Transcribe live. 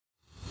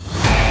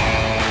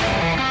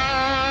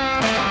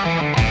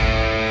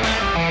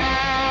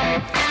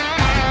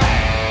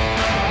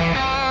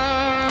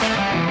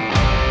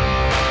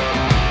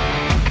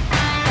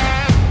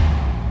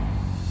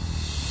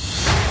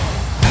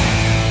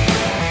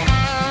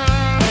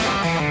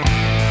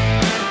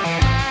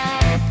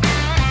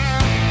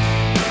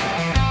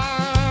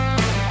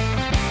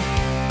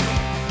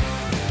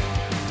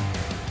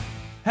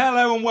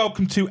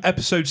welcome to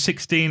episode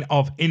 16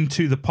 of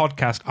Into the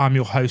Podcast. I'm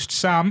your host,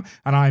 Sam,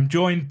 and I'm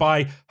joined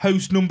by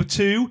host number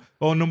 2,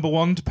 or number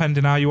 1,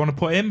 depending how you want to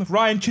put him,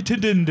 Ryan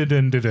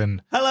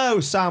Chittenden.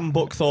 Hello, Sam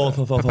Buckthorpe.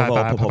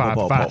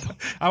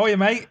 How are you,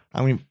 mate?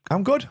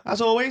 I'm good,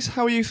 as always.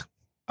 How are you?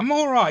 I'm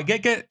all right.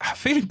 Get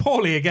feeling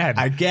poorly again.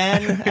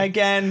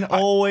 Again,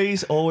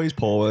 always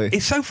poorly.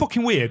 It's so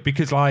fucking weird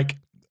because,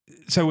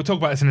 so we'll talk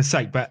about this in a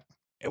sec, but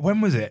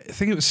when was it? I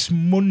think it was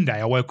Monday.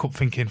 I woke up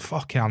thinking,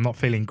 fucking, I'm not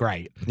feeling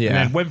great. Yeah. And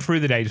then went through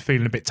the day just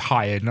feeling a bit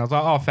tired. And I was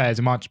like, fairs,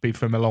 it might just be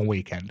from a long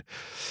weekend.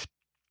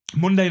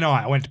 Monday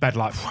night, I went to bed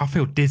I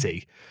feel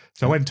dizzy.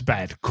 So I went to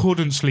bed,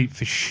 couldn't sleep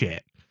for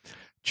shit.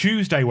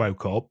 Tuesday,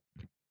 woke up,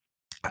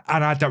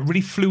 and I had that really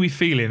fluey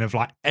feeling of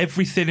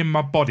everything in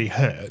my body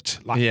hurt.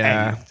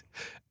 Ached.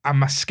 And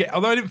my skin,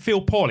 although I didn't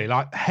feel poorly,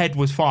 head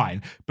was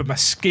fine, but my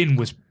skin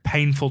was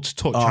painful to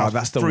touch. I was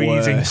that's the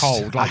freezing worst.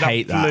 cold. I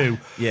hate that. Flu.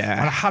 Yeah.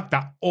 And I had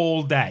that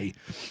all day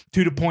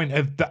to the point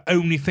of the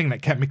only thing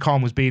that kept me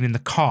calm was being in the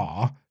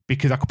car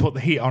because I could put the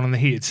heat on the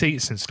heated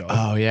seats and stuff.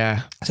 Oh,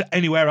 yeah. So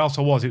anywhere else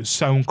I was, it was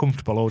so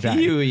uncomfortable all day.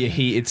 You and your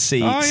heated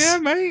seats. Oh, yeah,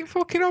 mate.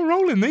 Fucking I'm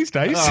rolling these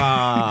days.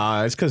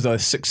 It's because of the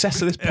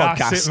success of this podcast.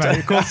 That's it, mate.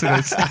 Of course it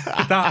is.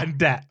 That and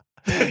debt.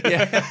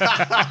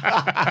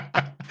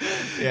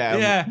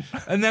 Yeah.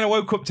 And then I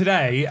woke up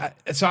today,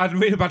 so I had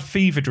really bad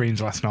fever dreams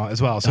last night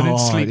as well, so I didn't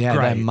sleep great.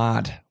 They're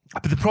mad.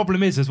 But the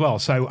problem is as well,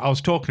 so I was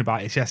talking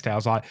about it yesterday, I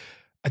was like,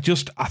 I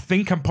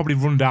think I'm probably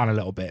run down a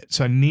little bit,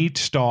 so I need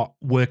to start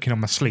working on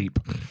my sleep.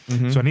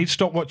 So I need to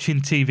stop watching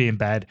TV in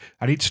bed,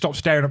 I need to stop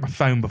staring at my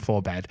phone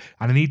before bed,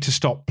 and I need to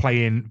stop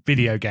playing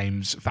video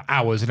games for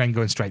hours and then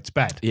going straight to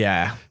bed.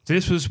 Yeah. So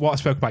this was what I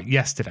spoke about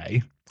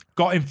yesterday.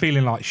 Got him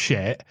feeling like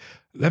shit.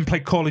 Then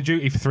played Call of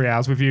Duty for 3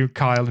 hours with you,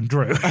 Kyle and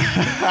Drew.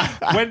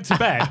 Went to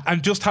bed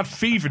and just had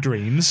fever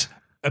dreams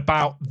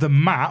about the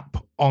map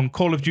on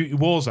Call of Duty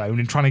Warzone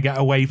and trying to get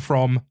away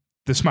from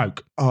the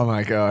smoke. Oh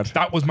my God.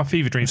 That was my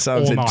fever dream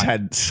Sounds all night.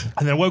 intense.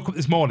 And then I woke up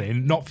this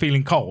morning not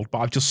feeling cold, but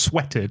I've just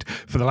sweated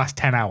for the last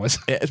 10 hours.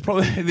 It's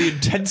probably the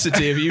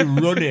intensity of you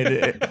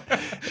running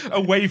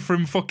away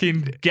from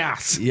fucking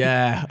gas.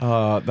 Yeah.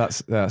 Oh,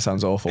 that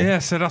sounds awful. Yeah,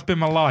 so that's been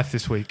my life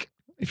this week.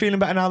 You feeling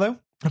better now, though?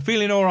 I'm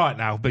feeling all right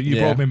now, but you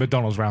brought me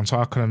McDonald's round, so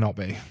how could I not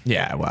be?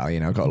 Yeah, well,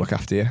 got to look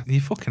after you.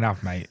 You fucking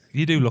have, mate.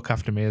 You do look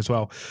after me as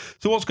well.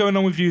 So what's going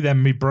on with you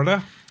then, me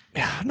brother?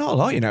 Yeah, not a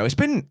lot, It's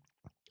been...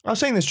 I was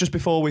saying this just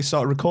before we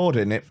started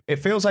recording. It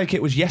feels like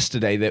it was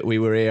yesterday that we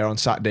were here on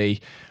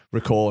Saturday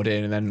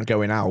recording and then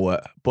going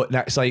out, but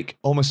that's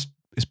almost...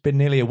 It's been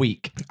nearly a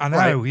week. I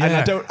know,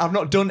 yeah. And I've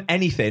not done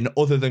anything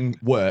other than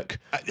work.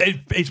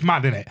 It's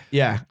mad, isn't it?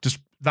 Yeah. Just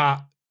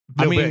that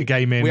little bit of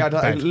gaming. We had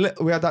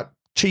that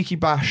cheeky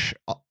bash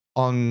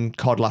on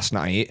COD last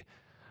night.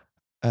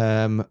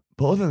 But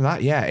other than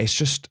that, yeah, it's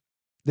just...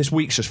 This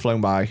week's just flown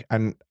by.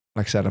 And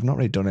like I said, I've not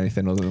really done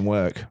anything other than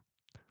work.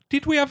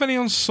 Did we have any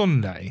on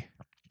Sunday?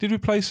 Did we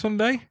play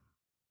Sunday?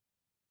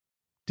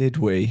 Did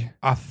we?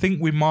 I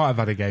think we might have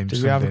had a game.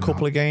 Did we have a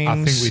couple of games?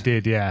 I think we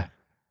did, yeah.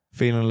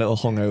 Feeling a little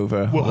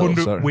hungover.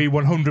 We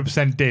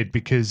 100% did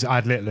because I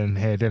had Littleton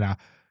here, didn't I?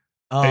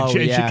 Oh,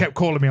 she kept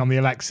calling me on the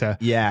Alexa.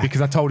 Yeah.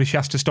 Because I told her she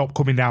has to stop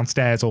coming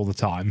downstairs all the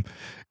time.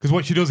 Because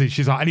what she does is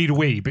she's like, I need a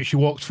wee, but she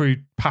walks through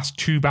past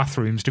 2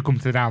 bathrooms to come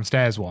to the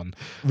downstairs one.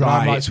 Right. And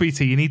I'm like,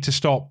 sweetie, you need to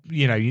stop,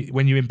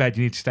 when you're in bed,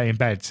 you need to stay in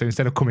bed. So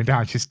instead of coming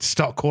down, she's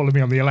start calling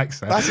me on the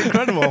Alexa. That's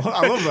incredible.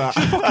 I love that.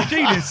 She's fucking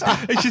genius.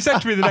 And she said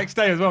to me the next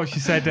day as well,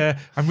 she said,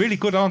 I'm really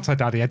good, aren't I,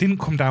 Daddy? I didn't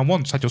come down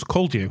once, I just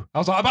called you. I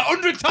was like, about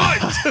 100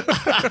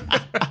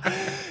 times.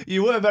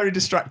 You were very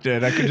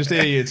distracted. I could just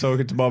hear you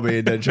talking to Bobby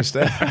and then just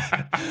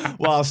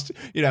whilst,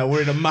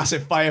 we're in a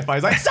massive firefight.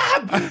 It's like,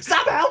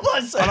 Sam, help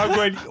us. And I'm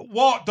going,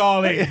 what,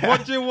 darling? Yeah.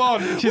 What do you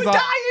want? And she's we're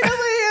dying over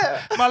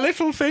here. My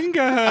little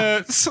finger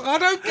hurts. I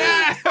don't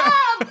care.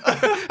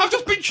 I've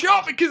just been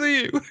shot because of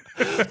you.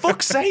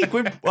 Fuck's sake.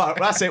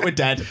 That's it. We're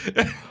dead.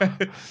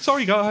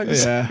 Sorry,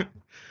 guys. Yeah.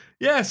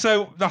 Yeah,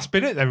 so that's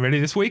been it then, really,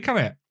 this week,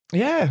 hasn't it?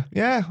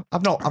 Yeah.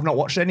 I've not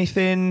watched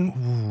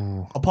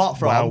anything apart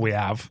from... Well, we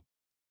have.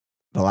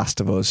 The Last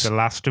of Us. The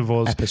Last of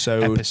Us.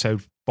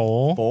 Episode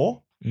 4.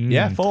 4?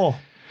 Yeah, 4.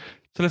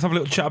 So let's have a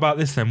little chat about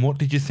this then. What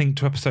did you think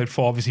to episode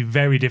 4? Obviously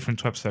very different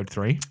to episode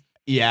 3.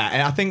 Yeah,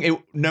 and I think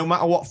no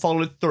matter what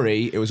followed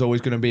 3, it was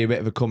always going to be a bit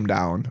of a come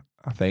down,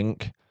 I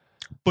think.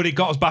 But it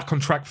got us back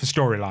on track for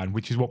storyline,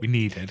 which is what we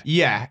needed.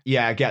 Yeah,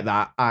 I get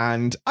that.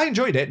 And I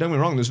enjoyed it, don't get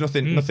me wrong. There's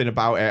nothing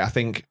about it. I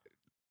think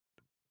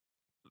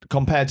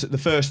compared to the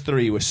first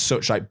 3 were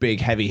such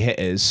big heavy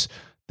hitters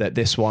that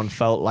this one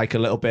felt like a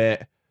little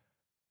bit...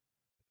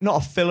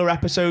 Not a filler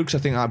episode, because I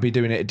think I'd be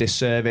doing it a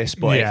disservice,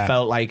 but it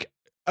felt like,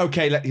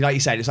 okay, like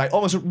you said, it's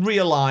almost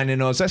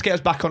realigning us. Let's get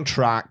us back on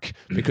track,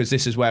 because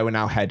this is where we're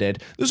now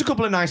headed. There's a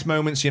couple of nice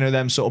moments,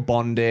 them sort of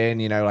bonding,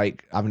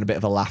 having a bit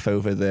of a laugh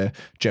over the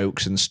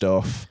jokes and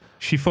stuff.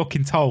 She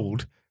fucking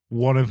told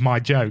one of my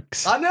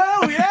jokes. I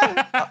know,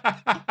 yeah.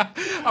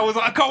 I was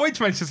like, I can't wait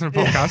to mention this in the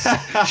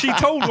podcast. She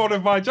told one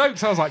of my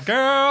jokes. I was like,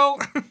 girl.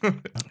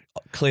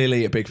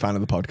 Clearly a big fan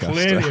of the podcast.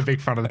 Clearly a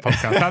big fan of the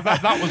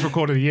podcast. That was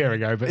recorded a year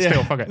ago, but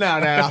still, fuck it. No,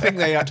 I think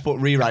they had to put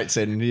rewrites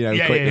in,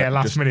 quick.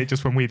 Last minute,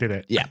 just when we did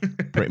it. Yeah,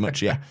 pretty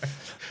much, yeah.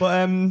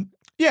 But,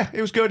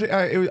 it was good.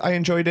 I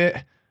enjoyed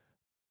it.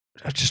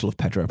 I just love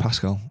Pedro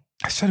Pascal.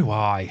 So do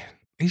I.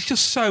 He's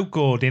just so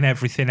good in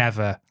everything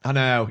ever. I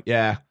know,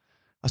 yeah.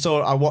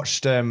 I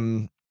watched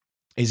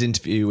his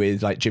interview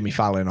with like Jimmy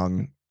Fallon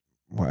on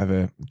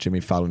whatever Jimmy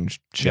Fallon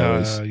show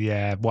is.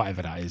 Yeah,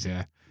 whatever that is,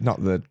 yeah.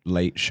 Not the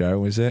Late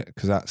Show, is it?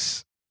 Because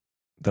that's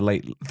the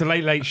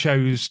Late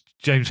Show's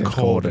James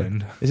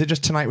Corden. Is it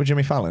just Tonight with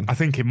Jimmy Fallon? I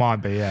think it might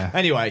be, yeah.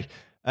 Anyway,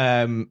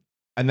 and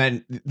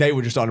then they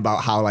were just on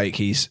about how like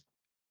he's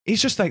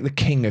just like the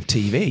king of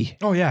TV.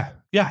 Oh yeah,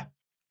 yeah.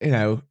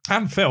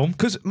 And film.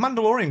 Because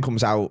Mandalorian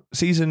comes out,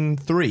 season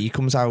 3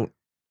 comes out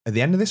at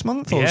the end of this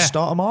month or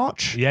start of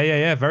March.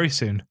 Yeah, very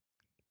soon.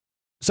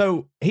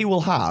 So he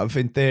will have,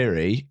 in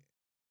theory,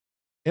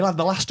 he'll have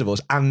The Last of Us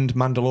and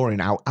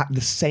Mandalorian out at the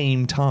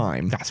same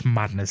time. That's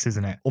madness,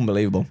 isn't it?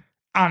 Unbelievable.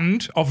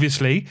 And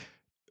obviously,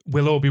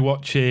 we'll all be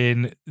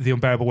watching The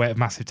Unbearable Weight of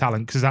Massive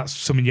Talent because that's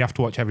something you have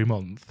to watch every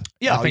month.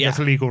 Yeah, I think it's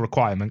a legal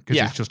requirement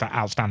because it's just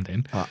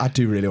outstanding. I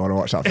do really want to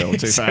watch that film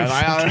too. It's so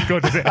fucking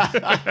good, isn't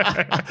it?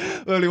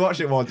 I've only watched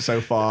it once so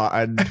far,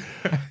 and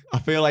I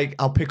feel like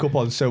I'll pick up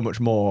on so much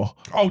more.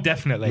 Oh,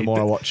 definitely. The more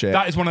I watch it,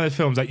 that is one of those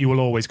films that you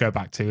will always go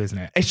back to, isn't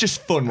it? It's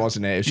just fun,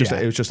 wasn't it?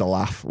 It was just a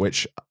laugh,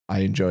 which I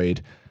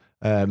enjoyed.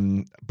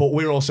 But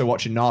we're also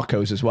watching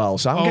Narcos as well,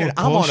 so I'm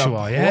on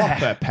a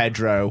proper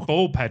Pedro,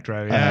 full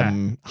Pedro,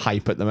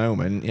 hype at the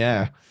moment.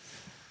 Yeah,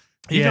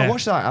 you don't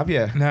watch that, have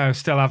you? No,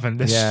 still haven't.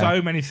 There's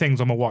so many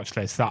things on my watch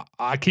list that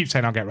I keep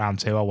saying I'll get round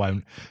to. I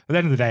won't. At the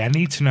end of the day, I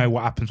need to know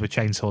what happens with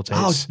Chainsaw Tits.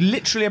 I was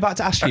literally about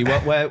to ask you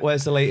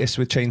where's the latest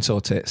with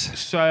Chainsaw Tits.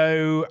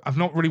 So I've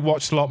not really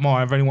watched a lot more.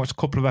 I've only watched a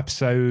couple of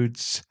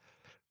episodes.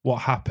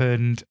 What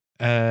happened?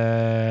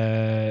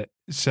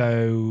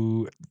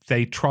 So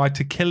they tried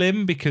to kill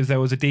him because there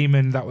was a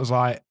demon that was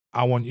like,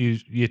 I want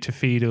you to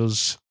feed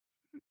us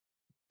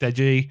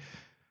Deji.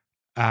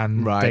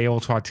 And they all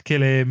tried to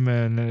kill him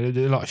and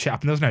a lot of shit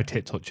happened. There was no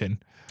tit touching.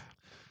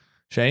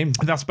 Shame.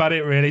 And that's about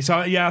it, really.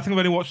 So, yeah, I think I've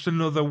only watched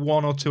another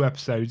 1 or 2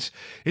 episodes.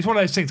 It's one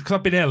of those things, because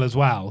I've been ill as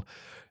well.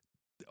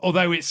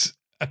 Although it's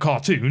a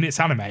cartoon, it's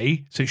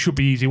anime, so it should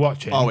be easy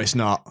watching. Oh, it's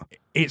not.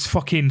 It's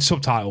fucking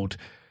subtitled.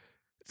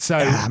 So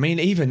I mean,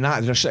 even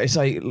that, it's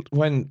like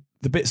when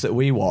the bits that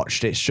we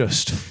watched, it's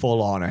just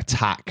full on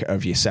attack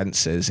of your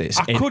senses. It's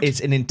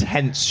an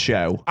intense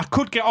show. I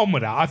could get on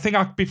with that. I think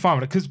I could be fine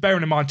with it because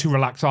bearing in mind to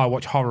relax, I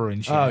watch horror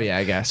and shit. Oh yeah,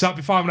 I guess. So I'd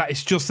be fine with that.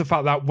 It's just the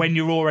fact that when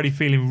you're already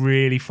feeling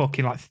really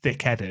fucking like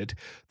thick-headed,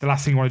 the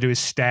last thing you want to do is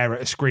stare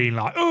at a screen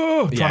like,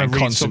 trying to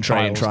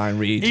concentrate and try and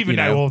read. Even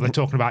though all they're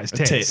talking about is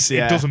tits.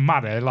 It doesn't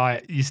matter.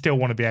 Like you still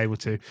want to be able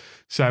to.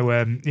 So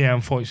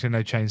unfortunately,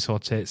 no Chainsaw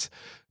Tits.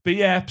 But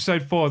yeah,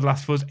 episode 4 of The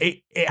Last of Us,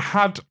 it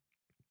had.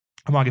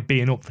 I might get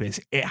beaten up for this.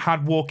 It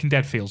had Walking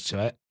Dead feels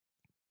to it.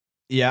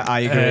 Yeah, I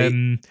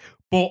agree.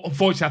 But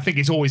unfortunately, I think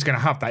it's always going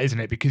to have that, isn't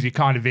it? Because you're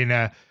kind of in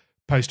a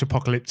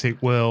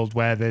post-apocalyptic world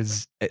where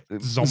there's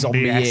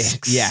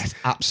zombie-esque. Yes,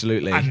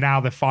 absolutely. And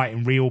now they're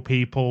fighting real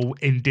people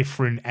in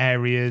different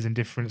areas and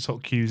different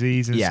sort of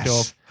QZs and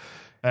stuff.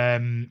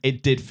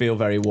 It did feel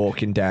very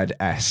Walking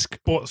Dead-esque.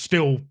 But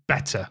still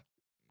better.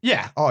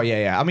 Yeah. Oh,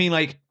 yeah. I mean,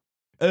 like,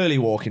 early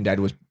Walking Dead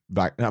was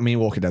back. I mean,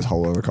 Walking Dead's a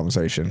whole other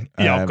conversation.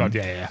 Yeah, oh God,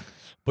 yeah.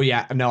 But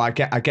yeah, no, I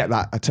get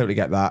that. I totally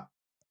get that.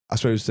 I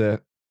suppose when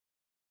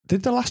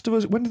did The Last of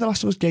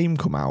Us game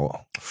come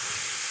out?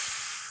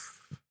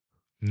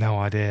 No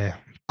idea.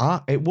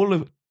 It will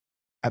have.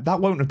 That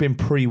won't have been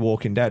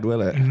pre-Walking Dead,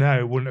 will it? No,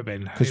 it wouldn't have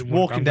been. Because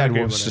Walking Dead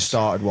must have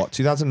started,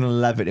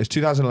 2011? It was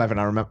 2011,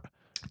 I remember.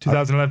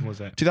 2011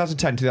 was it?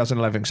 2010,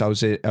 2011, because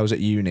I was at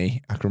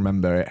uni. I can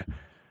remember it.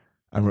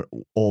 And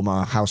all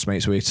my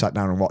housemates, we sat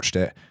down and watched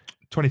it.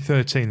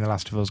 2013, The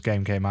Last of Us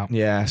game came out.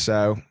 Yeah,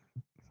 so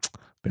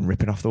been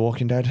ripping off The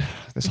Walking Dead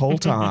this whole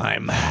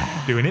time.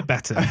 Doing it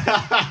better.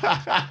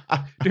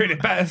 Doing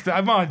it better.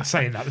 I mind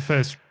saying that the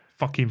first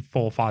fucking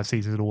 4 or 5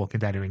 seasons of The Walking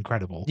Dead are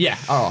incredible. Yeah.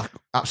 Oh,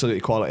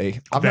 absolutely quality.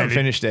 I've never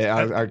finished it.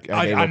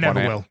 I never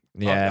will.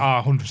 Yeah.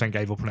 I 100%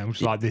 gave up on it. I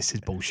was like, this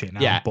is bullshit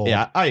now.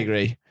 Yeah, I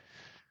agree.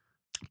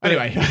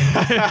 Anyway.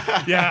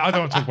 Yeah, I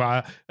don't want to talk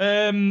about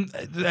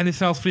it.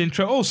 Anything else for the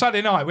intro? Oh,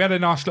 Saturday night. We had a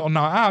nice little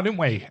night out, didn't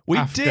we?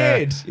 We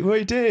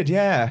did,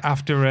 yeah.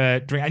 After a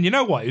drink. And you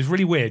know what? It was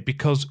really weird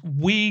because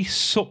we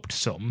supped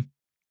some.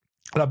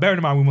 Like, bearing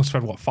in mind, we must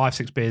have had,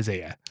 5-6 beers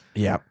here?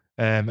 Yeah.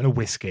 And a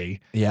whiskey.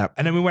 Yeah.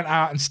 And then we went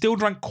out and still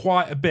drank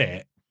quite a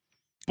bit.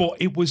 But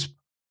it was,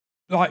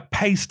 like,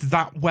 paced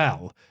that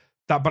well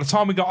that by the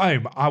time we got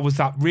home, I was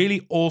that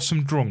really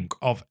awesome drunk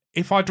of,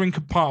 if I drink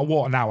a pint of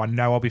water now, I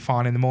know I'll be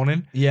fine in the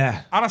morning.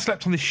 Yeah. And I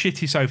slept on this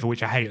shitty sofa,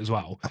 which I hate as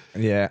well.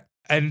 Yeah.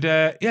 And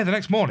the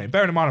next morning,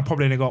 bearing in mind I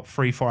probably only got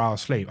 3-4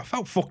 hours sleep, I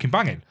felt fucking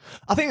banging.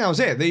 I think that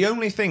was it. The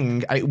only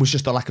thing, it was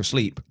just a lack of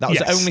sleep. That was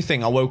the only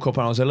thing. I woke up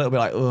and I was a little bit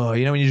like, oh,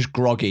 when you're just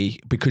groggy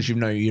because you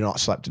know you're not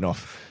slept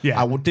enough.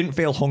 Yeah. I didn't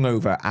feel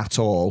hungover at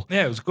all.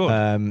 Yeah, it was good.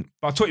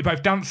 But I taught you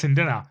both dancing,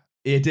 didn't I?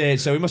 You did.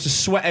 So we must have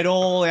sweated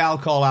all the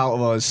alcohol out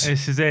of us.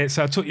 This is it.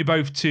 So I took you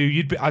both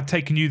to. I'd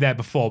taken you there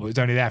before, but it was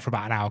only there for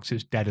about an hour because it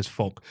was dead as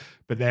fuck.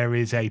 But there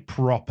is a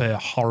proper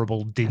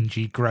horrible,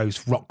 dingy,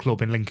 gross rock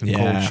club in Lincoln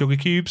called Sugar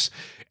Cubes,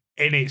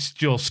 and it's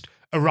just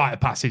a rite of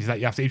passage that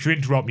you have to. If you're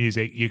into rock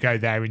music, you go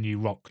there and you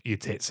rock your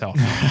tits off,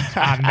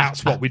 and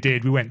that's what we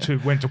did. We went to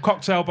a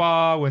cocktail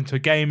bar, went to a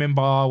gaming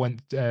bar,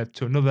 went to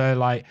another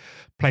like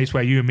place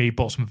where you and me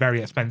bought some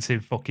very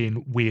expensive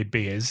fucking weird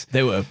beers.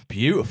 They were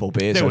beautiful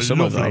beers. They were some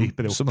lovely, of them,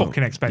 but they were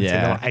fucking expensive.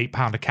 Yeah. They're like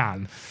 £8 a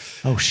can.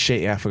 Oh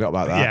shit! Yeah, I forgot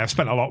about that. Yeah, I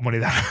spent a lot of money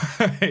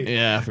there.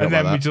 Yeah, I forgot and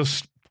then about we that.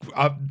 just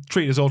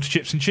treated us all to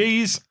chips and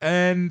cheese,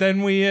 and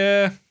then we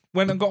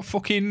went and got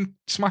fucking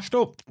smashed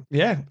up.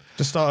 Yeah,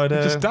 just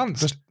started. Just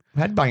danced. Just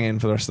headbanging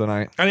for the rest of the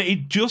night. And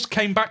it just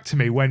came back to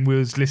me when we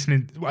was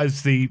listening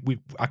as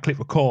I clicked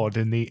record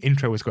and the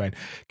intro was going.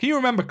 Can you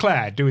remember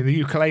Claire doing the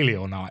ukulele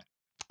all night?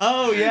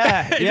 Oh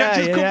yeah, It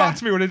just come back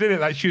to me when I did it.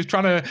 Like she was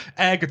trying to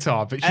air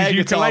guitar, but she's Air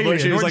guitar, ukulele.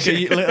 but she was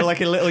like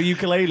a little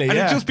ukulele. And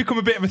yeah. it just become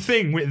a bit of a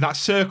thing with that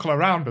circle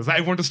around us that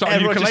everyone just started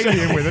Everyone just-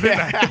 ukuleleing with it,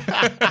 didn't they?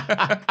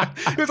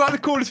 It was like the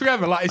coolest thing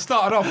ever. Like it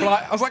started off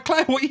like I was like,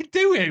 Claire, what are you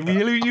doing with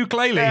your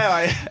ukulele? Yeah,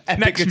 like, epic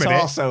Next guitar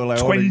minute, solo.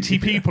 20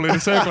 people in a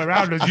circle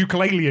around us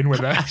ukuleleing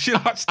with her. She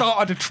like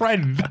started a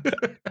trend.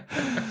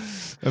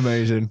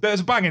 Amazing. It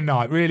was a banging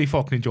night. Really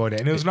fucking enjoyed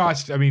it. And it was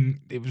nice. I mean,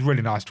 it was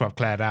really nice to have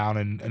Claire down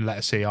and let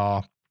her see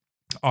our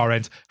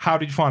ends. How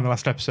did you find the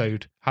last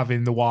episode?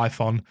 Having the wife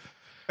on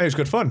It was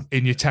good fun.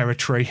 in your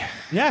territory.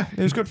 Yeah,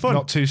 it was good fun.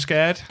 Not too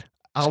scared.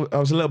 I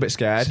was a little bit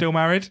scared. Still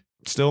married.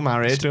 Still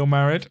married. Still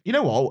married. You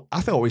know what?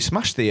 I thought we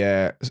smashed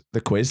the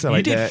quiz.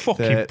 You did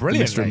fucking the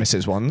brilliantly. Mr. and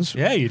Mrs. ones.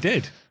 Yeah, you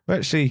did. We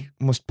actually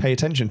must pay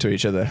attention to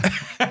each other.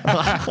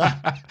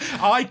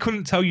 I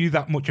couldn't tell you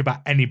that much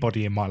about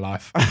anybody in my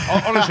life.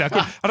 Honestly, I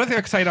don't think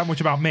I could say that much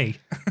about me.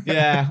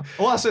 Yeah.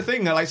 Well, that's the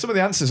thing. Like some of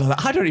the answers are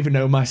like, I don't even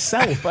know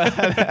myself.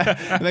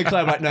 And then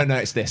Claire like, no,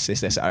 it's this.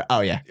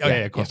 Oh yeah. Oh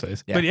yeah, of course it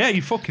is. Yeah. But yeah,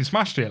 you fucking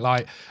smashed it.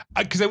 Like,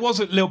 because I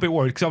was a little bit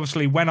worried because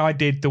obviously when I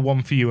did the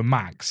one for you and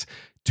Max,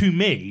 to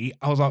me,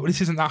 I was like, well,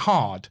 this isn't that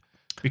hard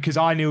because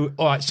I knew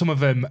like some of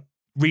them.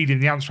 Reading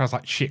the answer, I was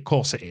like, shit, of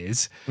course it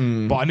is.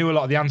 But I knew a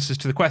lot of the answers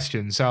to the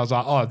questions. So I was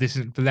like, oh, this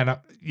isn't. But then, I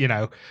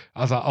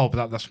was like, oh,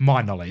 but that's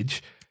my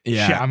knowledge.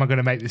 Yeah. Shit, am I going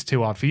to make this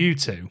too hard for you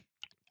two?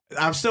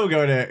 I'm still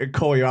going to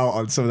call you out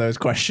on some of those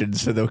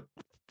questions for the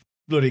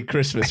bloody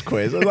Christmas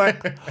quiz. I'm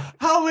like,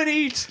 how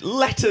many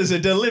letters are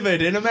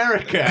delivered in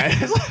America?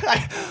 It's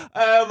like,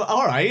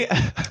 all right.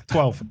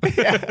 12.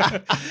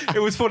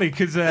 It was funny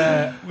because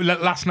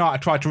last night I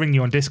tried to ring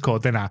you on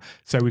Discord, didn't I?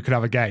 So we could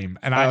have a game.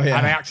 And I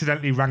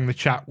accidentally rang the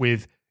chat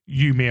with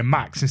you, me, and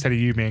Max instead of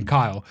you, me, and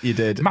Kyle. You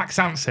did. Max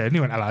answered and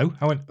he went, hello.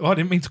 I went, oh, I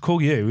didn't mean to call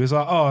you. He was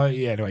like, oh,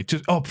 yeah, anyway,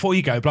 before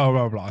you go, blah,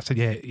 blah, blah. I said,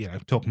 yeah,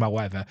 talking about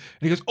whatever. And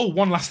he goes, oh,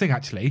 one last thing,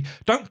 actually.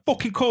 Don't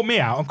fucking call me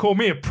out and call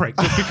me a prick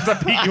just because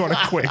I beat you on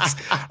a quiz.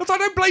 I was like,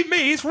 don't blame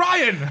me, it's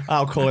Ryan.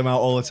 I'll call him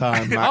out all the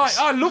time, Max.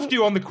 I loved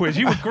you on the quiz.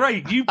 You were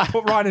great. You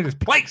put Ryan in his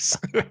place.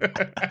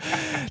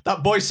 That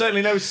boy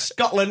certainly knows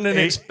Scotland and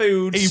its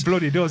foods. He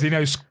bloody does. He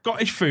knows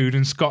Scottish food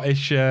and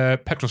Scottish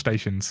petrol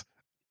stations.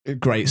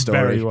 Great story.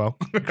 Very well.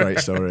 Great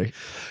story.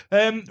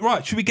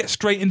 Right, should we get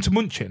straight into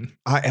munching?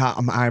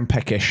 I'm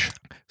peckish.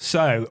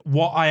 So,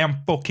 what I am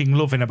fucking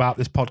loving about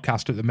this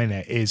podcast at the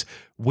minute is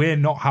we're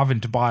not having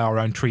to buy our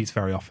own treats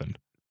very often.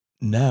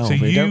 No, So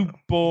we you don't.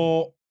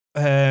 bought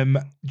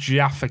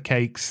Jaffa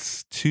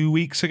cakes 2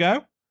 weeks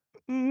ago.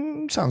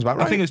 Sounds about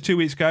right. I think it was 2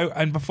 weeks ago.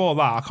 And before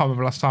that, I can't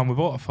remember last time we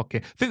bought a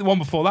fucking... I think the one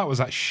before that was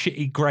that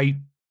shitty grape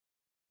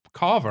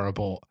carver I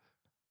bought.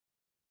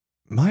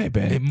 Might have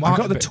been. It might I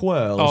got have the been.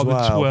 twirl Oh, as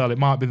well. the twirl. It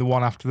might be the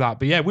one after that.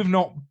 But yeah, we've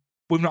not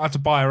had to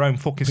buy our own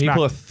fucking snack.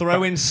 People are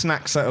throwing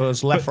snacks at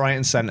us left, right,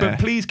 and centre. But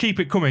please keep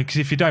it coming, because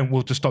if you don't,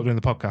 we'll just stop doing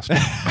the podcast.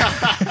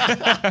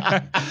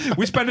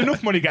 We spend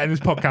enough money getting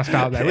this podcast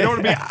out there. We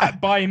don't want to be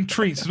buying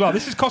treats as well.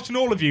 This is costing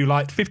all of you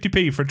like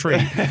 50p for a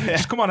treat.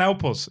 Just come on,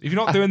 help us. If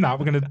you're not doing that,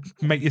 we're going to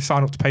make you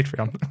sign up to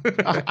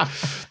Patreon.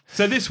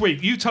 So this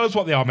week, you tell us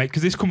what they are, mate,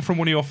 because this come from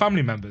one of your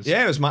family members.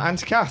 Yeah, it was my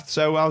Auntie Kath.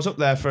 So I was up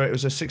there it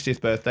was her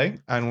 60th birthday,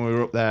 and we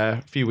were up there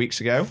a few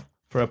weeks ago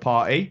for a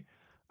party,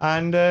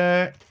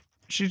 and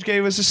she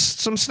gave us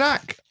some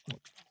snacks.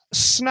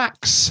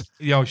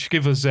 Yo, she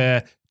gave us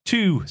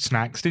 2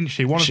 snacks, didn't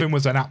she? One of them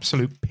was an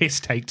absolute piss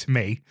take to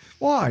me.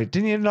 Why?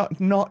 Didn't you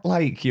not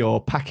like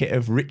your packet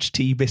of rich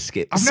tea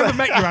biscuits? I've never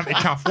met your Auntie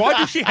Kath. Why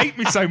does she hate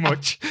me so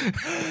much?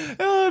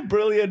 Oh,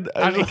 brilliant.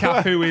 Auntie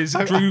Kath, who is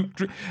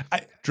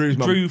Drew's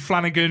mum. Drew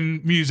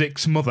Flanagan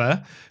Music's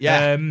mother.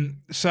 Yeah.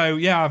 So,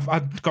 yeah,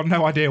 I've got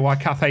no idea why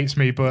Kath hates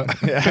me,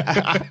 but...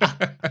 Well,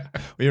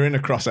 you're in the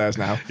crosshairs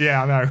now.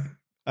 Yeah, I know.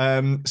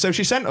 So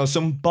she sent us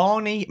some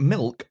Barney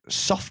Milk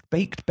soft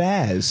baked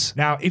bears.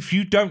 Now, if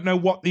you don't know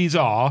what these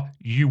are,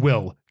 you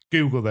will.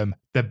 Google them.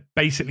 They're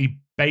basically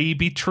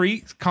baby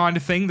treats kind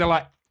of thing. They're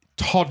like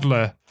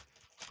toddler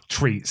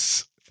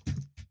treats.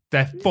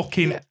 They're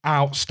fucking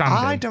outstanding.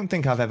 I don't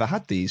think I've ever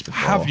had these before.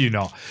 Have you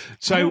not?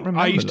 So don't remember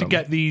I used to them.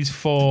 get these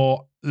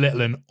for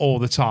Littlin all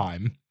the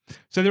time.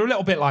 So they're a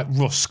little bit like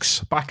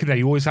rusks. Back in the day,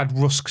 you always had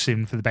rusks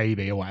in for the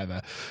baby or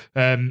whatever.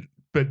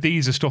 But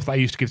these are stuff that I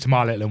used to give to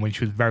my little one when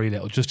she was very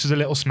little, just as a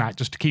little snack,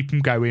 just to keep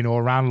them going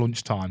or around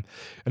lunchtime.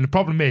 And the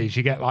problem is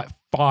you get like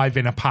 5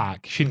 in a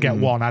pack. She'd get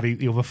 1, I'd eat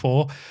the other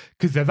 4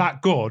 because they're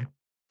that good,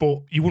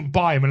 but you wouldn't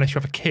buy them unless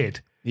you have a kid.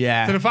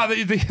 Yeah. So the fact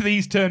that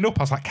these turned up,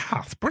 I was like,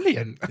 Kath,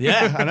 brilliant.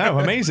 Yeah, I know.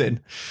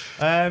 Amazing.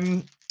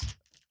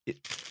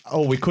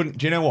 We couldn't.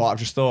 Do you know what? I've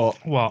just thought.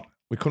 What?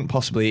 We couldn't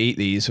possibly eat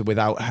these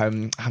without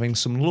having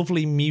some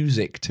lovely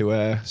music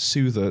to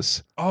soothe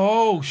us.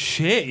 Oh,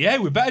 shit. Yeah,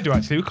 we better do,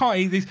 actually. We can't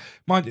eat these.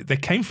 Mind you, they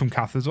came from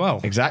Kath as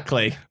well.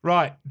 Exactly.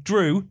 Right.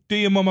 Drew, do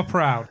your mama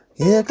proud.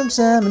 Here come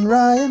Sam and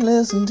Ryan,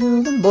 listen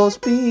to them both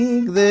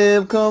speak.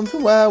 They've come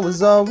 2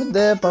 hours on with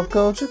their pop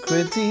culture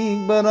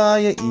critique. But are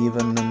you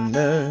even a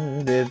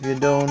nerd if you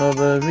don't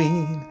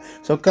overread?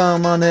 So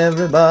come on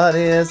everybody,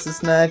 it's the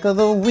snack of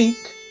the week.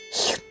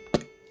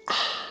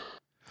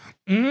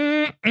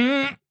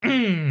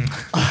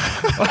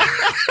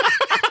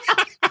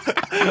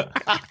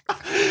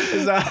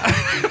 Is that?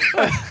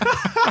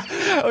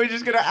 Are we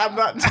just going to add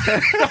that to...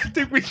 I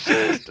think we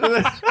should.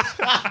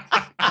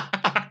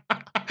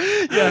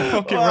 Yeah,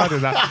 fucking right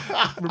with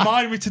that.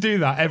 Remind me to do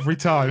that every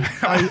time.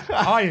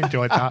 I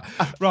enjoyed that.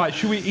 Right,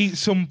 should we eat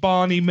some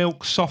Barney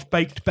Milk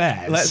soft-baked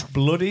bears? Let's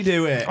bloody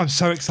do it. I'm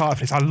so excited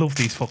for this. I love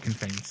these fucking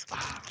things.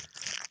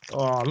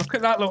 Oh, look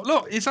at that.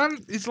 Look,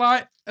 it's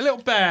like a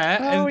little bear,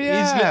 Oh, and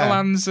yeah. his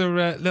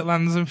little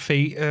hands and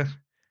feet are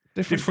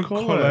different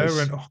colour. colours.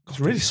 And, oh, It's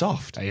really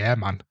soft. yeah,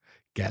 man.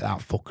 Get that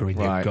fucker in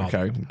Right, your gut.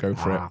 okay, go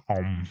for it.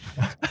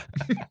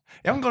 You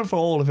haven't gone for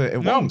all of it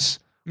at No. once.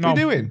 No. What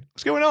are you doing?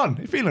 What's going on?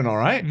 You feeling all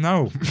right?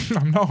 No,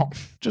 I'm not.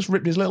 Just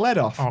ripped his little head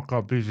off. Oh,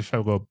 God, these are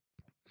so good.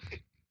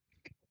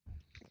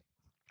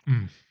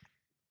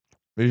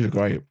 These are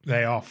great.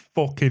 They are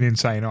fucking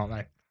insane,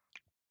 aren't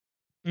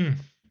they?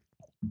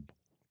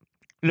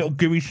 Little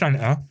gooey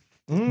centre.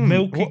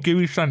 Milky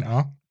gooey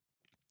centre.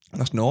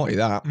 That's naughty,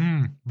 that.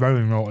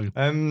 Very naughty.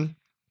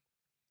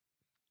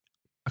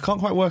 I can't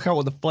quite work out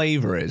what the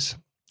flavour is.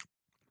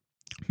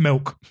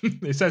 Milk.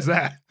 It says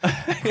there.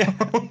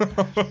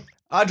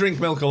 I drink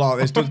milk a lot.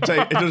 It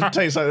doesn't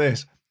taste like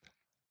this.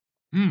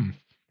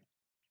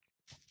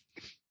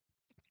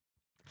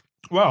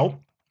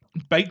 Well,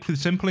 baked with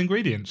simple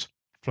ingredients.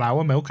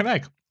 Flour, milk and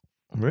egg.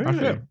 Really?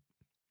 That's it.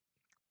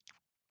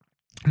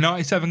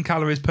 97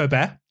 calories per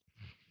bear.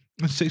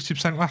 And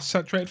 60% less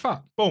saturated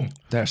fat. Boom.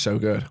 They're so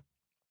good.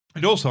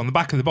 And also on the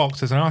back of the box,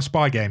 there's a nice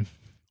spy game.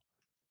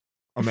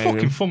 Amazing.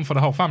 Fucking fun for the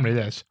whole family,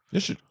 this.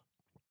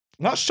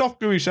 That's soft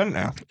gooey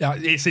centre. Yeah,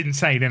 it's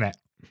insane, isn't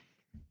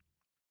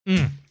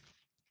it?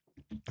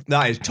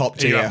 That is top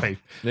Are you tier. happy?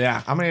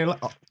 Yeah. How many?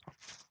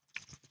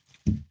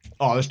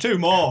 Oh, there's 2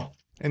 more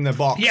in the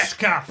box. Yes,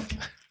 Kath.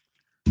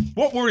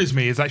 What worries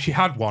me is that she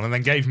had one and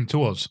then gave them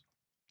to us.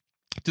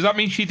 Does that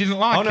mean she didn't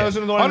like it? Oh no, there's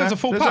another one. Oh, in there's there. a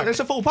full pack. It's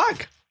a full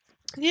pack.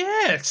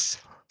 Yes.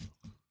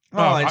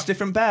 Oh, it's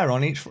different bear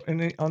on each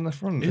on the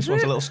front. This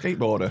one's a little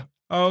skateboarder.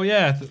 Oh,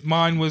 yeah.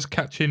 Mine was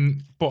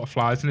catching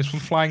butterflies and this one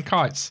flying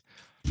kites.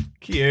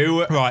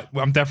 Cute. Right.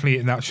 Well, I'm definitely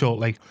eating that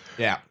shortly.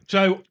 Yeah.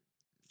 So,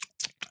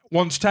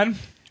 1 to 10?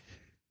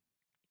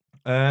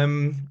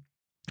 A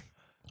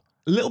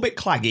little bit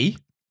claggy.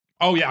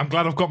 Oh, yeah. I'm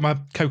glad I've got my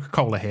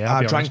Coca-Cola here.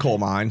 I drank all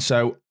mine,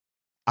 so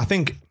I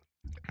think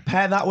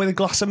pair that with a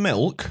glass of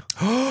milk.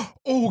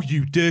 Oh,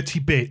 you dirty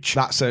bitch.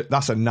 That's a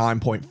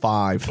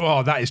 9.5.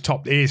 Oh, that is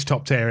top. It is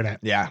top tier, isn't it?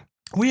 Yeah.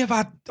 We have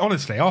had,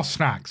 honestly, our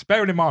snacks.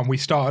 Bearing in mind, we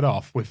started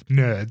off with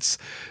Nerds.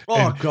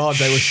 Oh, and God,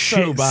 they were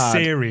so shit bad.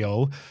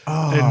 Cereal.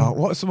 Oh,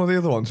 what are some of the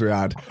other ones we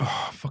had?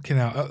 Oh, fucking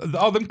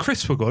hell. Them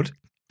crisps were good.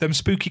 Them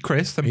Spooky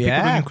Crisps. Them Pickle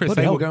Onion Crisps.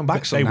 Bloody hell, we're going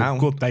back some they now. were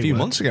good. They a few were.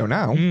 months ago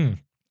now.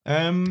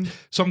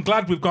 So I'm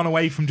glad we've gone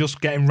away from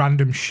just getting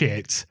random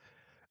shit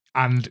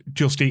and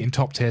just eating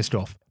top tier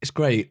stuff. It's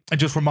great. And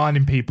just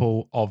reminding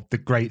people of the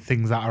great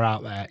things that are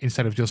out there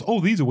instead of just, oh,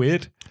 these are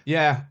weird.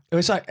 Yeah,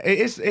 it's like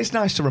it's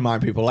nice to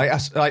remind people.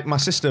 Like my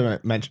sister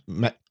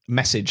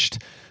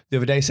messaged the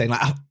other day saying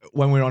like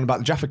when we were on about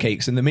the Jaffa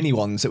cakes and the mini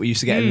ones that we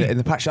used to get in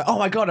the pack. She's like, oh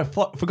my God, I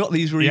forgot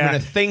these were even a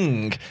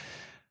thing.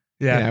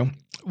 Yeah. You know?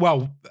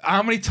 Well,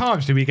 how many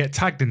times do we get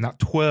tagged in that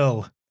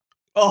twirl?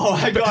 Oh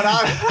my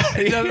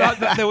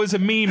God! There was a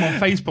meme on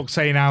Facebook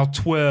saying how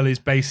twirl is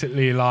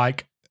basically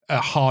like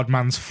a hard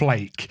man's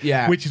flake.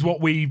 Yeah. Which is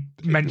what we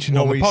mentioned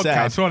What on the we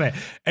podcast, said. wasn't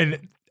it? And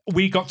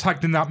we got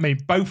tagged in that meme,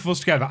 both of us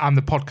together and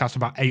the podcast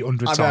about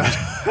 800 times.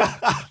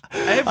 I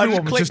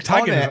Everyone was just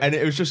tagging on it. and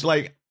it was just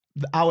like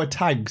our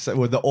tags that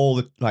were all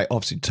the like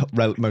obviously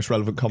most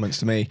relevant comments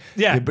to me.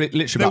 Yeah. But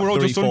literally They about were all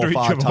 3, just 4, under each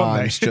 5 other, weren't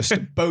they? times.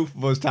 Just both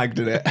of us tagged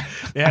in it.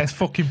 Yeah, it's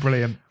fucking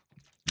brilliant.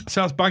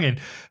 Sounds banging.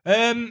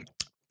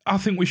 I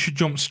think we should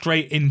jump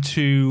straight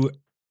into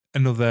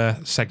another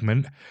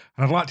segment.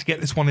 And I'd like to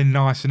get this one in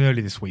nice and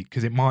early this week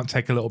because it might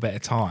take a little bit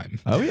of time.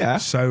 Oh yeah.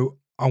 So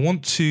I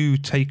want to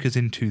take us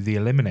into the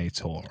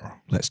Eliminator.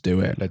 Let's do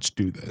it. Let's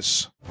do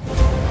this. There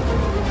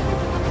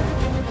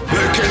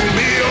can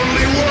be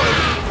only one.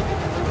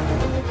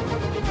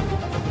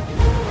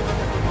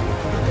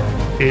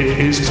 It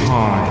is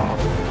time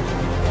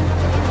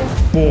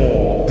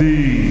for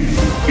the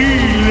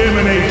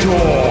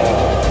Eliminator.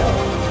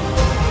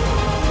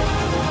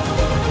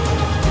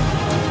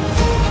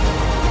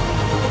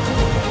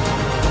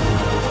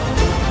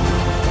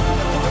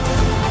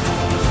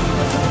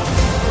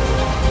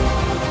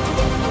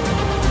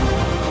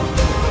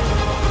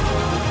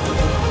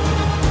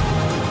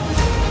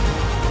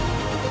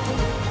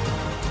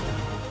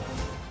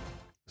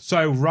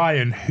 So,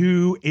 Ryan,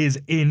 who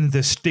is in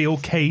the steel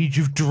cage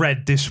of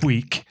dread this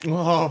week?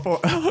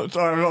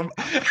 Sorry,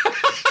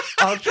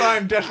 I'll try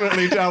and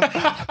definitely jump.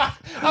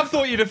 I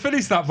thought you'd have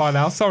finished that by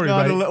now. Sorry, I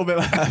mate. had a little bit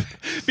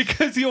left.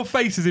 Because your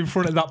face is in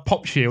front of that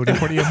pop shield in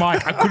front of your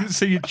mic, I couldn't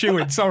see you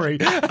chewing. Sorry.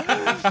 Chew.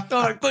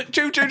 I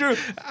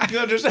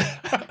just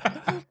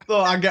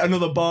thought I'd get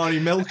another Barney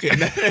milk in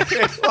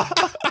whilst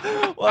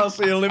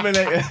the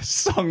Eliminator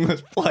song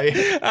was playing.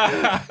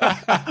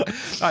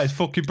 That is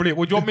fucking brilliant.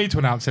 Would you want me to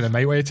announce it,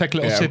 mate? Where you take a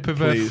little sip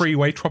of a please.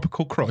 Freeway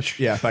Tropical Crush?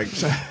 Yeah,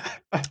 thanks.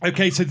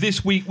 Okay, so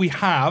this week we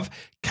have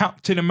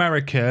Captain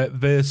America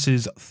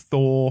versus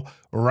Thor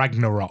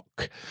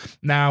Ragnarok.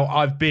 Now,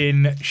 I've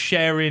been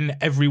sharing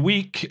every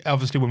week,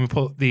 obviously, when we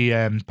put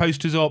the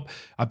posters up,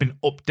 I've been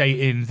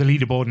updating the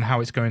leaderboard and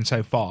how it's going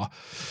so far.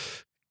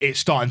 It's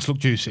starting to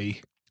look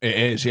juicy. It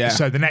is, yeah.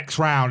 So the next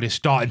round is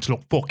starting to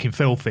look fucking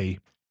filthy.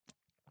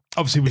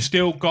 Obviously, we've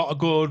still got a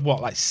good,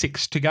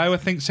 6 to go, I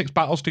think, 6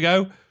 battles to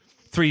go.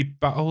 3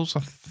 battles,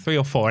 3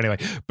 or 4 anyway.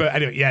 But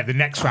anyway, yeah, the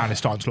next round is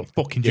starting to look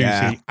fucking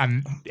juicy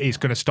and it's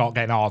going to start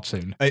getting hard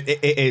soon.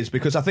 It is,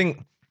 because I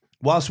think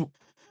whilst,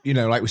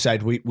 like we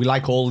said, we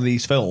like all of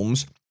these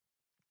films,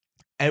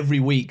 every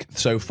week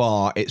so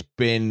far it's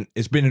been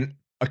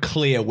a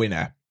clear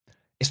winner.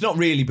 It's not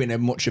really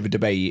been much of a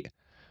debate.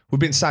 We've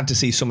been sad to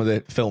see some of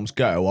the films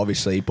go,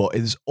 obviously, but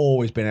it's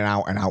always been an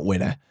out and out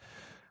winner.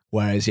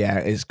 Whereas, yeah,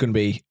 it's gonna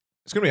be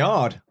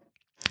hard.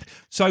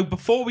 So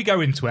before we go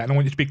into it, and I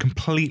want you to be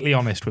completely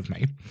honest with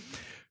me,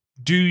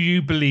 do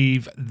you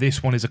believe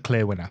this one is a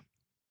clear winner?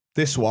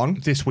 This one?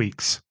 This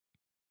week's?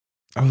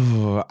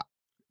 Oh,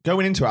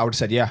 going into it, I would have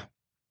said yeah.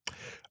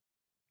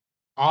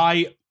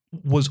 I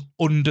was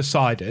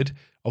undecided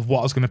of what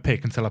I was going to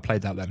pick until I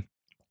played that then.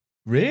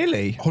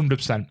 Really?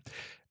 100%.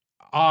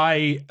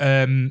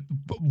 I'm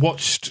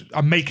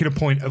making a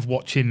point of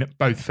watching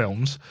both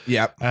films.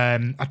 Yep.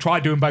 I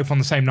try doing both on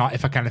the same night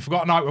if I can. If I've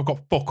got a night where I've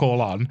got fuck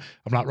all on,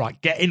 I'm like, right,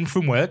 get in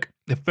from work.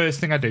 The first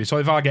thing I do, so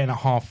if I get in at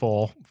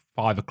 4:30,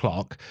 5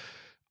 o'clock,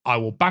 I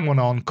will bang one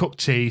on, cook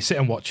tea, sit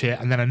and watch it,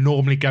 and then I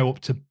normally go up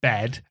to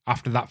bed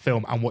after that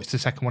film and watch the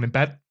second one in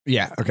bed.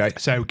 Yeah, okay.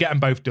 So get them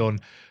both done.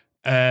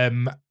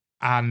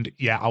 And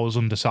yeah, I was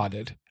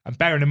undecided. And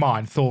bearing in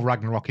mind, Thor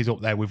Ragnarok is up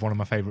there with one of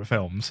my favourite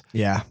films.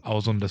 Yeah. I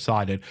was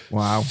undecided.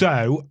 Wow.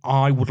 So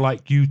I would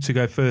like you to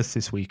go first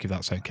this week, if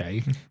that's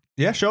okay.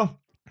 Yeah, sure.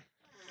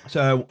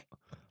 So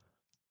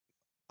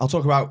I'll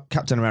talk about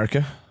Captain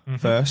America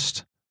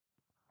first,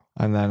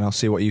 and then I'll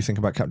see what you think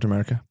about Captain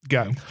America.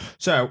 Go.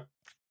 So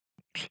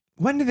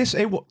when did this...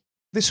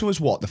 This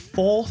was what, the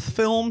 4th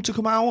film to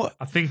come out?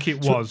 I think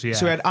it was, yeah.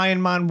 So we had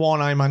Iron Man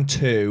 1, Iron Man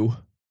 2...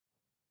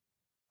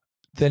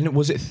 Then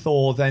was it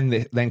Thor?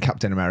 Then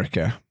Captain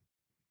America.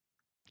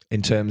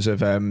 In terms of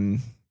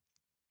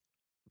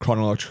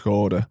chronological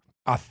order,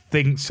 I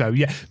think so.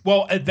 Yeah.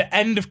 Well, at the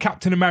end of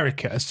Captain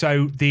America,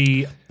 so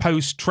the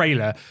post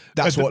trailer.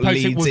 That's what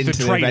leads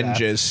into the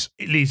Avengers.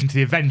 It leads into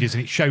the Avengers,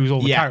 and it shows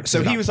all the characters.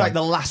 So he was like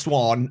the last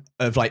one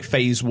of like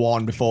Phase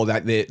 1 before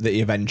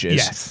the Avengers.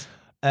 Yes.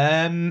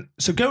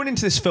 So going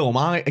into this film,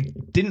 I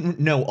didn't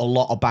know a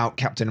lot about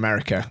Captain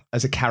America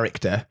as a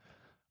character.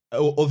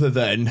 Other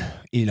than,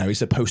 he's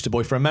the poster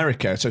boy for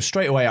America. So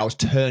straight away I was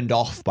turned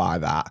off by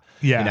that.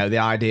 Yeah. The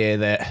idea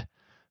that,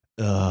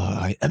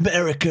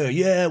 America,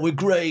 yeah, we're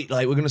great.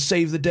 Like, we're going to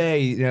save the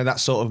day.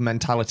 That sort of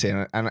mentality.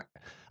 And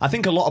I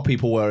think a lot of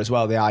people were as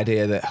well. The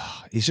idea that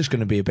he's just going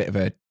to be a bit of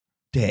a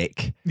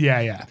dick. Yeah,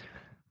 yeah.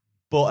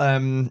 But,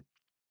 and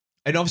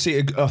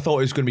obviously I thought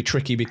it was going to be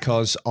tricky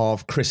because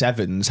of Chris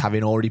Evans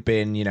having already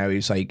been, he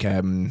was like,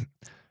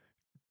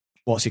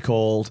 what's he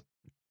called?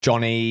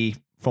 Johnny...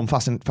 From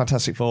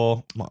Fantastic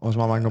Four, what was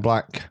my mind on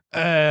black?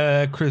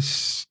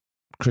 Chris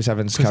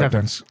Evans. Chris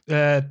Evans.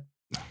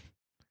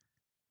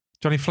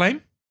 Johnny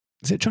Flame?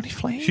 Is it Johnny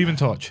Flame? Human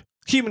Torch.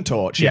 Human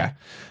Torch, yeah.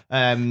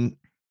 But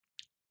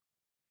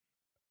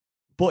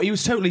he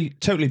was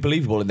totally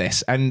believable in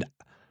this. And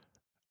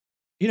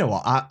you know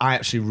what? I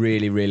actually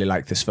really, really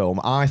like this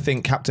film. I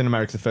think Captain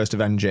America, the First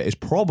Avenger is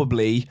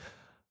probably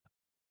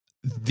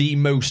the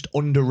most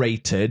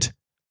underrated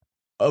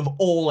of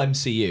all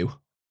MCU,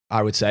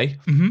 I would say.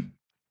 Mm-hmm.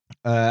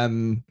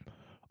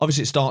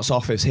 Obviously it starts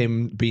off as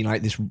him being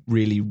like this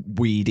really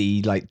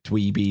weedy, like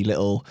dweeby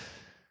little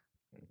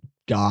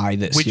guy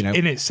that's, which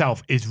in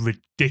itself is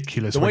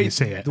ridiculous when you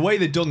see it. The way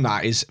they've done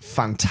that is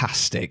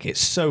fantastic. It's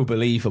so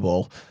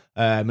believable.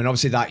 And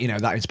obviously that,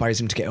 that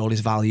inspires him to get all his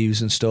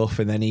values and stuff.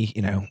 And then he,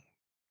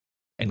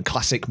 in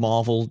classic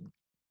Marvel,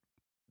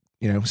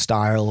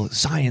 style,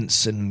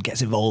 science, and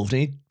gets involved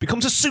and he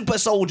becomes a super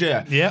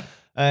soldier. Yeah.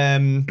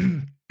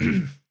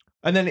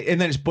 And then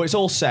it's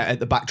all set at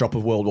the backdrop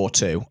of World War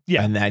II.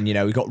 Yeah. And then,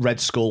 we've got Red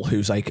Skull,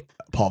 who's like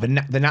part of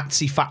the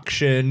Nazi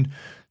faction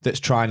that's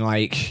trying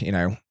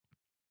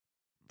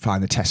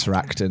find the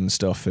Tesseract and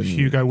stuff. And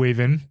Hugo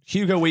Weaving.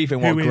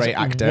 What a great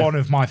actor. One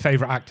of my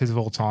favourite actors of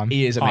all time.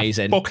 He is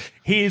amazing.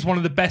 He is one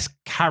of the best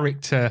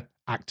character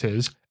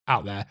actors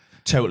out there.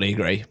 Totally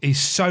agree. He's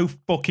so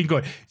fucking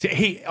good.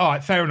 All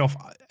right, fair enough.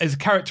 As a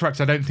character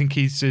actor, I don't think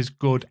he's as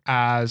good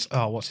as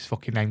what's his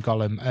fucking name,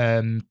 Gollum?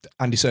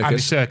 Andy Serkis. Andy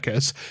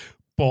Serkis.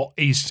 But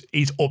he's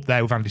up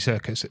there with Andy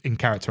Serkis in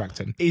character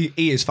acting. He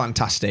is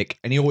fantastic,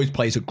 and he always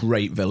plays a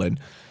great villain.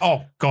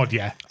 Oh God,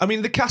 yeah. I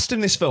mean, the cast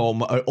in this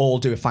film all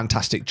do a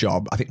fantastic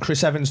job. I think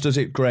Chris Evans does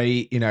it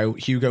great.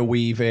 Hugo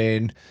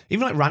Weaving,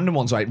 even like random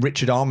ones like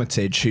Richard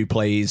Armitage, who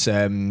plays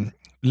literally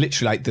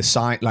like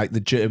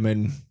the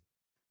German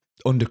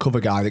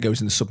undercover guy that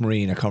goes in the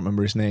submarine. I can't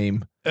remember his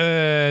name.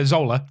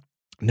 Zola.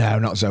 No,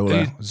 not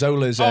Zola.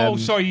 Zola's.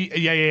 Sorry.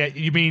 Yeah.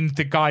 You mean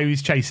the guy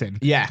who's chasing?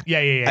 Yeah.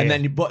 And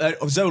then,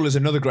 Zola's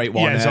another great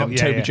one.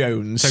 Toby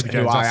Jones,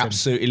 who I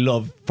absolutely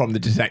love from The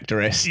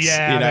Detectorist.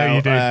 Yeah, I know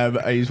you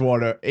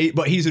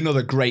do. He's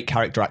another great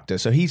character actor,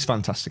 so he's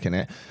fantastic in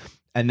it.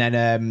 And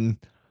then,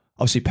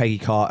 obviously, Peggy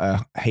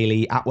Carter,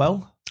 Hayley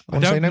Atwell. I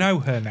don't know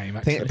her name.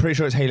 Actually, I'm pretty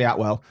sure it's Hayley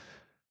Atwell.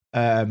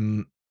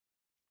 They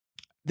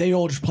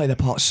all just play their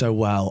parts so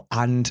well,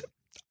 and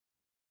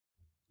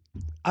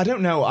I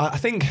don't know. I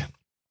think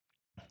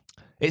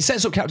it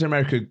sets up Captain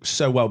America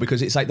so well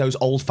because it's like those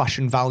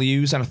old-fashioned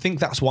values, and I think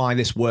that's why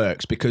this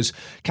works, because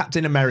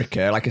Captain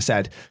America, like I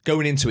said,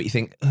 going into it, you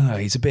think,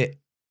 he's a bit,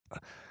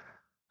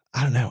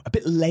 I don't know, a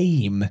bit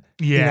lame.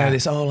 Yeah.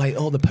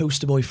 The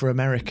poster boy for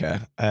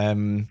America.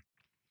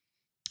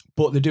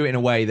 But they do it in a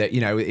way that,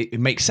 it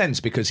makes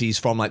sense because he's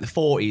from like the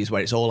 40s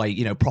where it's all like,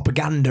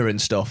 propaganda and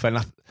stuff. And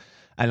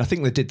I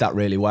think they did that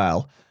really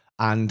well.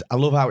 And I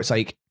love how it's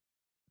like,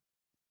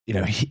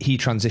 he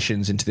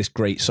transitions into this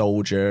great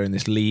soldier and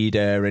this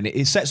leader, and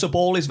it sets up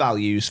all his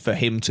values for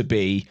him to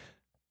be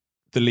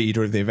the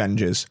leader of the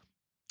Avengers.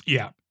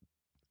 Yeah.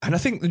 And I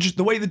think just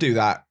the way they do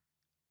that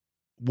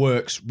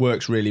works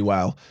really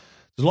well.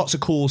 There's lots of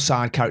cool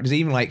side characters,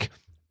 even like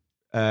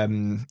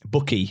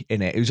Bucky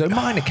in it, who's a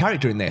minor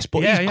character in this,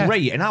 but he's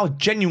great. And I was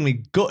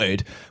genuinely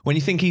gutted when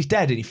you think he's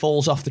dead and he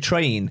falls off the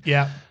train.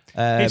 Yeah.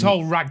 His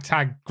whole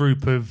ragtag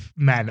group of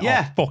men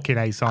are fucking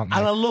ace, aren't they?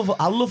 And I love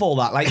all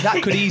that. Like,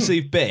 that could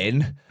easily have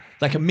been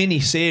like a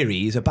mini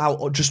series about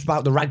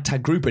the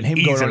ragtag group and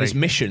him going on his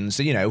missions,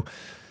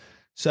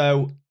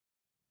 So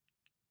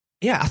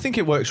yeah, I think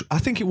it works. I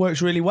think it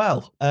works really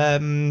well. I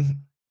don't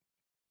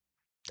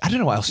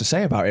know what else to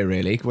say about it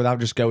really, without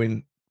just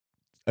going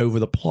over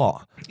the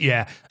plot.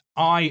 Yeah,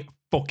 I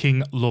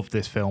fucking love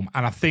this film,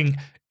 and I think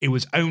it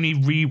was only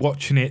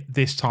rewatching it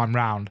this time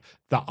round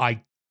that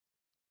I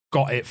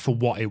got it for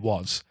what it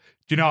was.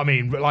 Do you know what I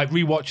mean? Like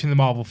rewatching the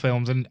Marvel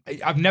films, and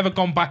I've never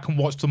gone back and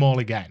watched them all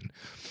again.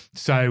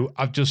 So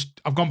I've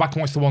gone back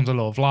and watched the ones I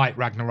love, like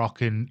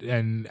Ragnarok and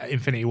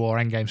Infinity War,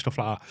 Endgame, stuff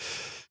like that.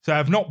 So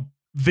I've not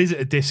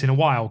visited this in a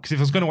while, because if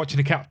I'm going to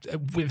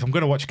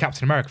watch a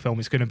Captain America film,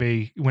 it's going to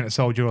be Winter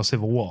Soldier or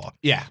Civil War.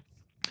 Yeah.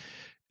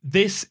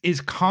 This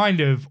is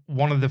kind of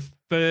one of the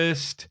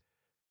first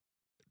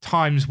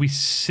times we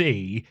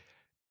see.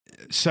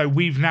 So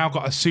we've now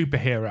got a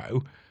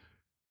superhero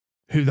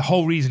who the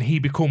whole reason he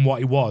become what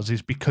he was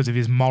is because of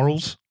his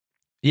morals.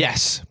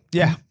 Yes.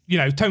 Yeah.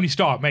 Tony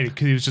Stark made it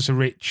because he was just a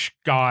rich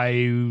guy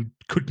who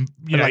couldn't...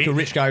 a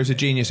rich guy who's a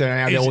genius and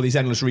had all these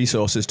endless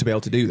resources to be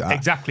able to do that.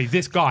 Exactly.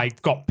 This guy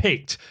got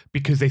picked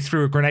because they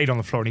threw a grenade on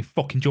the floor and he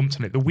fucking jumped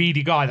on it. The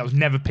weedy guy that was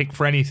never picked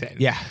for anything.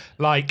 Yeah.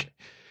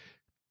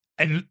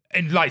 And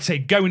say,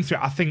 going through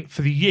it, I think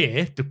for the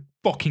year, the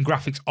fucking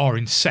graphics are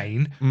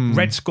insane.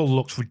 Red Skull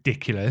looks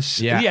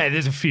ridiculous. Yeah.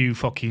 There's a few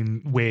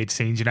fucking weird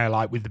scenes,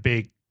 like with the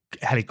big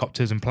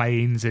helicopters and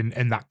planes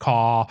and that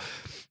car,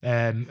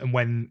 and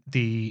when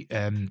the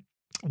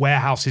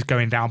warehouse is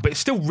going down, but it's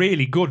still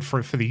really good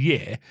for the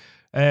year.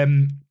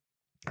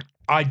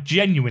 I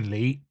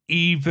genuinely,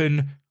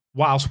 even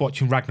whilst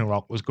watching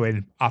Ragnarok, was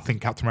going, I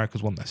think Captain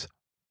America's won this.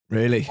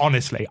 Really?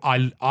 Honestly,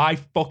 I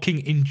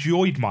fucking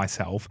enjoyed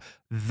myself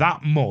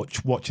that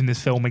much watching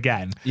this film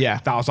again. Yeah.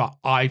 That I was like,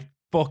 I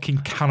fucking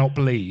cannot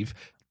believe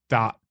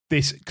that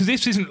because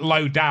this isn't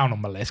low down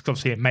on my list, because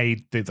obviously it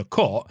made the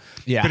cut,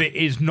 but it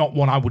is not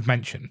one I would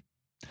mention.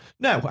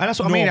 No, and that's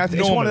what I mean.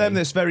 It's one of them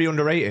that's very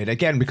underrated,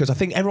 again, because I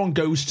think everyone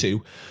goes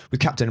to, with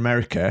Captain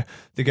America,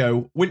 they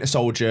go Winter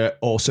Soldier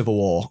or Civil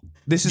War.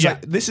 This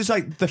is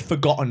like the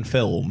forgotten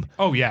film.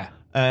 Oh, yeah.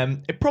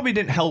 It probably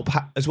didn't help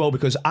as well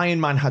because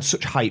Iron Man had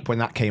such hype when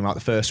that came out,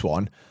 the first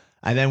one,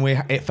 and then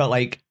it felt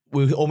like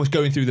we were almost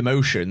going through the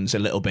motions a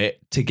little bit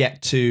to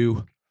get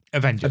to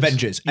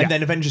Avengers. And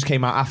then Avengers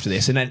came out after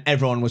this, and then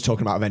everyone was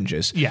talking about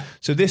Avengers. Yeah.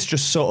 So this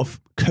just sort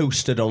of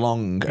coasted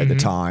along at the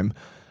time.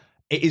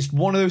 It is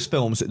one of those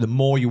films that the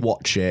more you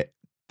watch it,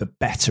 the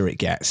better it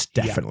gets,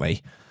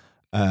 definitely.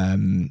 Yeah.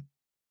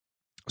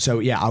 So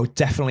yeah, I would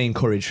definitely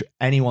encourage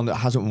anyone that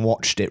hasn't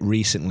watched it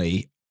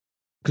recently,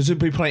 because there'll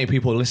be plenty of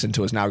people who listen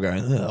to us now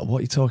going, "Ugh, what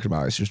are you talking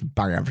about? It's just a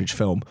bang average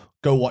film."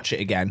 Go watch it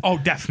again. Oh,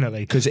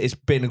 definitely. Because it's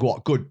been,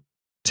 what, good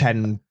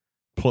 10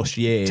 plus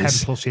years. 10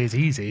 plus years,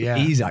 easy, yeah.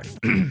 Easy, like,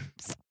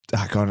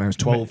 I can't know, it was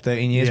 12,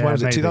 13 years. Yeah, When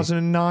was it? maybe.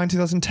 2009,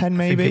 2010 I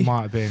maybe? think it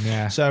might have been,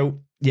 yeah. So,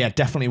 yeah,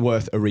 definitely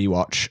worth a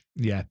rewatch.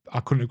 Yeah, I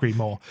couldn't agree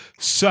more.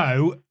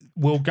 So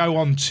we'll go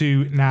on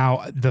to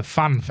now the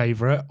fan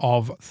favourite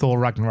of Thor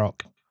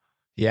Ragnarok.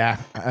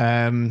 Yeah.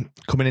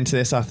 Coming into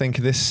this, I think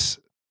this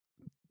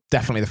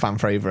definitely the fan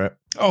favourite.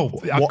 Oh,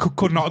 I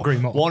could not agree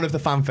more. One of the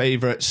fan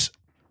favourites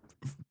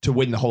to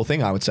win the whole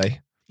thing, I would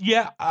say.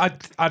 Yeah,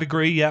 I'd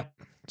agree, yeah.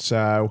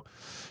 So,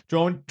 do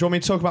you want me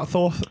to talk about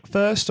Thor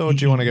first, or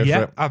do you want to go yeah,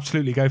 for it?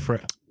 absolutely, go for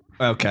it.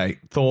 Okay,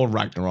 Thor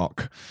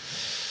Ragnarok.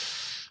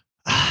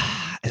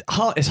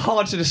 It's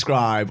hard to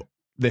describe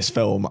this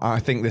film. I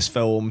think this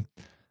film,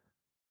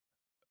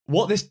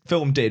 what this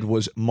film did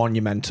was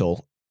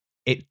monumental.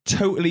 It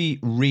totally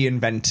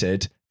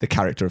reinvented the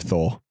character of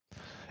Thor.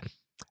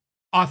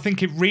 I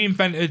think it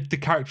reinvented the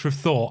character of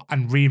Thor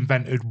and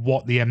reinvented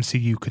what the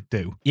MCU could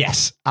do.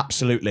 Yes,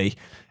 absolutely.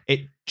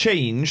 It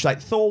changed, like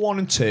Thor 1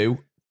 and 2.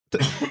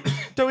 Don't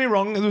get me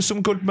wrong, there was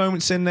some good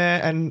moments in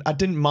there, and I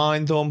didn't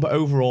mind them, but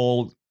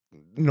overall,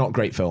 not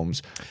great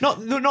films. Not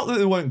that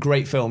they weren't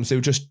great films, they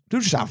were just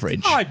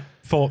average. I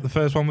thought the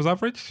first one was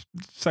average.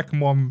 Second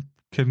one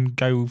can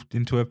go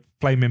into a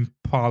flaming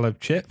pile of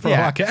shit for all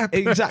I care.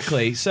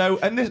 Exactly. So,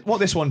 and what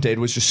this one did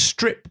was just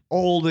strip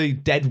all the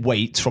dead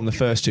weight from the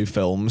first two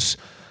films.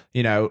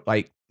 You know,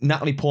 like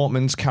Natalie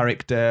Portman's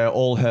character,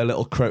 all her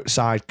little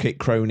sidekick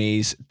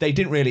cronies. They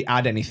didn't really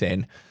add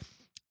anything.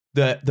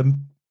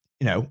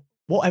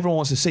 What everyone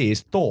wants to see is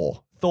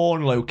Thor. Thor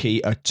and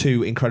Loki are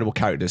two incredible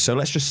characters. So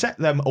let's just set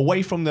them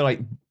away from the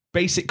like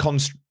basic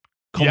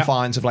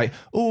confines of like,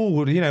 oh,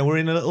 we're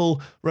in a little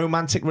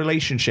romantic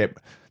relationship.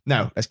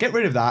 No, let's get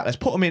rid of that. Let's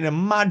put them in a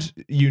mad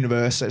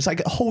universe. It's like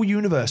a whole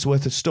universe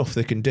worth of stuff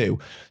they can do.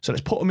 So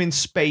let's put them in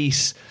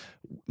space,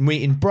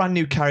 meeting brand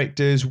new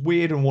characters,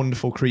 weird and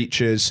wonderful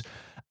creatures.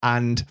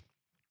 And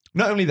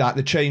not only that,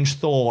 they changed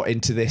Thor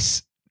into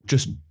this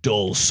just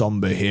dull,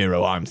 somber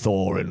hero. I'm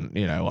Thor, and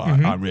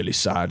I'm really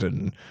sad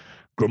and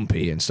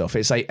grumpy and stuff.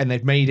 It's like, and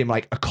they've made him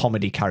like a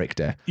comedy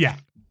character. Yeah.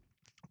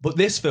 But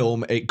this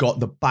film, it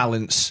got the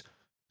balance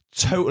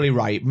totally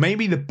right.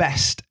 Maybe the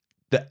best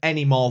that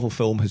any Marvel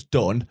film has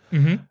done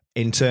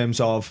in terms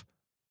of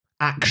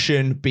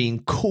action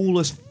being cool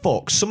as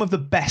fuck. Some of the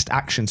best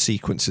action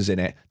sequences in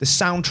it. The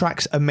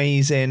soundtrack's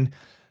amazing.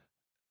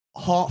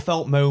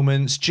 Heartfelt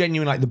moments,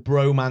 genuine, like the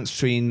bromance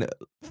between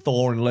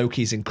Thor and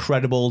Loki is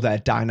incredible. Their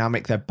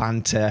dynamic, their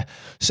banter.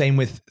 Same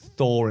with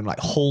Thor and like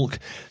Hulk.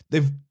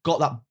 They've got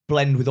that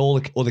blend with all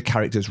the other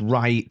characters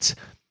right.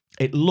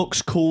 It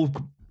looks cool.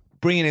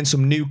 Bringing in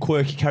some new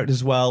quirky characters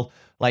as well.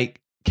 Like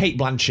Cate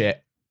Blanchett,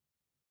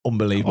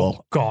 unbelievable.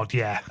 Oh, God,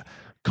 yeah.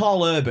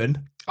 Carl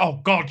Urban. Oh,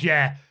 God,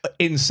 yeah.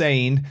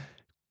 Insane.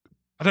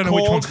 I don't know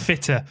which one's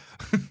fitter.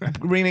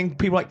 Bringing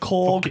people like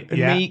Korg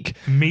and Meek.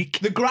 Meek.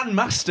 The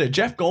Grandmaster,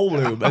 Jeff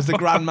Goldblum as the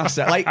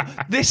Grandmaster.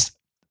 Like, this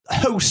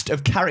host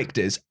of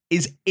characters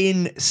is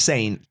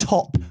insane.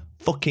 Top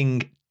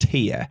fucking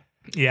tier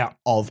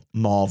of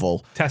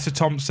Marvel. Tessa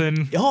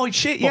Thompson. Oh,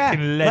 shit, yeah.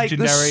 Fucking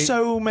legendary. Like,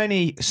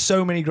 there's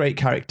so many great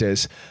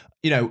characters.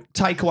 Taika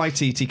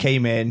Waititi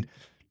came in,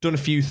 done a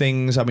few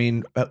things. I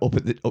mean, up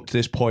to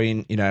this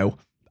point,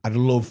 I'd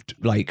loved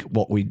like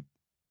what we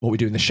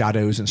do in the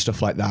shadows and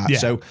stuff like that. Yeah.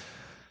 So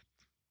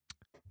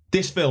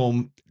this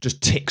film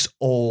just ticks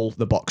all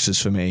the boxes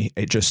for me.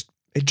 It just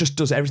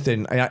does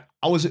everything. I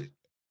was a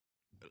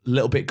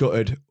little bit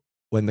gutted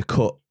when they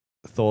cut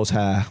Thor's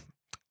hair.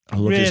 I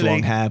love his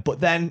long hair,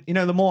 but then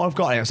the more I've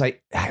got it, I was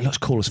like, it looks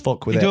cool as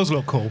fuck with it. It does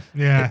look cool.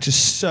 Yeah, it's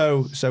just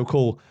so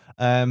cool.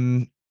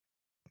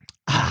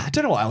 I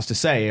don't know what else to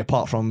say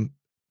apart from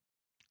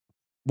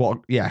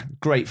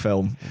great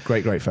film,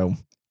 great film.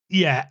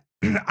 Yeah,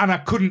 and I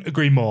couldn't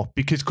agree more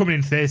because coming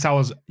into this, I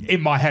was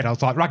in my head, I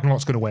was like,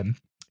 Ragnarok's going to win.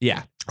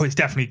 Yeah, well, it's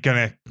definitely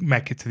going to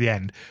make it to the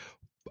end.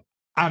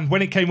 And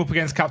when it came up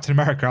against Captain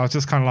America, I was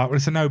just kind of like, well,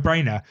 it's a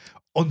no-brainer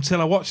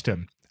until I watched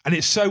him. And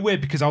it's so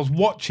weird because I was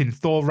watching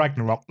Thor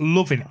Ragnarok,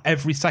 loving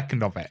every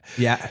second of it.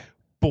 Yeah.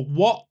 But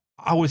what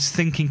I was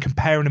thinking,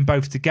 comparing them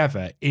both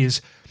together,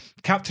 is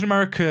Captain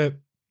America,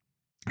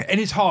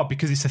 and it's hard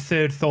because it's a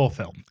third Thor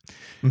film.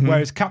 Mm-hmm.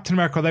 Whereas Captain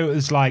America, although it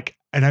was like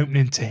an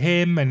opening to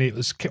him and it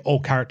was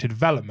all character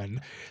development,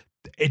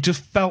 it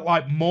just felt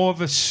like more of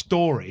a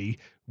story,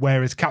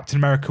 whereas Captain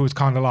America was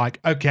kind of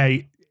like,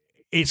 okay,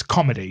 it's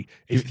comedy.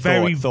 It's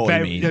very, Thor,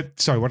 very.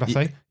 Sorry, what did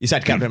I say? You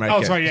said Captain America.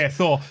 Oh, sorry, yeah,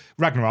 Thor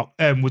Ragnarok,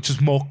 which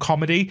is more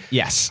comedy.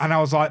 Yes, and I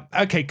was like,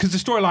 okay, because the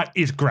storyline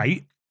is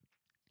great.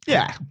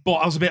 Yeah, but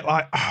I was a bit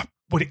like,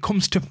 when it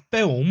comes to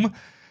film,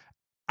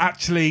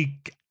 actually,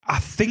 I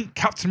think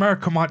Captain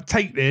America might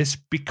take this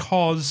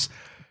because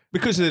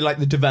of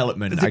the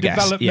development, I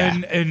guess.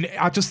 And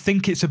I just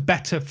think it's a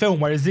better film,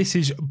 whereas this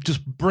is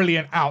just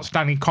brilliant,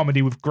 outstanding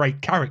comedy with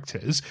great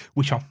characters,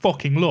 which I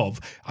fucking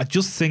love. I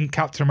just think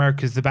Captain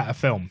America is the better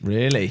film.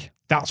 Really?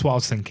 That's what I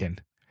was thinking.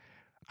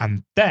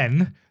 And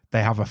then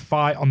they have a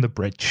fight on the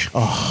bridge.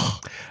 Oh.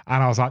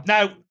 And I was like,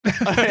 no,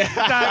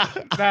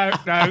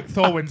 no,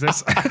 Thor wins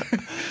this.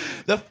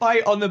 The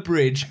fight on the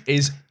bridge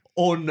is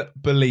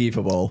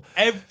unbelievable.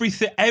 Every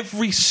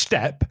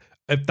step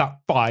of that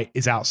fight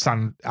is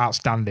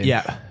outstanding.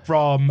 Yeah.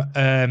 From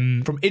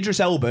Idris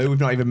Elba, we've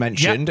not even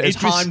mentioned, Yeah, as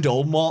Idris-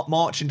 Heimdall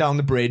marching down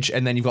the bridge,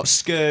 and then you've got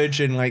Scourge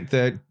and like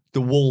the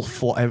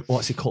wolf,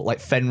 what's he called, like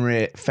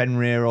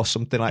Fenrir or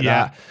something like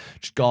that,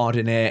 just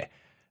guarding it,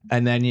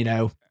 and then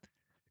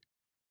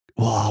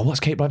what's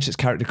Kate Blanchett's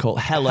character called?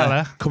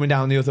 Hela coming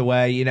down the other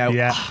way,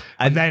 Yeah.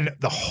 And then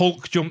the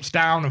Hulk jumps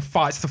down and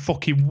fights the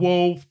fucking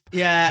wolf.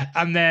 Yeah.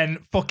 And then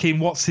fucking,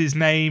 what's his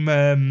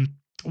name?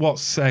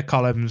 What's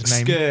Column's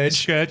name?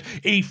 Scourge.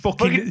 He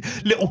fucking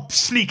little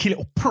sneaky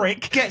little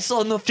prick Gets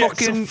on the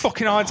gets some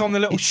fucking eyes on the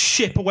little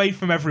ship away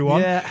from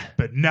everyone. Yeah.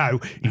 But no,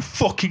 he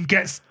fucking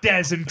gets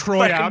Des and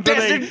Troy Fucking out. Des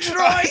doesn't he? and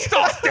Troy.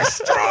 Starts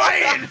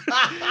destroying.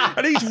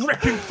 And he's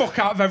ripping fuck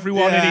out of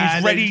everyone, Yeah, and he's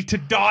and ready then- to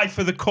die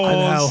for the I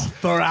know, cause.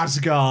 for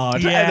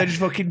Asgard. Yeah. And then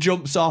just fucking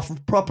jumps off,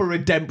 proper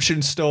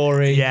redemption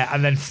story. Yeah,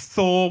 and then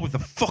Thor with the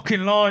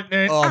fucking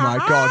lightning. Oh my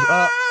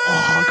god.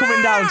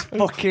 Coming down to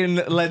fucking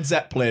Led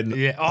Zeppelin.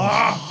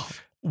 Yeah.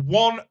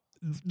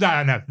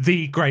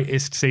 The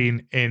greatest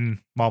scene in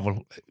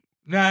Marvel.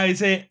 No,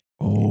 is it?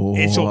 Oh,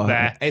 It's up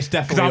there. It's 'Cause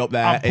definitely up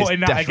there. I'm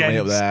putting it's that definitely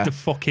up against there. the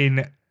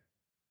fucking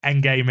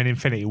Endgame and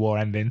Infinity War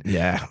ending.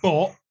 Yeah.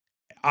 But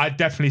I'd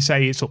definitely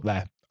say it's up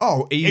there.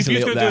 Oh, If easily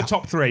you're up going to there. do a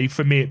top three,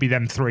 for me, it'd be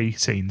them three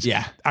scenes.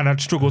 Yeah. And I'd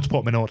struggle to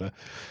put them in order.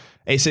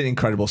 It's an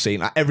incredible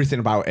scene. Like, everything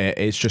about it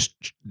is just,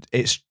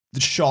 it's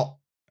shot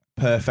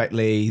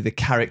perfectly. The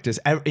characters,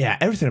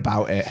 everything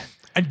about it.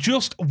 And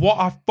just what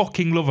I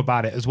fucking love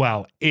about it as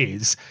well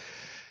is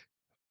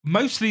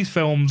most of these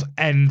films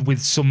end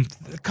with some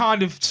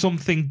kind of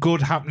something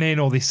good happening,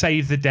 or they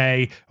save the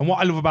day. And what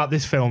I love about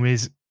this film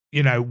is,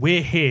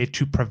 we're here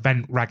to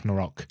prevent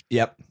Ragnarok.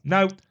 Yep.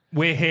 No,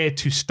 we're here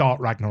to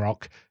start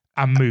Ragnarok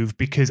and move,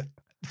 because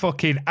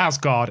fucking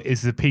Asgard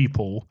is the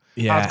people.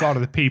 Yeah. Asgard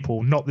are the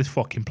people, not this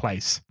fucking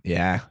place.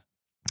 Yeah.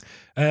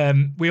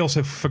 We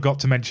also forgot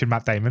to mention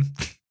Matt Damon.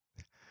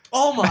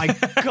 Oh my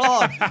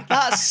god,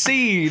 that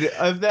scene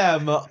of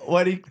them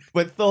when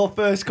Thor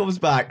first comes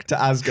back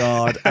to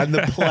Asgard and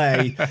the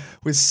play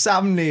with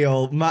Sam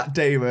Neill, Matt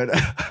Damon,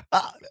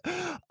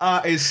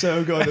 that is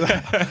so good.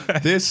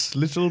 This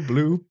little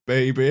blue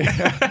baby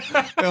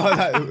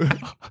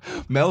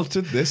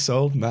melted this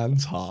old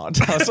man's heart,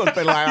 or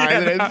something like that.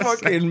 And it's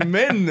fucking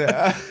min.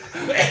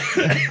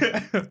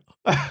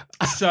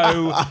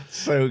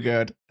 So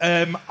good.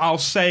 I'll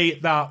say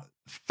that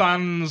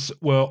fans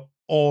were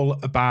all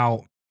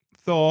about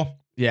Thor.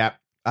 Yeah,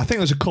 I think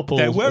there's a couple.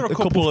 There were a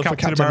couple for for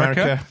Captain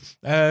America.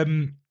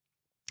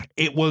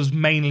 It was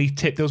mainly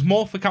tipped. There was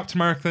more for Captain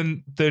America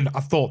than I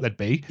thought there'd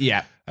be.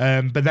 Yeah,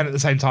 but then at the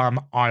same time,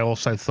 I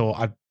also thought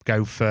I'd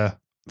go for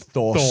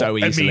Thor so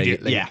easily.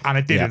 immediately. Yeah, And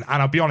I didn't.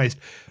 And I'll be honest,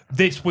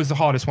 this was the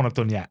hardest one I've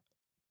done yet.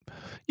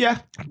 Yeah.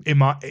 In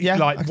my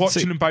I can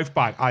watching see. them both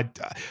back,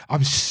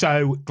 I'm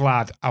so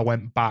glad I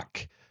went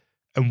back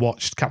and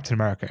watched Captain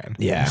America again.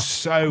 Yeah. I'm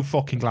so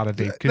fucking glad I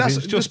did, because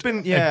it's just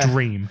been a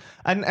dream.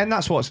 And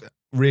that's what's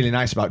really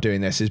nice about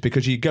doing this, is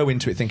because you go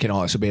into it thinking,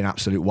 this will be an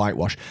absolute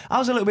whitewash. I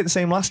was a little bit the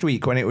same last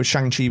week when it was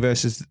Shang-Chi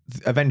versus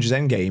Avengers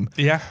Endgame.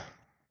 Yeah.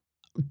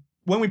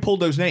 When we pulled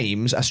those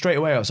names, straight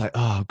away I was like,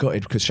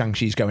 gutted because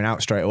Shang-Chi's going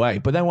out straight away.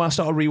 But then when I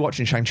started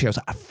rewatching Shang-Chi, I was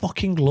like, I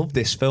fucking love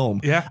this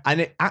film. Yeah.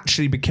 And it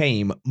actually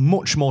became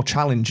much more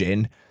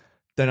challenging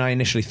than I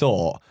initially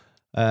thought.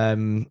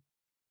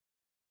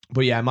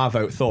 But yeah, my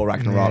vote, Thor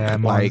Ragnarok. Yeah,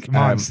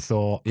 mine's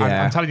Thor.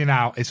 yeah. I'm telling you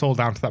now, it's all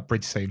down to that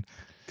bridge scene.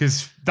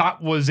 Because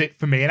that was it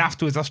for me. And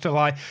afterwards, I was still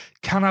like,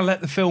 can I let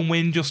the film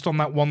win just on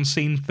that one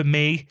scene for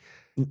me?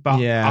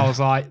 But Yeah. I was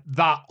like,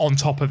 that on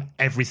top of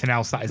everything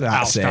else, that is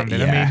That's it, outstanding.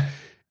 yeah.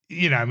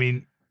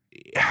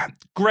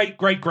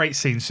 Great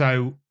scene.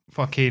 So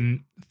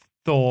fucking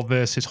Thor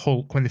versus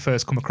Hulk when they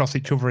first come across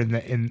each other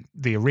in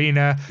the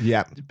arena.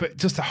 Yeah. But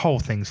just the whole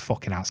thing's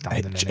fucking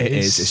outstanding. It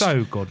It's is.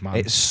 so good, man.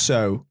 It's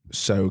so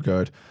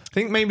good. I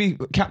think maybe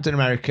Captain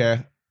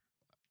America,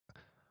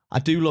 I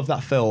do love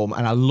that film,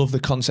 and I love the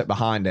concept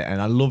behind it,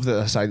 and I love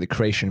the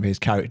creation of his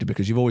character,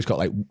 because you've always got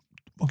like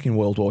fucking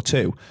World War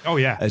II oh,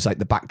 yeah. as like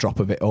the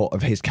backdrop of it, or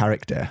of his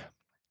character.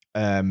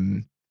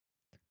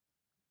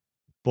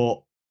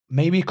 But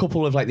maybe a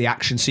couple of like the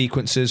action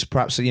sequences,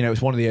 perhaps,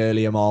 it's one of the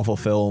earlier Marvel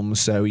films,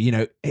 so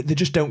they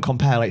just don't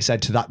compare, like I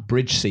said, to that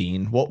bridge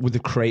scene. What would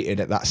have created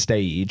at that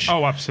stage?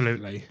 Oh,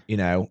 absolutely.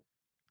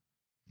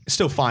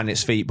 Still finding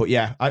its feet, but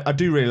yeah, I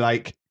do really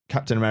like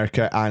Captain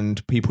America,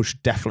 and people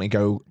should definitely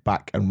go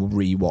back and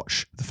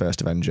re-watch the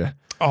first Avenger.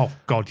 Oh,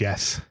 God,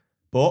 yes.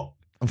 But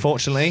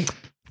unfortunately,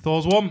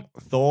 Thor's won.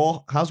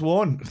 Thor has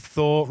won.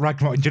 Thor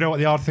Ragnarok. Do you know what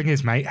the odd thing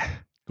is, mate?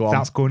 Go on.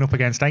 That's going up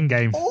against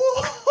Endgame.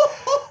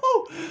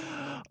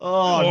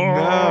 Oh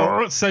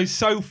no.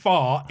 So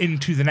far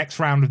into the next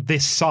round of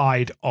this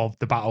side of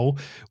the battle,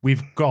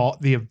 we've got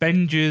the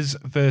Avengers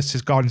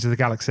versus Guardians of the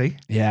Galaxy.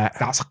 Yeah.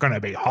 That's going to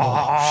be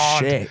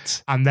hard.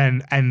 Shit. And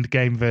then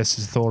Endgame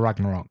versus Thor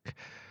Ragnarok.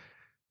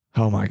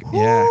 Oh my,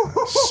 yeah.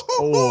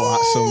 Oh,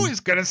 that's some. It's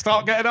going to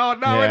start getting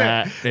hard now,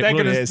 Yeah, isn't it it?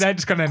 really is. They're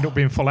just going to end up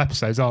being full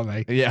episodes, aren't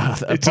they? Yeah,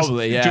 It's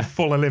probably. just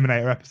full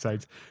Eliminator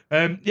episodes.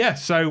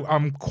 So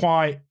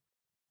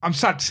I'm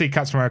sad to see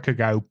Captain America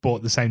go, but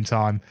at the same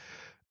time,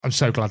 I'm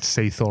so glad to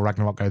see Thor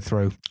Ragnarok go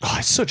through. Oh,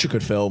 it's such a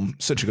good film.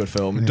 Such a good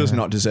film. It does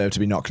not deserve to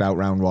be knocked out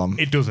round one.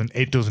 It doesn't.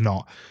 It does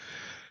not.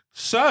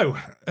 So,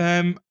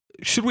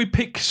 should we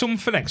pick some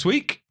for next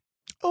week?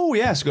 Oh,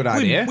 yeah, it's a good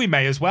idea. We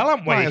may as well,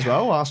 haven't we? Might as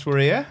well, whilst we're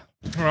here.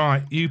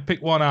 Right, you pick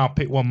one, I'll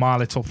pick one, My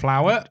Little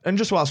Flower. And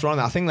just whilst we're on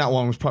that, I think that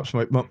one was perhaps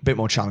a bit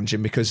more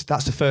challenging because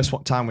that's the first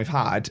time we've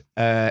had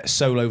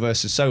solo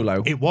versus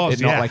solo. It was,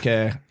 It's not like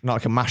a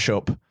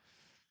mashup.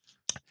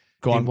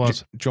 Go on. It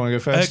was. Do you want to go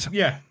first?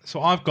 Yeah,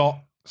 so I've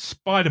got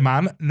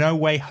Spider-Man No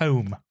Way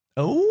Home.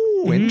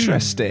 Oh,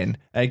 interesting.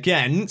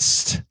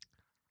 Against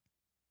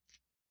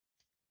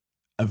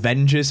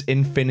Avengers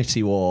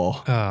Infinity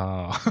War.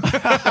 Oh.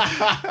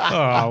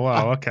 Oh,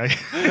 wow, okay.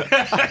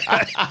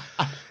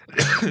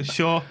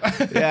 Sure.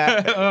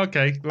 Yeah.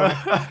 Okay. Well,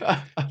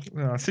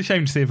 oh, it's a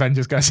shame to see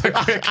Avengers go so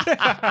quick.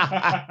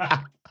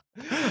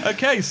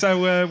 Okay, so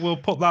we'll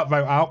put that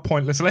vote out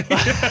pointlessly.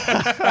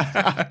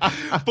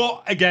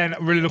 But again,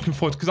 really looking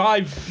forward because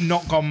I've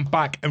not gone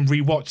back and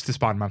rewatched the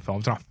Spider-Man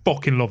films and I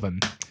fucking love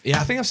them. Yeah,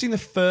 I think I've seen the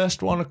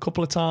first one a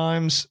couple of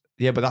times.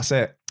 Yeah, but that's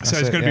it. So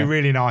it's going to be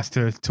really nice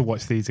to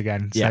watch these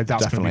again. So Yeah,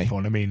 that's going to be definitely.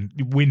 fun. I mean,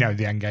 we know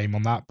the end game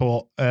on that,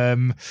 but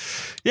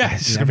yeah,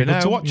 it's going to never be good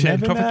to know. watch You it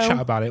and never have a know. chat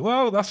about it.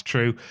 Well, that's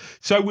true.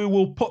 So we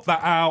will put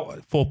that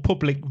out for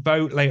public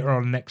vote later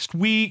on next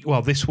week.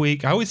 Well, this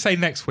week. I always say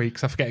next week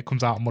because I forget it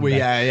comes out on Monday. Well,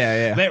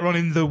 yeah. Later on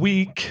in the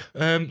week.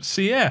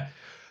 So yeah.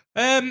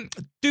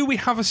 Do we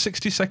have a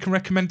 60-second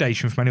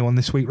recommendation from anyone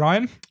this week,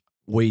 Ryan?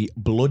 We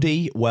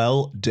bloody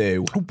well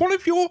do. One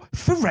of your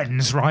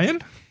friends, Ryan.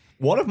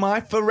 One of my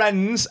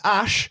friends,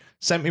 Ash,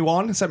 sent me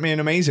an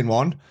amazing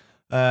one.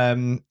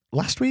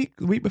 Last week,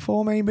 the week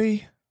before,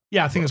 maybe.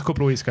 Yeah, I think it was a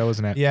couple of weeks ago,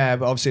 wasn't it? Yeah,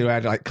 but obviously we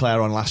had like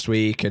Claire on last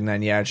week, and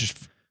then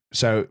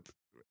so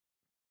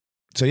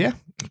yeah,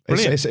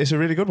 Brilliant. it's a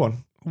really good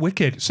one.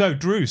 Wicked. So,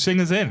 Drew, sing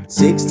us in.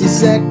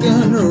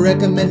 60-second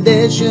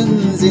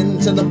recommendations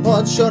into the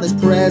pod shortest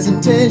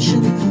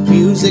presentation.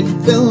 Music,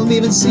 film,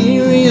 even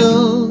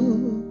cereal.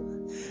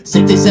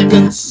 60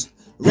 seconds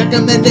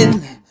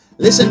recommending.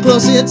 Listen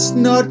close, it's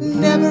not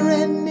never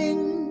ending.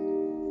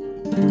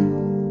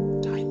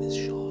 Time is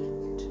short.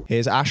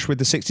 Here's Ash with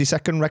the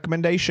 60-second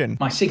recommendation.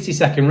 My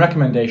 60-second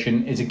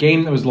recommendation is a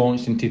game that was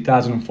launched in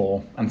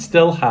 2004 and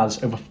still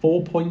has over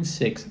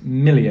 4.6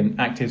 million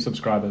active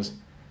subscribers.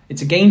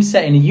 It's a game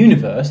set in a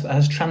universe that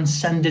has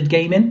transcended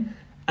gaming,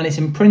 and it's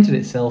imprinted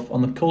itself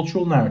on the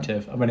cultural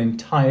narrative of an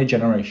entire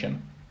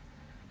generation.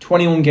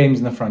 21 games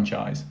in the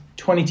franchise,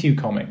 22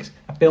 comics,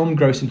 a film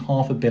grossing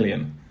 $500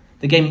 million.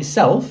 The game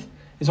itself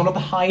is one of the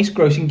highest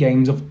grossing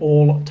games of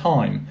all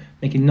time,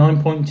 making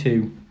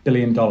 $9.2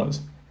 billion.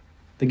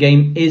 The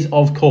game is,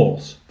 of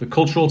course, the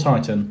cultural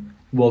titan,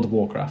 World of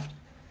Warcraft.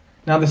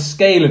 Now, the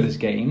scale of this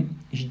game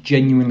is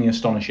genuinely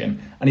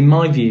astonishing, and in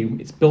my view,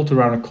 it's built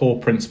around a core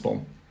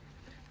principle.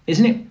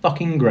 Isn't it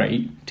fucking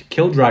great to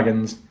kill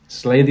dragons,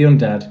 slay the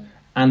undead,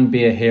 and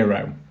be a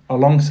hero,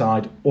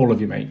 alongside all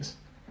of your mates?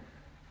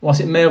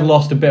 Whilst it may have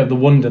lost a bit of the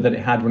wonder that it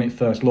had when it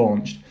first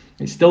launched,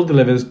 it still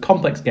delivers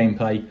complex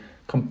gameplay,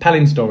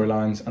 compelling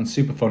storylines, and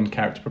super fun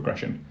character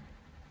progression.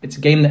 It's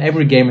a game that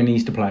every gamer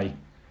needs to play,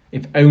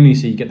 if only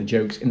so you get the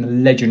jokes in the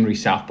legendary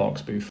South Park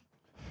spoof.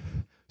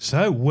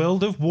 So,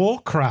 World of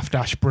Warcraft,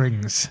 Ash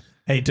brings.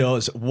 It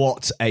does.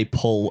 What a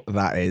pull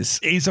that is.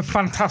 It's a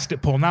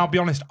fantastic pull. Now, I'll be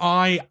honest,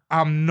 I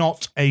am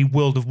not a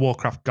World of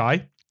Warcraft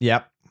guy.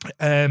 Yep.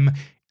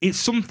 It's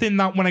something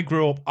that when I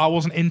grew up, I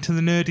wasn't into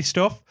the nerdy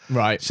stuff.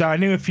 Right. So I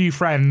knew a few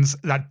friends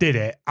that did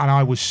it, and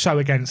I was so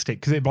against it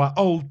because it'd be like,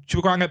 "Oh, should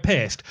we go and get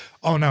pissed?"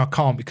 Oh no, I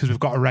can't because we've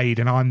got a raid,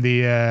 and I'm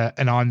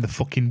the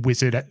fucking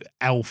wizard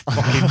elf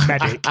fucking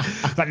medic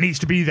that needs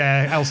to be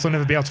there, else I'll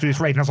never be able to do this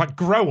raid. And I was like,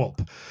 "Grow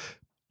up."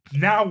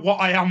 Now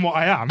what I am,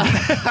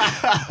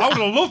 I would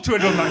have loved to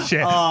have done that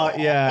shit. Oh,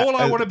 yeah. All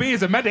I want to be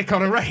is a medic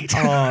on a raid.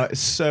 Oh, it's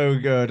so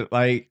good.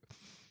 Like,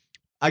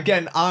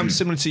 again, I'm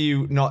similar to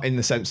you, not in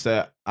the sense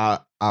that I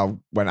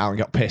went out and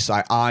got pissed.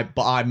 But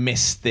I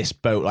missed this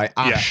boat. Like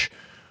Ash,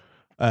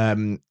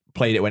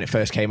 played it when it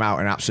first came out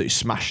and absolutely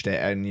smashed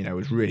it, and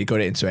was really good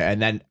into it. And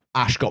then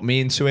Ash got me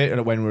into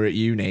it when we were at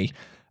uni,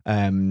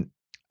 and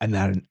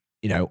then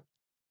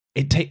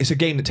it's a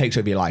game that takes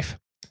over your life.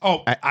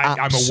 Oh, I'm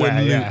aware.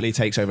 Absolutely Yeah.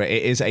 takes over.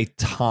 It is a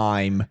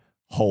time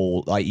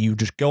hole. Like, you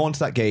just go onto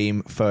that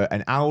game for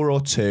an hour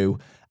or two,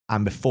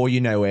 and before you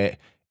know it,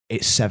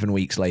 it's 7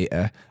 weeks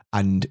later,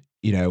 and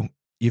you've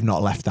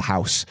not left the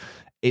house.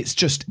 It's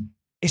just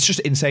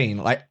insane.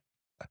 Like,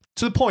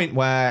 to the point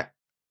where,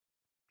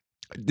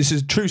 this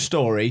is a true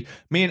story.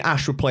 Me and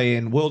Ash were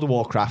playing World of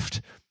Warcraft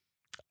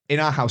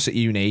in our house at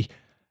uni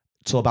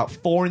till about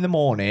 4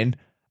 a.m,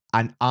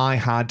 and I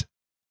had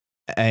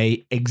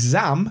a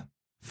exam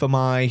for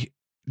my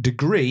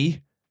degree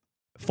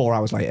 4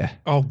 hours later.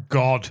 Oh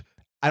God.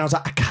 I was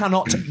like, I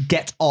cannot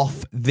get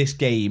off this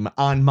game,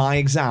 and my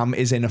exam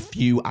is in a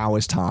few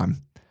hours'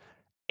 time.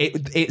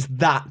 It's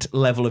that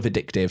level of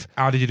addictive.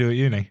 How did you do at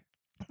uni?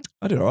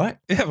 I did all right.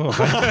 Yeah, well,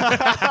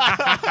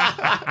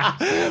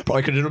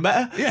 Probably could have done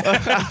better.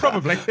 yeah,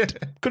 probably.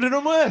 Could have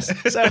done worse.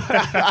 So,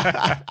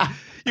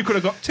 You could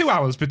have got 2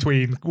 hours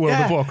between World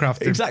of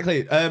Warcraft.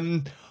 Exactly.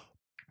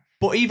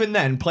 But even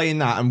then, playing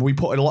that, and we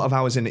put a lot of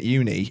hours in at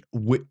uni,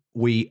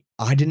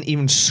 I didn't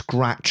even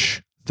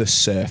scratch the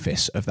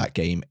surface of that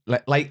game.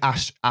 Like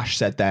Ash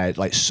said there,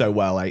 like so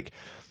well, like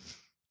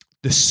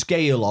the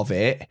scale of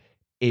it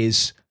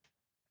is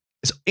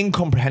it's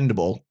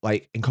incomprehensible.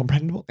 Like you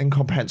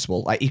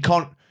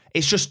can't.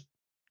 It's just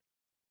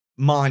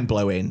mind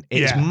blowing.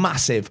 It's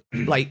massive.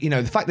 Like, you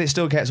know, the fact that it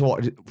still gets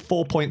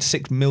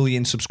 4.6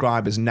 million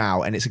subscribers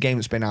now, and it's a game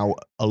that's been out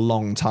a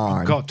long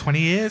time. Got 20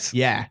 years.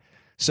 Yeah.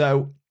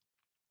 So,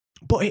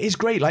 but it is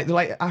great.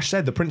 Like Ash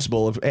said, the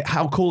principle of it,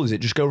 how cool is it?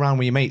 Just go around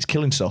with your mates,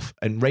 killing stuff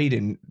and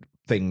raiding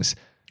things.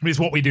 I mean, it's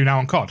what we do now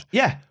on COD.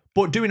 Yeah,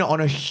 but doing it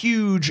on a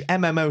huge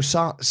MMO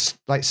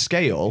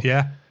scale.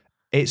 Yeah.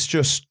 It's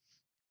just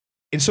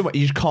in some way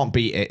you just can't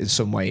beat it in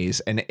some ways,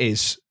 and it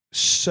is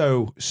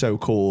so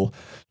cool.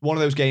 One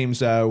of those games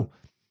though,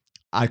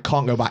 I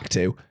can't go back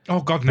to.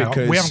 Oh God, no.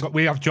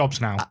 We have jobs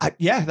now.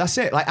 Yeah, that's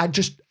it. Like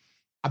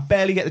I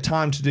barely get the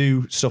time to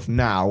do stuff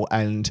now,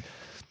 and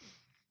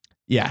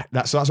yeah,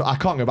 that's what I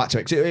can't go back to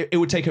it. 'Cause it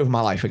would take over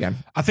my life again.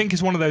 I think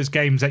it's one of those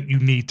games that you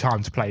need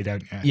time to play,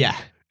 don't you? Yeah.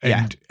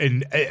 And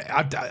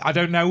I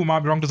don't know, I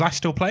might be wrong. Does Ash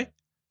still play?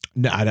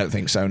 No, I don't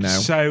think so. No.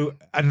 So,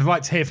 and I'd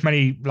like to hear from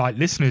any like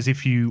listeners,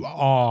 if you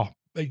are,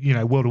 you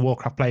know, World of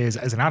Warcraft players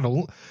as an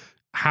adult,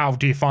 how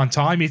do you find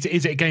time? Is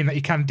it a game that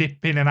you can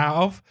dip in and out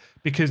of?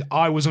 Because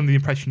I was under the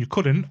impression you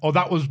couldn't, or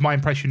that was my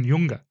impression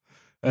younger.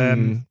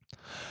 I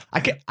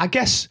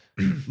guess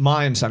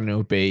my understanding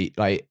would be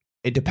like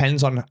it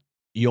depends on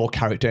your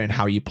character and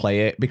how you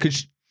play it,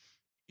 because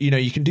you know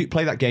you can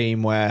play that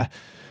game where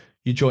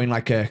you join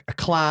like a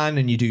clan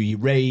and you do your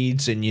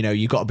raids, and you know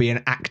you got to be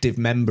an active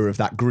member of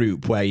that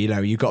group where you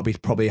know you got to be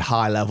probably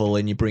high level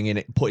and you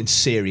putting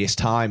serious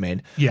time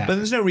in. Yeah. But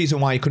there's no reason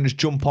why you couldn't just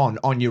jump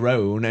on your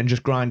own and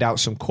just grind out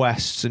some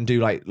quests and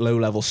do like low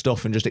level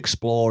stuff and just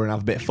explore and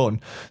have a bit of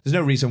fun. There's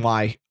no reason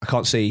why I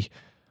can't see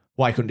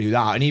why I couldn't do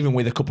that. And even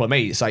with a couple of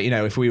mates, like, you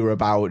know, if we were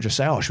about just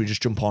say, oh, should we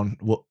just jump on,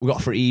 we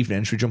got for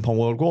evening, should we jump on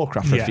World of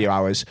Warcraft for a few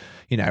hours?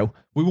 You know,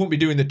 we wouldn't be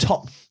doing the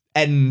top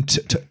end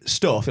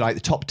stuff, like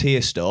the top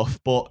tier stuff,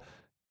 but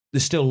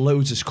there's still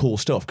loads of cool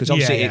stuff because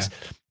obviously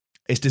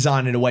it's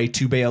designed in a way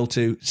to be able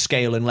to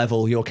scale and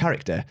level your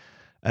character.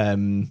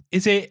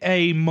 Is it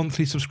a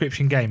monthly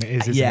subscription game? It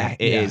is, isn't it?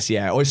 It is,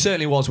 yeah. Or it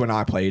certainly was when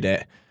I played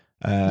it.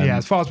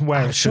 As far as I'm aware,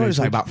 I'm sure it was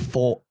like about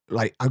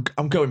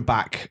I'm going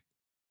back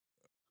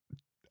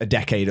a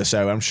decade or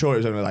so. I'm sure it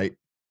was only like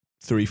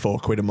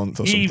 3-4 quid a month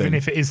or something. Even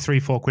if it is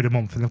 3-4 quid a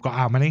month, and they've got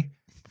how many?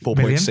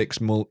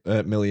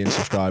 4.6 million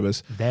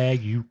subscribers. There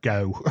you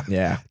go.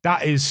 Yeah.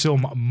 That is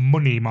some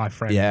money, my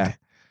friend.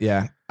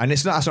 Yeah. And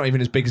that's not even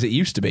as big as it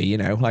used to be, you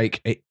know,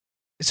 like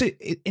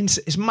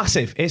it's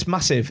massive. It's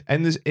massive.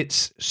 And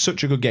it's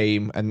such a good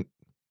game. And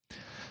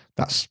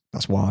that's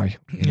why.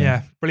 You know.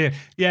 Yeah. Brilliant.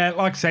 Yeah.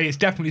 Like I say, it's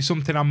definitely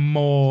something I'm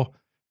more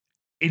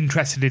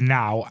interested in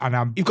now,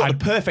 and You've got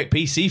the perfect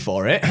PC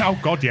for it. Oh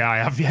God, yeah, I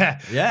have.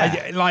 Yeah.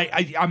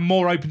 I'm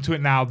more open to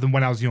it now than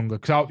when I was younger,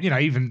 because you know,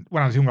 even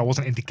when I was younger, I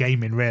wasn't into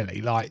gaming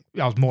really. Like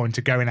I was more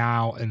into going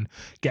out and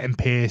getting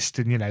pissed,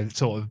 and you know,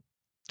 sort of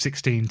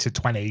 16 to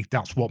 20.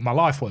 That's what my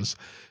life was.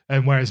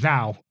 And whereas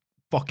now,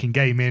 fucking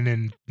gaming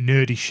and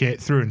nerdy shit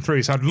through and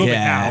through. So I'd love it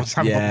now. I just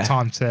haven't got the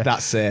time to.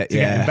 That's it. To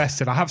get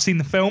invested. I have seen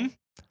the film.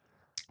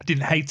 I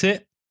didn't hate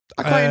it.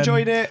 I quite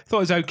enjoyed it. Thought it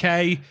was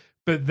okay.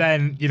 But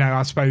then, you know,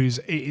 I suppose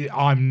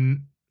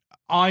I'm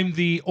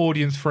the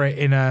audience for it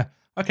in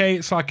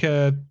it's like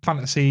a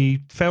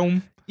fantasy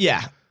film.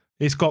 Yeah.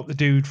 It's got the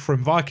dude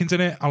from Vikings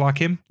in it. I like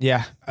him.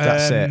 Yeah,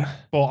 that's it.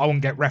 But I won't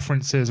get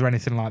references or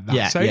anything like that.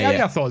 Yeah, so, yeah.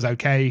 I thought it was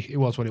okay. It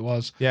was what it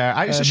was.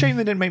 Yeah, it's a shame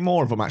they didn't make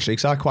more of them, actually,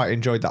 because I quite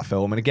enjoyed that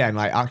film. And again,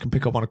 like I can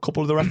pick up on a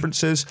couple of the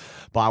references,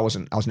 but I was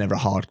never a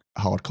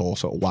hardcore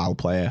sort of WoW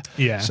player.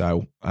 Yeah.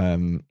 So,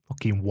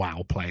 fucking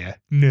WoW player.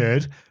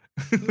 Nerd.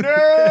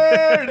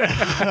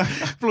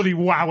 Bloody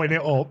wowing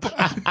it up.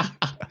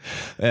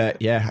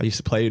 Yeah, I used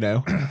to play, you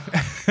know.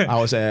 I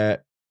was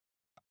it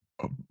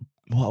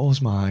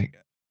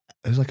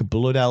was like a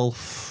blood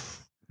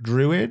elf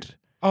druid.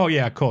 Oh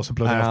yeah, of course, a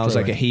blood elf. I was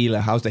druid. Like a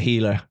healer. I was the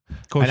healer,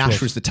 and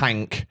Ash was the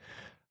tank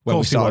when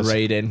we started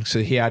raiding.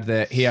 So he had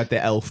the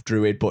elf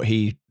druid, but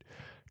he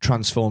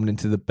transformed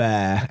into the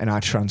bear, and I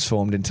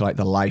transformed into like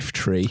the life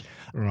tree.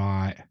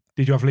 Right.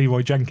 Did you have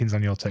Leroy Jenkins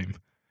on your team?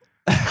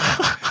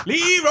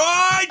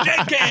 Leroy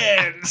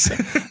Jenkins!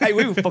 Hey,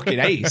 we were fucking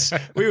ace.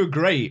 We were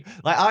great.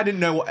 Like, I didn't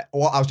know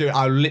what I was doing.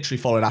 I literally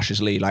followed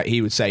Ash's lead. Like,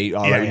 he would say,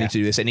 we need to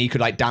do this. And he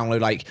could, like, download,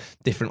 like,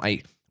 different,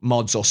 like,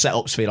 mods or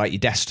setups for, like, your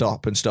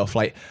desktop and stuff.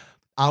 Like,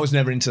 I was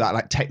never into that,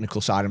 like,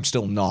 technical side. I'm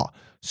still not.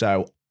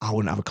 So, I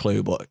wouldn't have a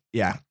clue. But,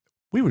 yeah,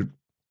 we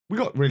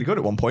got really good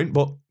at one point.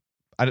 But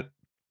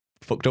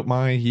fucked up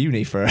my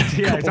uni for a couple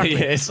exactly. of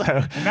years.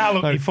 So Now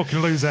look, you fucking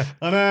loser.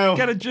 I know.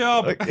 Get a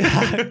job.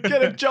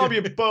 Get a job,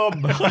 you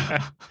bum.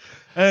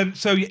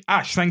 So,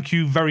 Ash, thank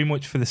you very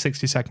much for the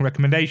 60-second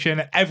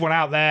recommendation. Everyone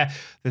out there,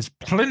 there's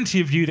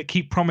plenty of you that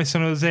keep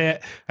promising us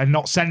it and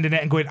not sending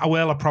it and going, I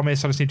will, I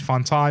promise, I just need to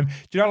find time. Do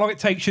you know how long it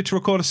takes you to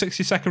record a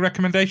 60-second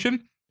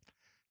recommendation?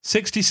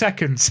 60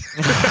 seconds.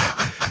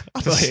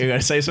 I thought you were going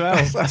to say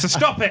something else. So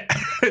stop it.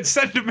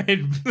 Send them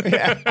in.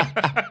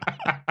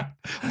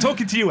 I'm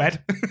talking to you,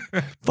 Ed.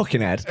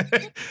 Fucking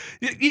Ed.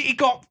 He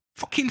got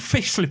fucking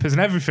fish slippers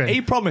and everything.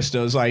 He promised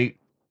us, like,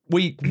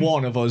 week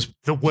one of us.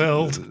 The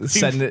world.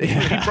 Send it.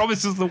 He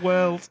promises the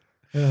world.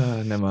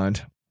 Never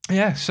mind.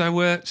 Yeah, so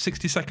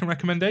 60-second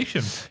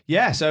recommendation.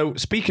 Yeah, so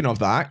speaking of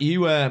that,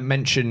 you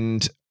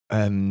mentioned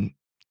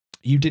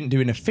you didn't do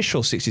an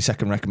official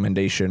 60-second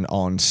recommendation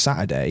on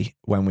Saturday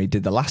when we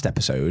did the last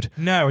episode.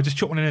 No, I just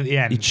chucked one in at the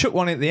end. You chucked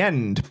one at the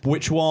end,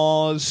 which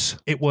was...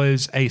 It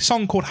was a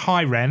song called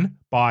Hi Ren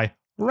by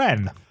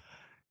Ren.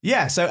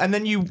 Yeah, so, and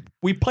then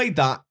we played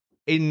that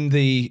in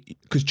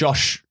because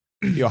Josh,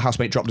 your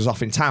housemate, dropped us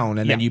off in town,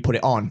 and then you put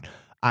it on.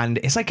 And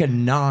it's like a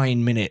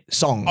 9-minute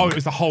song. Oh, it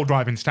was the whole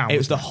drive in town. It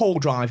was the whole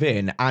drive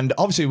in. And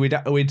obviously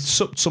we'd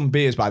supped some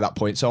beers by that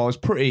point, so I was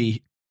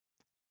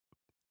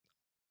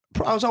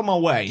I was on my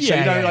way. So,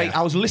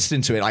 I was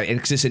listening to it, like,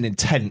 because it's an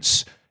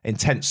intense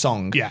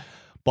song. Yeah.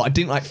 But I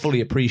didn't fully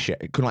appreciate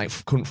it.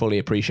 Couldn't fully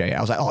appreciate it. I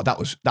was like, oh,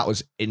 that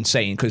was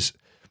insane. Because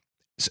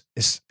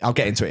I'll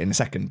get into it in a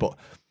second. But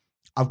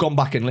I've gone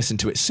back and listened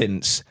to it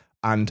since,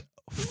 and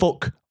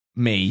fuck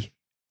me,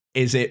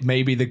 is it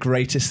maybe the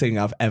greatest thing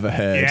I've ever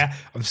heard. Yeah,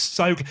 I'm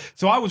so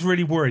I was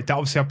really worried that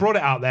obviously I brought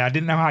it out there. I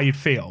didn't know how you'd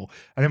feel.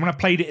 And then when I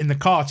played it in the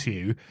car to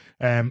you,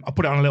 I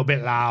put it on a little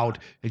bit loud,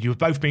 and you were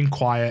both being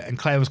quiet, and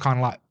Claire was kind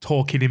of like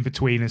talking in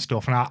between and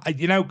stuff. And I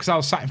because I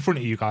was sat in front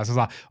of you guys, I was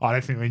like, oh, I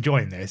don't think we're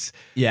enjoying this.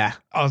 Yeah.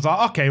 I was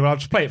like, okay, well, I'll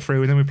just play it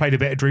through. And then we played a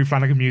bit of Drew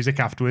Flanagan music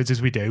afterwards,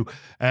 as we do.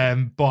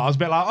 But I was a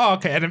bit like, oh,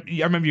 okay. And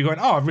I remember you going,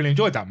 oh, I really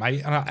enjoyed that,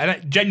 mate.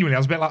 And genuinely, I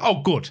was a bit like,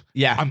 oh, good.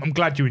 Yeah. I'm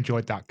glad you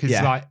enjoyed that,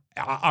 because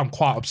I'm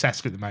quite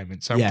obsessed at the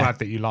moment. So I'm glad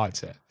that you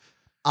liked it.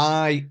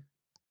 I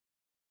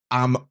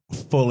am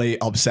fully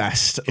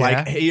obsessed. Yeah.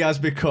 Like, he has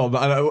become,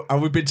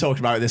 and we've been talking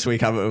about it this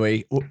week, haven't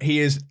we? He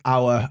is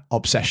our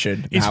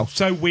obsession now. It's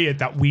so weird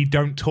that we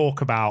don't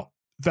talk about,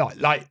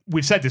 like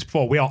we've said this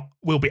before,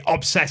 we'll be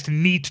obsessed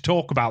and need to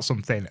talk about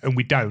something, and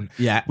we don't.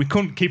 Yeah. We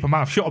couldn't keep our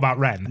mouth shut about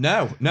Ren.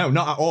 No, not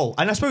at all.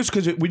 And I suppose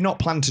because we'd not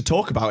planned to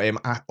talk about him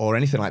or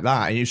anything like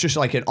that. And it was just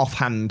like an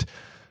offhand,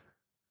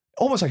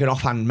 almost like an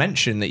offhand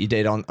mention that you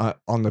did on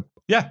the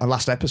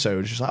last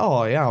episode. Just like,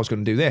 oh yeah, I was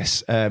going to do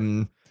this.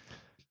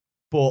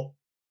 But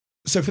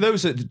so for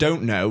those that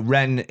don't know,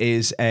 Ren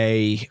is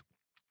a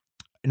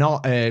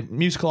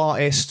musical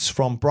artist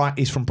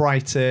he's from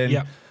Brighton.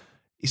 Yeah.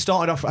 He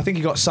started off, I think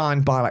he got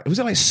signed by was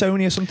it like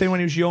Sony or something when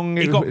he was young?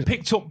 He got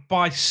picked up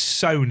by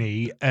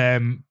Sony,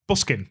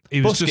 busking.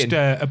 He was just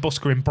a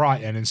busker in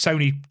Brighton, and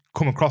Sony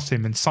come across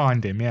him and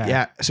signed him. Yeah.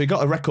 Yeah. So he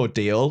got a record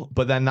deal,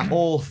 but then that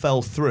all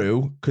fell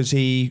through because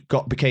he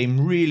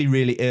became really,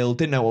 really ill.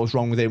 Didn't know what was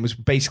wrong with him. Was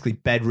basically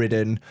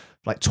bedridden,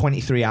 like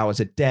 23 hours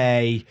a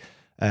day.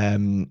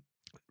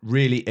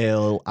 Really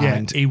ill.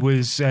 And he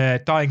was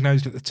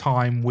diagnosed at the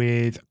time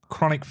with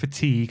chronic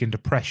fatigue and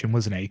depression,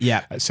 wasn't he?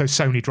 Yeah. So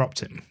Sony dropped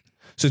him.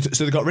 So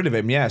they got rid of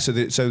him, yeah.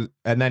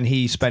 And then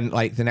he spent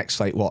like the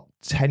next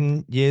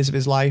 10 years of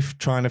his life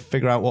trying to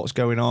figure out what's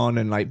going on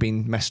and like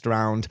being messed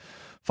around.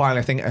 Finally,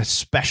 I think a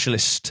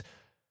specialist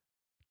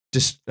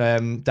just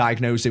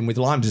diagnosed him with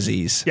Lyme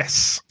disease.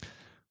 Yes.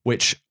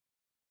 Which,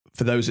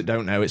 for those that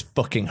don't know, it's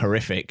fucking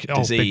horrific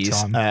disease.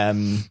 Big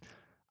time.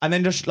 And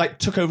then just like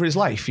took over his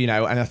life, And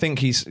I think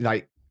he's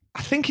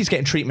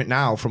getting treatment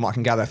now, from what I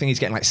can gather. I think he's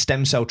getting like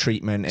stem cell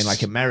treatment in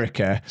like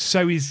America.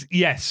 So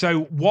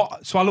So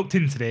I looked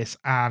into this,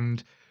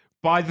 and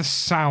by the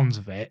sounds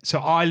of it, so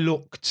I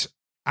looked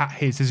at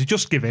there's a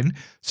Just Giving.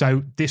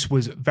 So this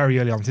was very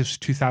early on. This was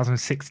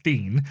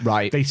 2016.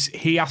 Right.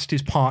 He asked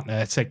his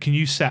partner, said, can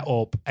you set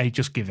up a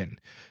Just Giving?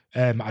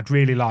 I'd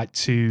really like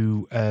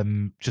to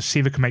just see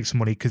if I can make some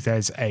money, because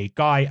there's a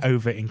guy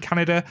over in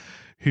Canada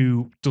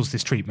who does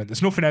this treatment.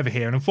 There's nothing over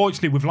here. And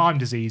unfortunately, with Lyme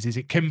diseases,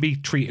 it can be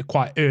treated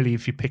quite early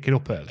if you pick it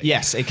up early.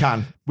 Yes, it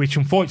can. Which,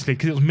 unfortunately,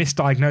 because it was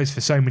misdiagnosed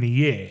for so many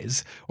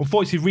years,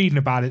 unfortunately, reading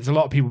about it, there's a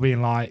lot of people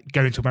being like,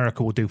 going to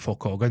America will do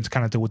fuck all, going to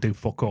Canada will do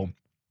fuck all.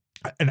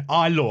 And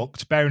I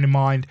looked, bearing in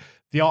mind,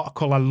 the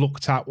article I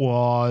looked at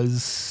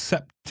was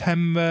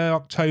September,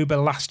 October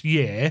last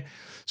year.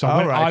 So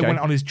I went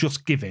on his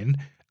Just Giving,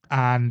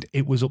 and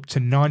it was up to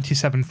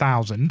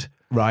 97,000.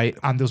 Right.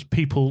 And there's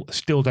people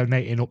still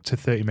donating up to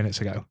 30 minutes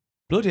ago.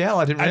 Bloody hell,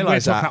 I didn't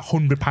realise that.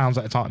 And we're talking £100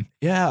 at a time.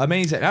 Yeah,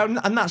 amazing.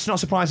 And that's not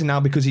surprising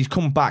now, because he's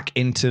come back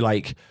into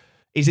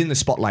he's in the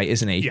spotlight,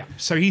 isn't he? Yeah.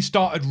 So he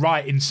started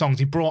writing songs.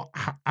 He brought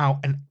out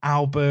an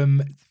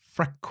album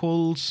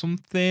Freckles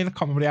something. I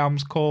can't remember what the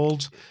album's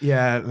called.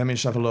 Yeah, let me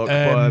just have a look.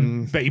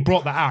 But he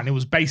brought that out, and it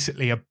was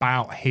basically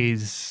about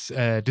his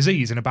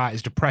disease and about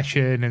his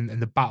depression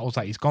and the battles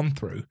that he's gone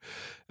through.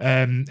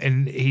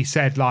 And he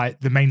said,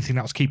 like, the main thing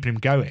that was keeping him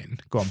going.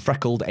 Go on.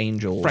 Freckled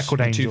Angels.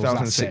 Freckled Angels.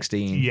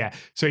 2016. Yeah.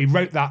 So he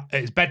wrote that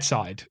at his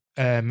bedside.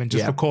 And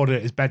just recorded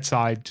at his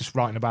bedside, just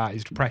writing about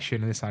his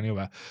depression and this and the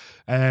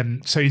other.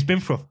 So he's been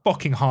through a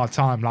fucking hard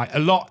time. Like, a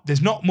lot.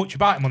 There's not much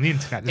about him on the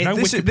internet. There's no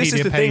Wikipedia this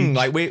is the page. thing.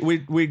 Like,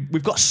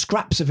 we've got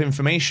scraps of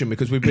information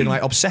because we've been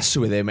like obsessed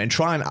with him and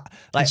trying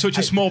like in such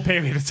a small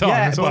period of time.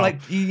 Yeah, as but well.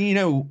 like you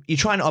know, you're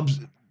trying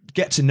to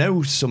get to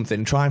know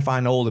something, try and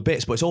find all the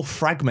bits, but it's all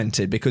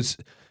fragmented because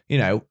you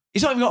know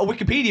he's not even got a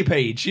Wikipedia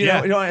page. You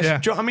know, do you know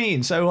what I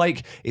mean? So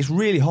like, it's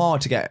really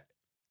hard to get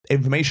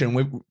information.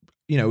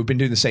 We've been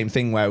doing the same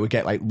thing where we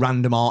get like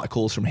random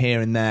articles from here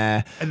and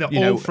there. And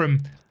they're all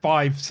from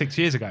 5-6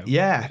 years ago.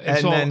 Yeah.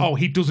 It's all,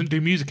 he doesn't do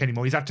music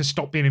anymore. He's had to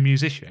stop being a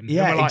musician.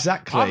 Yeah, and we're like,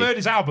 exactly. I've heard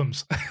his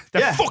albums.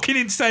 They're fucking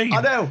insane.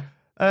 I know.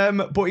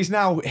 But he's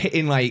now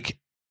hitting like,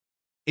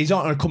 he's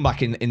not going to come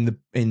back in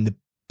the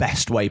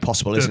best way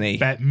possible, isn't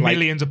he?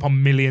 Millions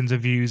upon millions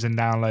of views and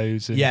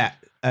downloads. And yeah.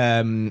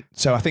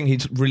 So I think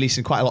he's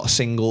releasing quite a lot of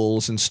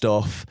singles and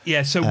stuff.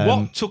 Yeah, so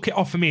what took it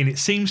off for me, and it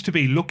seems to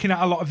be, looking at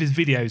a lot of his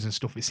videos and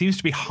stuff, it seems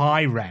to be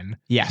High Ren.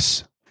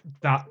 Yes.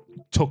 That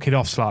took it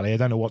off slightly. I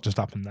don't know what just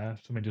happened there.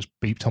 Something just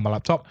beeped on my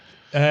laptop.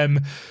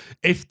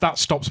 If that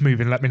stops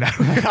moving, let me know.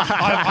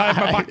 I have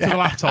my back to the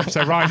laptop,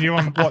 so Ryan, you're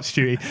on watch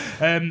duty.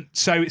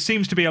 So it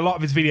seems to be a lot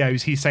of his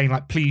videos, he's saying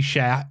like, please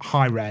share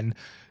High Ren.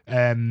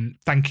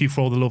 Thank you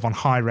for all the love on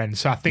High Ren.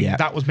 So I think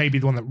that was maybe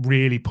the one that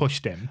really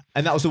pushed him.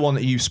 And that was the one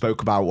that you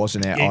spoke about,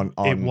 wasn't it?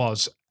 It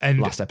was. And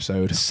last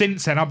episode.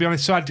 Since then, I'll be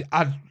honest, so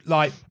I'd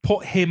like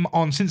put him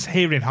on, since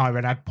hearing High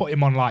Ren, I'd put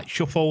him on like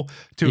shuffle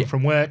to and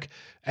from work.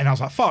 And I was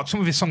like, fuck, some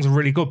of his songs are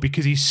really good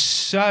because he's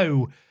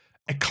so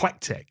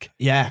eclectic.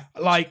 Yeah.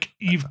 Like,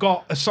 you've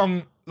got a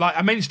song, like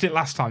I mentioned it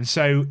last time,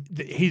 so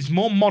his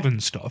more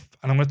modern stuff,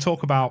 and I'm going to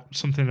talk about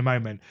something in a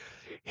moment,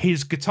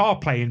 his guitar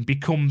playing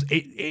becomes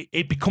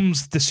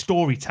the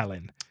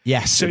storytelling.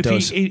 Yes, so it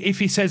does. If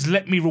he says,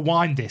 let me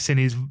rewind this in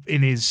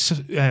his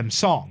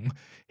song,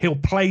 he'll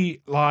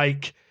play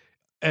like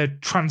a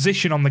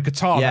transition on the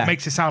guitar that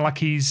makes it sound like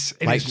he's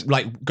in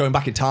like going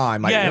back in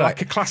time.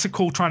 Like a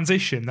classical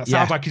transition that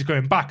sounds like he's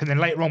going back, and then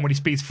later on when he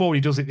speeds forward,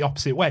 he does it the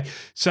opposite way.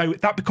 So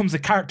that becomes the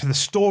character, the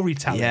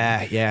storytelling.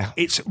 Yeah.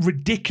 It's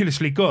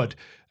ridiculously good.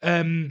 I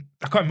can't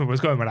remember where I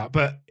was going with that,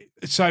 but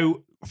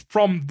so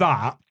from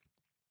that,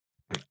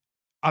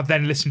 I've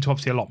then listened to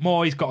obviously a lot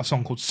more. He's got a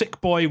song called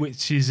Sick Boy,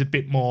 which is a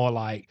bit more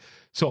like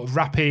sort of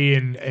rappy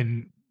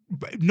and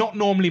not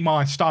normally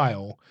my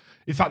style.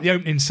 In fact, the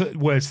opening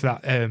words to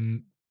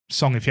that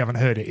song, if you haven't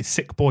heard it, is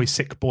sick boy,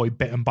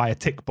 bitten by a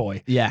tick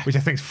boy. Yeah. Which I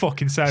think is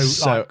fucking so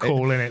like,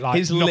 cool, innit? Like,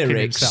 his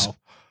lyrics himself.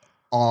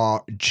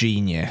 Are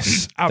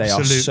genius.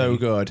 Absolutely. They are so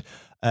good.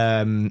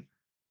 And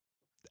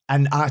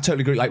I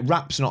totally agree. Like,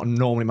 rap's not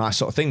normally my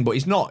sort of thing, but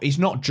he's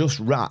not just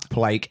rap.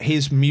 Like,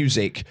 his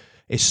music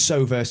is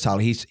so versatile.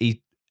 He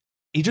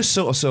just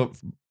sort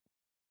of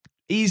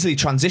easily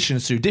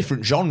transitions through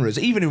different genres,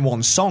 even in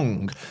one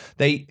song.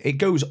 It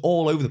goes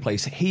all over the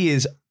place. He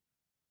is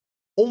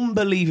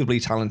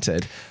unbelievably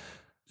talented.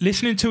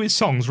 Listening to his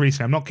songs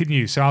recently, I'm not kidding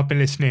you, so I've been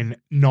listening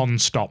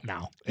non-stop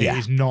now. It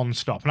is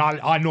non-stop.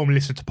 And I normally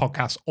listen to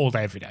podcasts all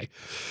day, every day,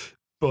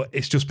 but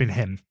it's just been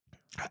him.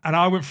 And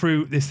I went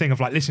through this thing of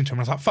like listening to him,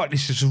 and I was like, fuck,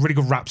 this is a really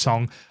good rap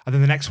song. And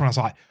then the next one, I was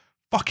like,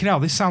 fucking hell,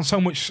 this sounds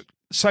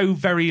so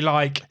very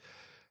like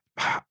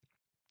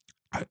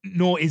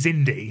noughties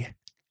indie.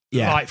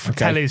 Yeah, like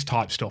Fratelli's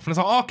type stuff. And I was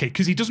like, oh, okay,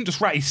 because he doesn't just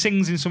rap, he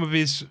sings in some of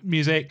his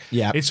music,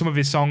 in some of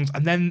his songs.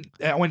 And then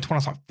I went to one, I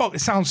was like, fuck,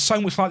 it sounds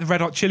so much like the Red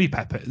Hot Chili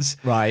Peppers.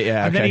 Right,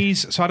 yeah. And then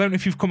so I don't know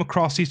if you've come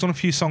across, he's done a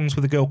few songs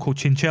with a girl called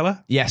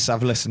Chinchilla. Yes,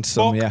 I've listened to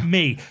some, Fuck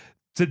me.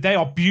 They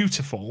are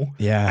beautiful.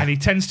 Yeah. And he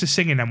tends to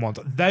sing in them ones.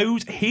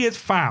 He has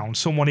found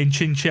someone in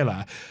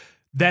Chinchilla,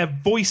 their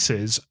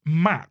voices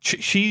match.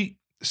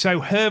 So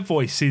her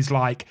voice is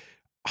like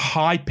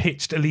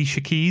high-pitched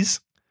Alicia Keys.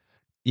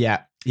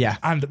 Yeah. Yeah.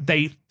 And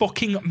they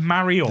fucking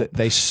marry up.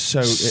 They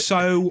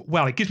so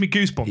well. It gives me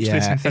goosebumps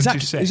listening to them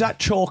sing. Is that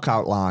Chalk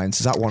Outlines?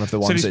 Is that one of the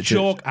ones? So there's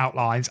Chalk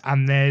Outlines,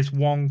 and there's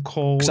one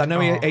called... Because I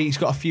know he's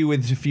got a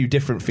few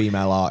different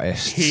female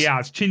artists. He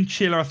has.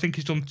 Chinchilla, I think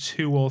he's done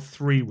 2 or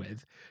 3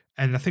 with.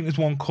 And I think there's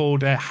one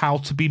called How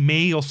to Be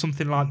Me or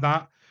something like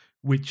that,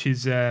 which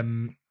is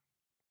another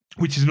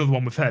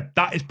one we've heard.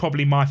 That is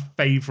probably my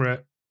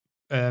favourite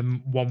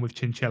one with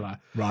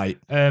Chinchilla. Right.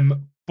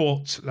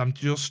 But I'm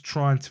just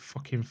trying to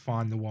fucking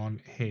find the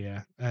one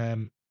here.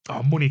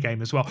 Money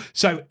Game as well.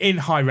 So in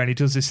High Ren, he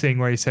does this thing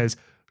where he says,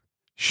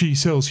 she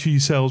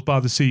sells by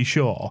the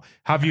seashore.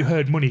 Have you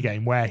heard Money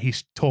Game where he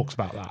talks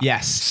about that?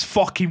 Yes. It's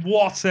fucking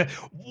what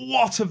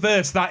a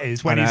verse that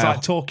is when he's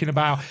like talking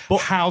about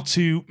how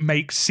to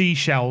make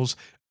seashells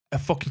a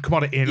fucking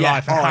commodity in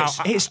life. And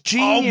it's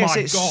genius. Oh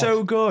it's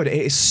so good.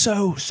 It is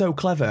so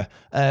clever.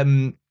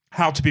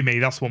 How to Be Me,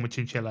 that's the one with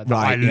Chinchilla that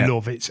I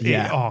love.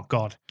 Oh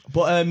God.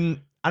 But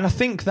I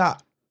think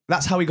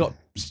that's how he got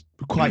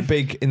quite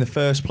big in the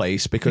first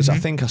place, because I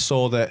think I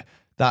saw that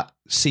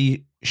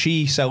She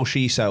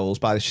Sells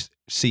by the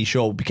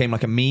Seashore became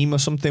like a meme or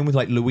something with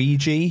like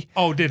Luigi.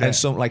 Oh, did it? And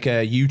some like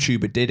a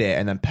YouTuber did it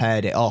and then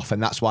paired it off,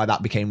 and that's why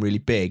that became really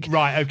big.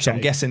 Right, okay. So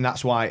I'm guessing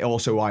that's why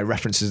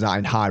references that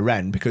in High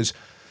Ren, because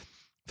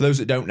for those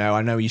that don't know,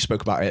 I know you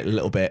spoke about it a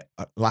little bit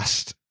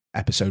last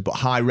episode, but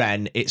High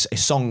Ren, it's a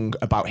song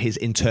about his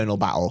internal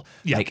battle.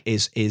 Yeah. Like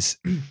is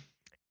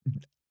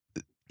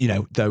you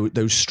know,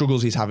 those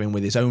struggles he's having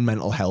with his own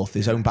mental health,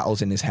 his own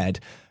battles in his head.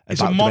 It's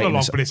a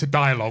monologue, but it's a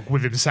dialogue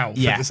with himself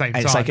at the same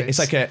time.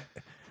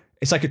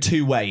 It's like a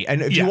two-way.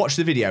 And if you watch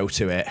the video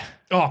to it,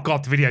 oh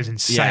god, the video's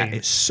insane. yeah,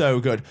 it's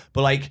so good.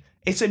 But like,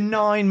 it's a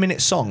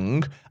 9-minute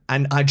song,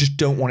 and I just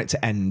don't want it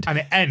to end. And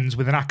it ends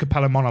with an a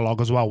cappella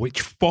monologue as well,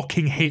 which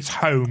fucking hits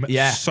home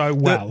so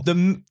well.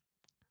 The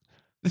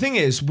thing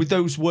is, with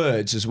those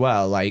words as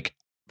well, like,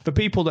 for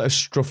people that have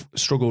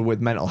struggled with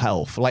mental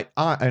health, like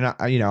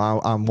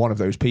I'm one of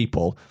those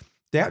people.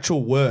 The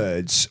actual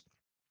words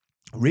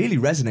really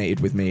resonated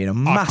with me in a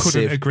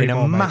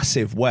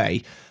massive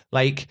way.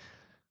 Like,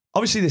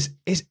 obviously, this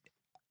is,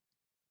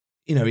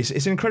 you know,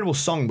 it's an incredible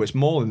song, but it's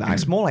more than that.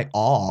 It's more like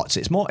art.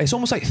 It's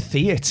almost like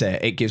theatre.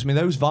 It gives me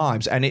those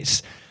vibes, and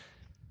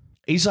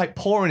he's like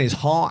pouring his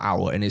heart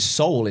out and his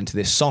soul into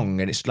this song,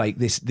 and it's like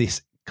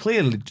this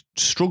clearly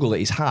struggle that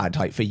he's had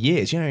like for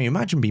years. You know, you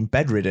imagine being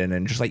bedridden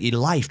and just like your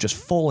life just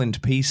falling to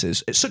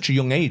pieces at such a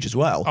young age as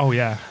well. Oh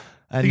yeah,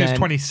 I think he was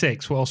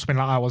 26. Well, something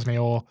like that, wasn't he?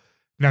 Or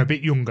no, a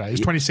bit younger. He was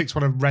 26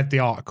 when I read the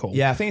article.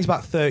 Yeah, I think he's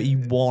about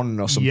 31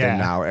 or something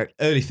now,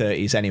 early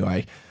 30s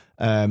anyway.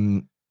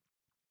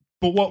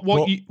 But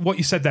what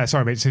you said there,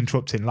 sorry, mate, it's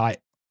interrupting.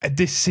 Like,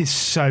 this is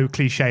so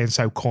cliche and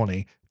so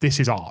corny. This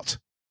is art.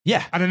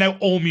 Yeah. And I know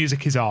all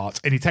music is art,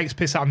 and he takes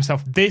piss out of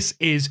himself. This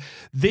is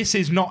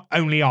not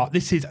only art.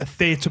 This is a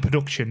theatre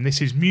production.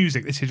 This is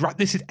music. This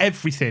is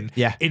everything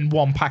in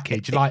one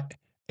package. And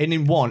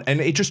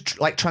it just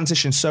like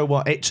transitions so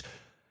well.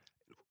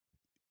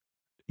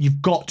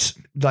 You've got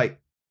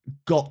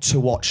to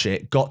watch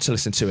it, got to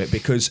listen to it,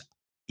 because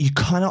you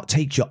cannot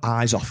take your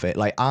eyes off it.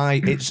 Like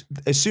it's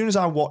as soon as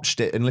I watched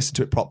it and listened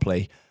to it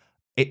properly,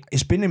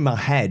 it's been in my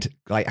head.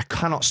 Like, I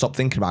cannot stop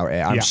thinking about it.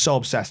 I'm so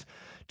obsessed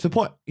to the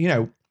point, you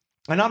know,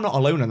 and I'm not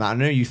alone on that. I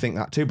know you think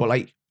that too, but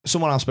like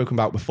someone I've spoken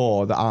about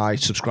before that I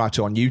subscribe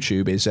to on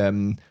YouTube is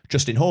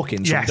Justin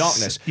Hawkins from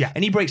Darkness. Yeah.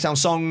 And he breaks down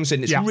songs,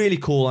 and it's really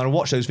cool. And I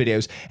watch those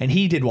videos, and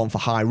he did one for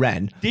High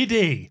Ren. Did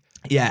he?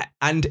 Yeah.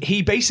 And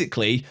he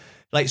basically,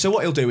 like, so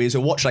what he'll do is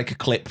he'll watch like a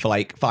clip for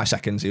like 5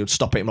 seconds. He'll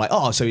stop it and be like,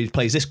 oh, so he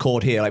plays this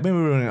chord here, like,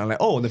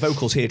 oh, the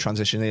vocals here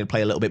transition. And he'll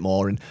play a little bit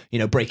more and, you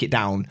know, break it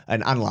down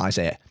and analyze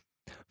it.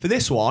 For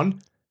this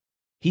one,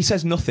 he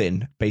says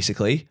nothing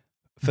basically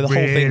for the whole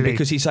thing,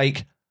 because he's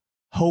like,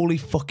 holy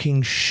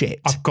fucking shit.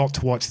 I've got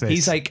to watch this.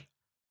 He's like,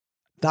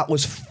 that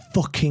was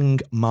fucking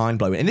mind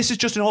blowing. And this is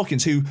Justin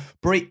Hawkins, who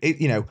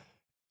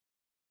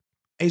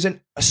is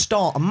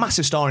a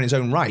massive star in his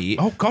own right.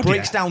 Oh God,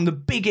 breaks down the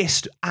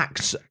biggest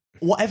acts.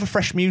 Whatever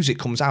fresh music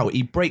comes out,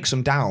 he breaks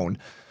them down.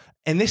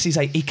 And this is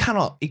like, he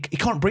can't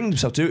bring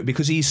himself to it,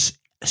 because he's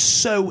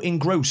so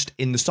engrossed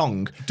in the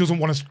song. He doesn't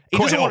want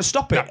to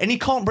stop it. And he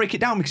can't break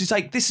it down, because he's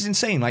like, this is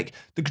insane. Like,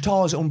 the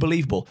guitars are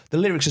unbelievable. The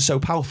lyrics are so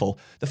powerful.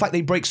 The fact that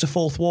he breaks the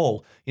fourth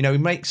wall, you know, he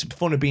makes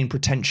fun of being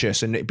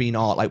pretentious and it being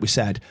art, like we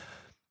said.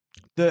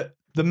 The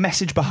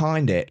message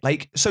behind it,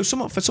 like, so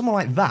for someone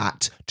like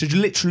that to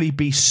literally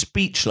be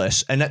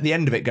speechless and at the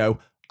end of it go,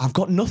 I've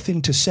got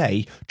nothing to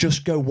say,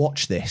 just go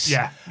watch this.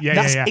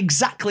 That's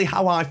exactly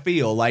how I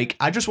feel. Like,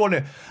 I just want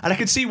to, and I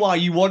can see why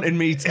you wanted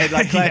me to,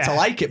 like, Claire, to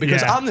like it,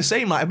 because I'm the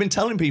same. Like, I've been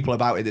telling people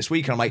about it this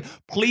week, and I'm like,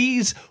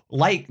 please,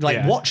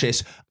 watch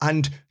this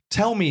and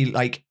tell me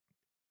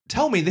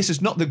this is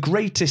not the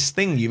greatest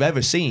thing you've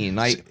ever seen.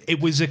 Like,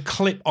 it was a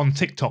clip on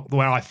TikTok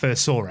where I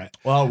first saw it.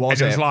 Well,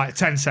 it was like a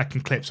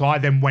 10-second clip. So I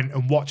then went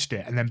and watched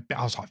it, and then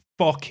I was like,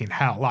 fucking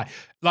hell.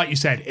 Like you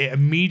said, it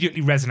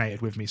immediately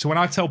resonated with me. So when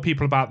I tell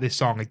people about this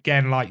song,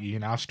 again, like you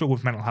know, I've struggled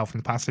with mental health in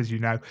the past, as you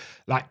know,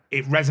 like,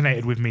 it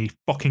resonated with me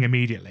fucking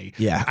immediately.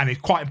 Yeah. And it's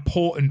quite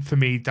important for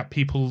me that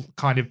people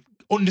kind of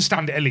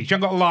understand it at least. You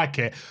haven't got to like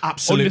it.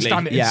 Absolutely.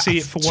 Understand it and see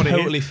it for what it is.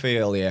 Totally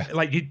feel,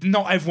 Like,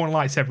 not everyone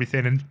likes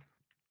everything, and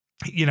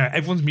you know,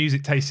 everyone's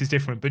music taste is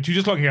different, but you're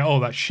just looking at, oh,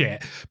 that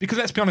shit. Because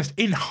let's be honest,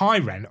 in High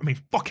Ren, I mean,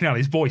 fucking hell,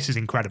 his voice is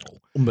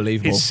incredible.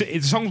 Unbelievable.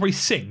 It's songs where he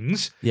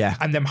sings,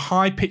 and them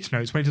high pitch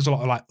notes when he does a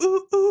lot of like,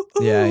 ooh, ooh,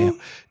 ooh. Yeah.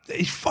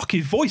 His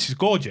voice is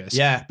gorgeous.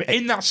 Yeah. But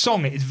in that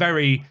song, it is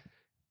very,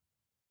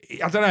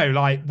 I don't know,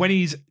 like, when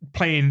he's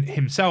playing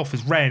himself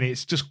as Ren,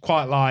 it's just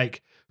quite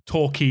like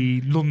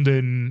talky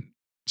London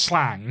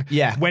slang.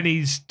 Yeah. When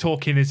he's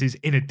talking as his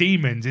inner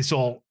demons, it's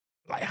all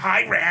like,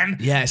 hi, Ren.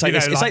 Yeah, it's like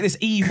it's like this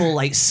evil,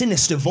 like,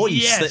 sinister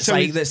voice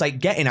that's like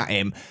getting at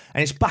him,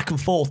 and it's back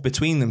and forth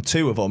between them,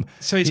 two of them.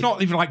 So it's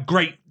not even like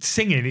great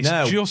singing. It's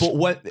just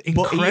incredible.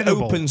 But he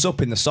opens up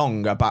in the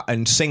song about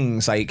and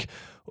sings like,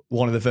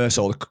 one of the verse,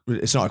 or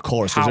it's not a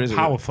chorus. How there is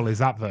powerful is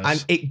that verse?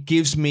 and it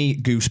gives me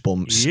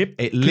goosebumps. Yep.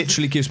 It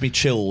literally gives me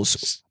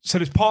chills. So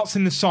there's parts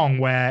in the song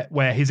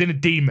where his inner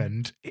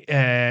demon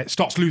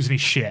starts losing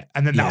his shit,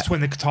 and then that's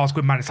when the guitar's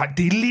going, man. It's like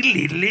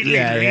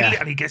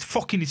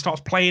and he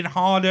starts playing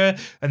harder,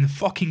 and the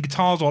fucking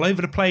guitar's all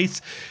over the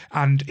place,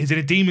 and his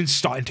inner demon's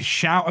starting to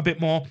shout a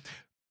bit more.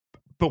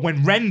 But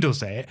when Ren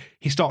does it,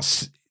 he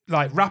starts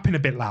like rapping a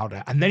bit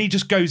louder, and then he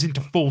just goes into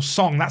full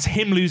song. That's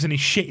him losing his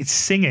shit. It's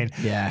singing.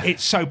 Yeah.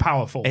 It's so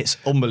powerful. It's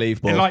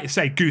unbelievable. And like you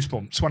say,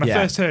 goosebumps. When I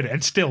first heard it,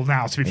 and still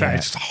now, to be fair,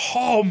 it's just,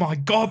 oh my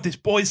God, this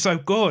boy's so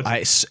good.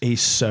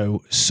 He's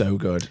so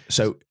good.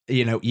 So,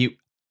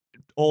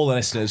 all the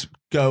listeners,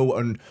 go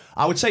and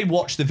I would say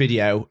watch the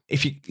video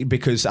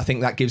because I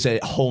think that gives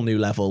it a whole new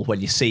level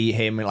when you see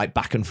him like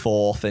back and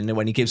forth, and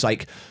when he gives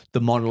like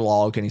the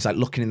monologue and he's like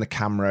looking in the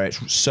camera.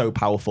 It's so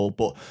powerful.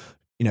 But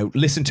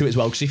listen to it as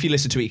well, because if you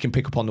listen to it, you can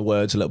pick up on the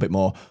words a little bit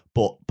more.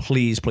 But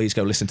please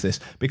go listen to this,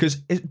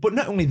 but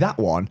not only that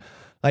one,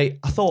 like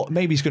I thought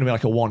maybe he's going to be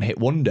like a one-hit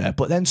wonder,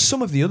 but then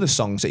some of the other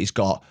songs that he's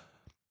got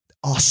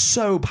are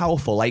so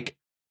powerful, like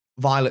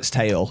Violet's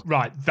Tale.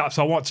 Right,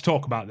 I want to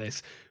talk about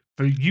this.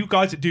 For you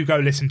guys that do go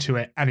listen to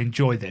it and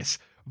enjoy this,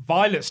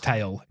 Violet's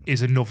Tale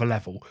is another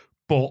level.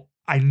 But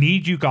I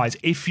need you guys,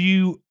 if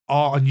you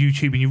are on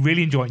YouTube and you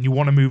really enjoy it and you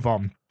want to move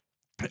on,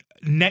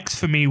 next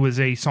for me was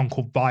a song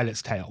called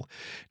Violet's Tale.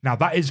 Now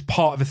that is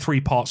part of a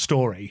 3-part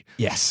story.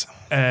 Yes.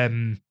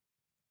 And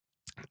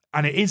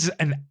it is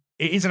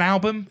an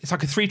album. It's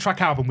like a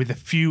 3-track album with a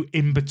few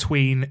in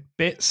between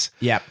bits.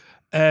 Yeah.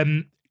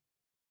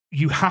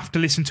 You have to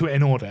listen to it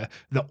in order.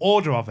 The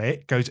order of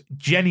it goes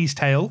Jenny's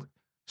Tale,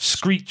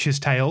 Screech's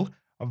Tale,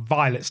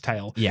 Violet's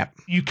Tale. Yeah.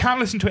 You can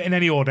listen to it in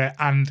any order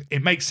and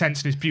it makes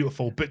sense and it's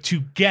beautiful, but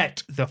to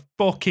get the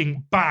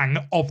fucking bang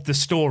of the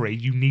story,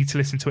 you need to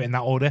listen to it in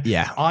that order.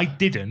 Yeah. I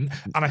didn't,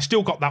 and I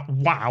still got that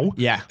wow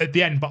at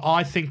the end, but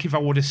I think if I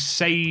would have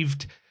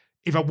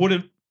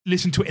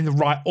listened to it in the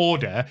right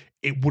order,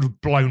 it would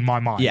have blown my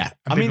mind. Yeah.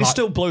 I mean, it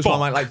still blows my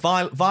mind. Like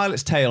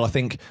Violet's Tale, I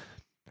think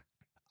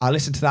I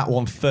listened to that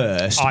one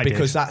first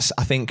because that's,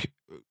 I think,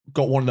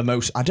 got one of the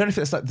most, I don't know if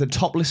it's like the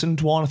top listened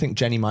one, I think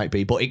Jenny might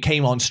be, but it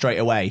came on straight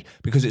away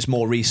because it's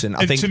more recent.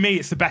 I think to me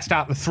it's the best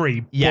out of the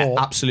 3. Yeah,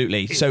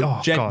 absolutely. So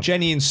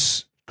Jenny and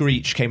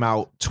Screech came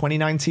out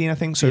 2019, I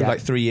think, so like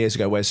 3 years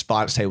ago, whereas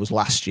Violet's Tale was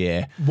last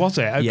year. Was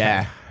it? Okay.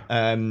 Yeah.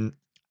 And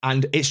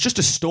it's just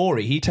a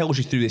story. He tells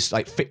you through this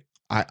like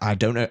I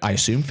don't know, I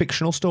assume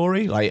fictional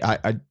story. Like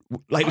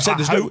like we said,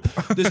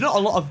 there's not a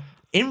lot of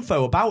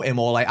info about him,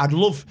 or like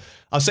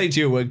I'll say to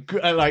you,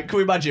 like, can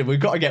we imagine we've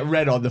got to get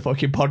Ren on the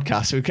fucking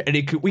podcast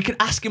and we can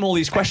ask him all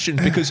these questions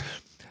because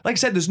like I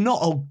said, there's not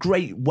a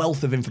great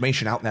wealth of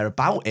information out there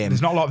about him.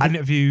 There's not a lot of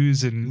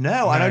interviews and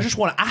I just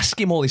want to ask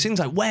him all these things,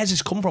 like where's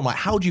this come from, like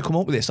how do you come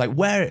up with this, like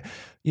where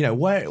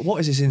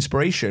what is his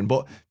inspiration?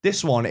 But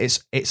this one,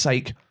 it's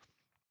like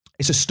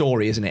it's a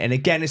story, isn't it? And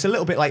again, it's a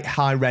little bit like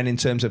High Ren in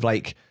terms of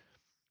like,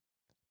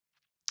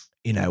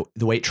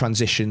 the way it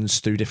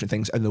transitions through different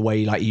things and the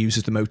way like he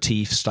uses the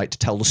motifs like to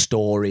tell the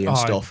story and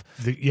stuff.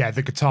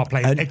 The guitar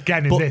playing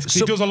again in this.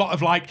 He does a lot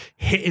of like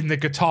hitting the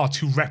guitar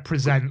to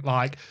represent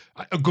like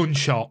a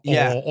gunshot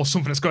or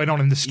something that's going on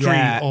in the street.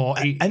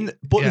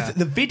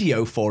 The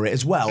video for it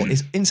as well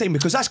is insane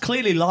because that's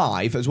clearly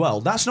live as well.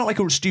 That's not like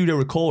a studio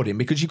recording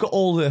because you've got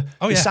all the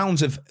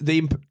sounds of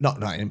the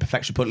not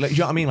imperfection, but like, you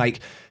know what I mean, like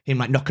him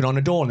like knocking on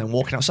a door and then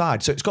walking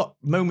outside. So it's got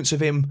moments of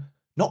him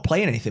not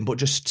playing anything, but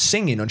just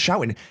singing and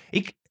shouting.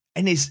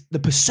 The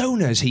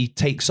personas he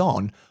takes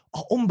on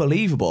are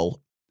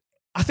unbelievable.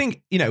 I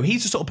think,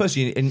 he's the sort of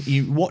person, and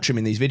you watch him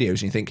in these videos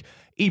and you think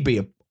he'd be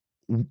a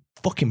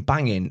fucking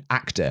banging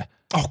actor.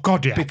 Oh,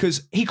 God, yeah.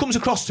 Because he comes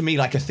across to me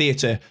like a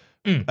theatre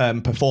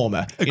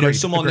performer. Agreed,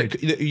 someone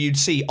that you'd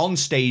see on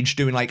stage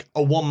doing like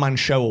a one-man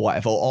show or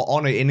whatever,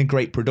 or in a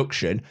great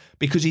production,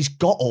 because he's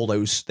got all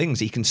those things.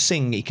 He can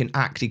sing, he can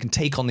act, he can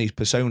take on these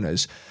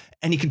personas,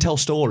 and he can tell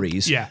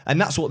stories. Yeah.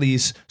 And that's what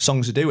these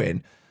songs are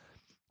doing.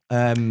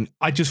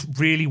 I just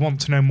really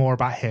want to know more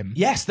about him.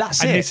 Yes,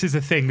 that's it. And this is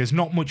the thing. There's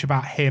not much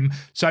about him.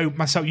 So,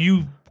 myself,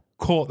 you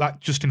caught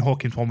that Justin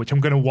Hawkins one, which I'm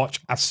going to watch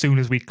as soon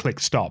as we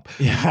click stop.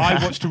 Yeah.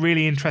 I watched a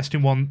really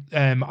interesting one.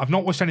 I've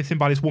not watched anything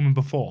by this woman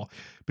before,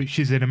 but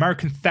she's an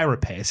American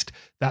therapist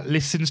that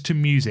listens to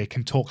music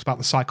and talks about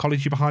the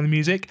psychology behind the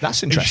music.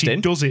 That's interesting.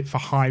 And she does it for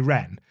High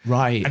Ren.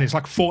 Right. And it's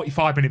like a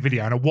 45-minute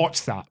video, and I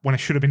watched that when I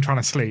should have been trying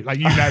to sleep. Like,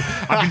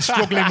 I've been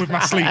struggling with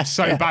my sleep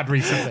so bad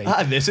recently.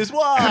 And this is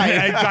why.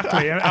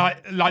 Exactly. And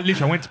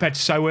literally, I went to bed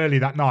so early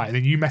that night, and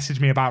then you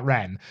messaged me about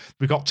Ren.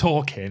 We got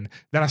talking.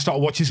 Then I started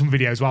watching some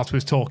videos whilst we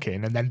was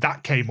talking, and then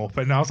that came up,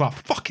 and I was like,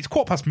 fuck,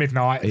 it's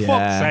midnight. Yeah.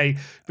 Fuck's sake.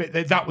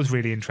 But that was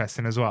really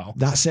interesting as well.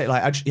 That's it.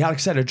 Like I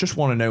said, I just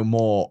want to know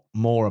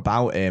more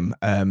about him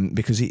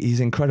because he's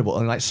incredible.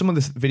 And like some of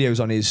the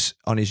videos on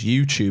his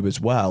YouTube as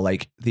well,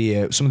 like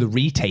some of the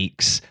retakes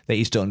that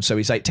he's done. So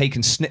he's like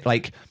taken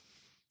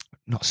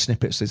not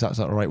snippets, is that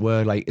not the right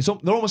word? Like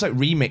they're almost like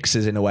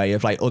remixes in a way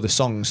of like other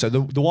songs. So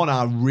the one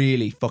I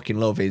really fucking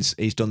love is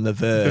he's done the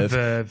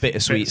Verve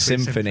Bittersweet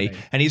Symphony,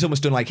 and he's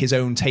almost done like his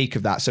own take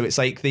of that. So it's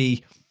like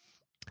the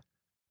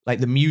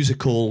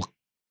musical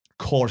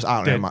chorus.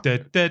 I don't know.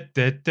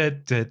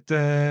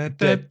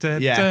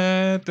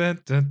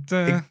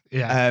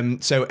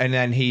 So and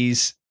then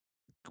he's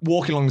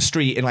walking along the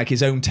street in like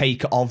his own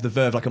take of the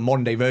Verve, like a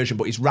modern day version,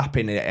 but he's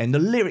rapping it, and the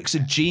lyrics are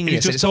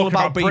genius. It's all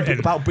about being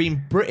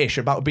British,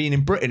 about being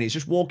in Britain. He's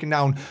just walking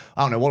down,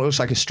 I don't know, what looks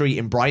like a street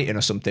in Brighton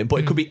or something, but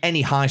it could be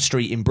any high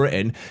street in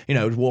Britain, you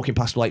know, walking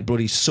past like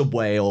bloody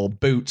Subway or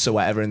Boots or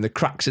whatever, and the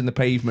cracks in the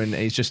pavement.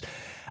 And he's just,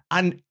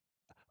 and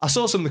I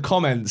saw some of the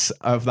comments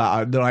of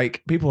that, and they're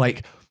like, people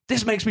like,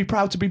 this makes me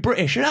proud to be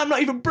British, and I'm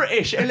not even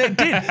British. And it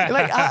did.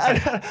 Like,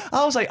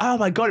 I was like, oh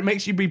my God, it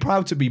makes you be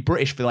proud to be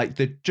British for like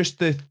the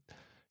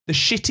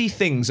shitty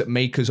things that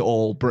make us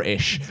all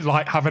British.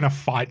 Like having a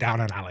fight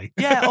down an alley.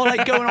 Yeah, or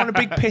like going on a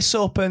big piss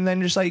up and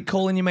then just like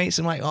calling your mates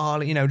and like,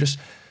 oh, you know, just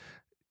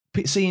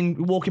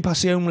walking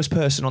past the homeless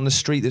person on the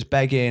street that's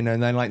begging,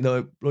 and then like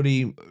the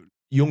bloody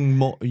young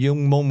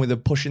mum with a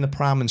pushing the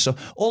pram and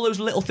stuff. All those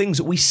little things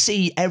that we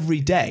see every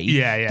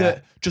day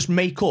that just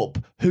make up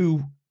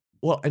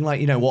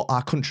what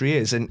our country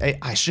is, and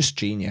it's just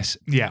genius.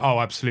 Yeah,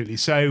 oh, absolutely.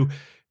 So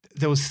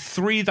there was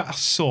 3 that I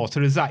saw. So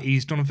there's that.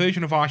 He's done a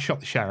version of I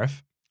Shot the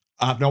Sheriff.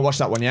 I've not watched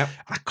that one yet.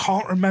 I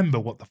can't remember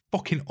what the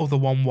fucking other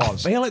one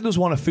was. I feel like there was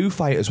one, a Foo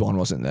Fighters one,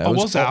 wasn't there? Oh,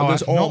 was there?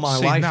 There's All My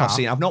Life that. I've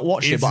seen. I've not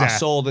watched it, but I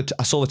saw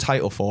the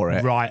title for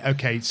it. Right,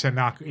 okay. So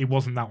now it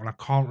wasn't that one. I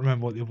can't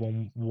remember what the other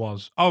one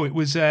was. Oh, it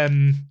was a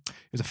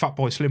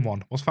Fatboy Slim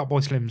one. What's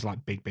Fatboy Slim's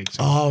like big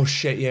song? Oh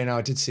shit, yeah, no,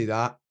 I did see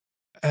that.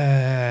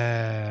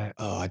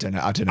 I don't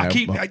know. I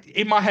keep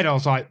in my head. I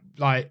was like,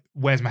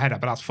 where's my head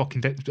at? But that's fucking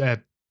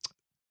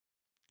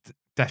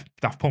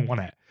Daft Punk,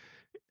 wasn't it?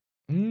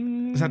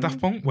 Is that Daft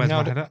Punk? Where's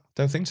my head at?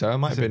 Don't think so. It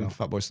might have been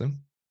Fatboy Slim.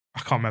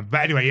 I can't remember.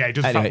 But anyway, yeah, it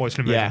does Fatboy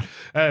Slim. Yeah.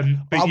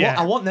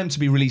 I want them to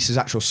be released as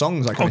actual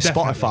songs, like on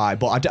Spotify.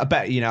 But I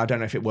bet, I don't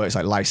know if it works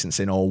like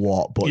licensing or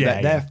what. But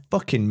they're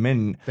fucking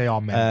mint. They are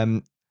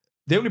mint.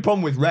 The only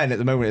problem with Ren at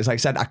the moment is, like I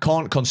said, I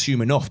can't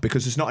consume enough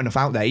because there's not enough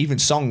out there. Even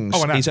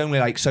songs, he's only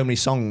like so many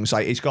songs.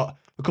 Like he's got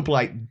a couple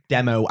like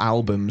demo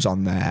albums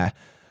on there,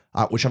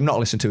 which I've not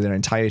listened to in their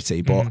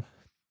entirety. But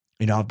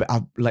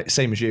I've like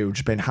same as you,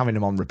 just been having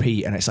them on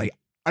repeat, and it's like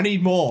I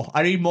need more.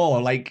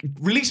 Like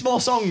release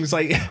more songs.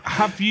 Like,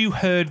 have you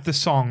heard the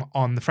song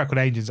on the Freckled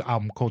Angels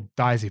album called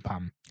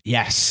Diazepam?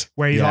 Yes.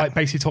 Where he like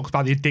basically talks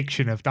about the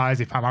addiction of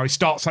diazepam, how he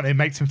starts on it,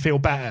 makes him feel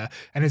better,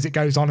 and as it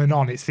goes on and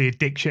on, it's the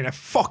addiction. A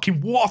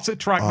fucking what a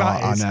track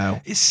that is. I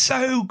know. It's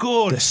so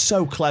good. They're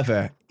so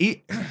clever.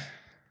 I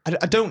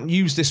don't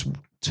use this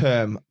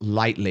term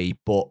lightly,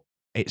 but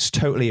it's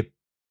totally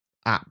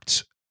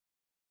apt.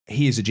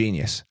 He is a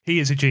genius. He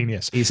is a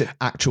genius. He's an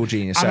actual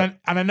genius. And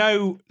I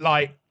know,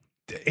 like,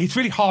 it's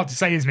really hard to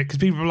say, isn't it? Because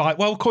people are like,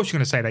 well, of course you're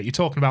going to say that. You're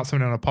talking about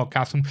something on a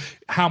podcast, and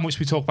how much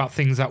we talk about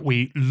things that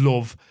we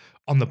love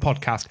on the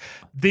podcast.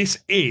 This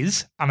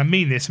is, and I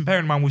mean this, and bear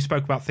in mind we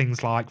spoke about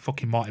things like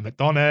fucking Martin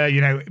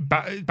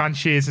McDonough,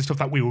 Banshees and stuff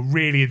that we were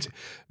really into.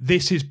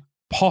 This is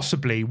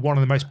possibly one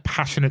of the most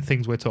passionate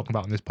things we're talking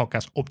about on this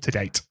podcast up to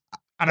date.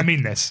 And I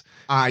mean this.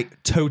 I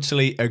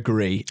totally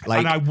agree.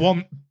 And I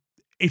want,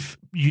 if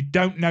you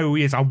don't know who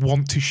he is, I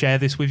want to share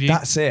this with you.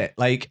 That's it.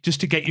 Like,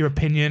 just to get your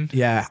opinion.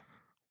 Yeah.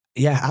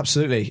 Yeah,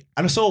 absolutely.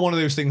 And I saw one of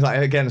those things, like,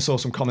 again, I saw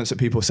some comments that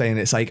people saying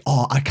it's like,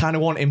 oh, I kind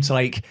of want him to,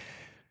 like,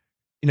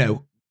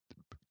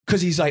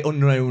 because he's like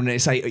unknown.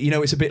 It's like,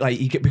 it's a bit like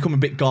you become a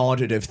bit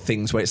guarded of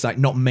things where it's like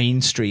not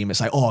mainstream.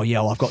 It's like, oh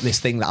yeah, I've got this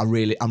thing that I'm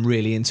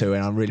really into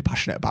and I'm really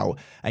passionate about,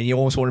 and you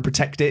almost want to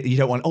protect it. You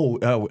don't want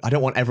I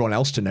don't want everyone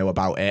else to know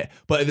about it,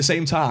 but at the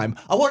same time,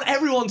 I want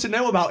everyone to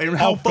know about it and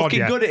how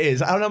good it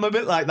is. And I'm a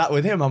bit like that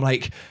with him. I'm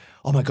like,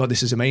 oh my God,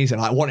 this is amazing.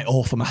 I want it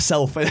all for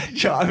myself. Do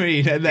you know what I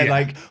mean? And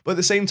then but at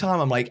the same time,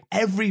 I'm like,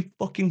 every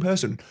fucking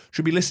person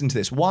should be listening to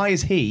this. Why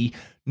is he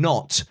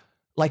not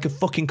like a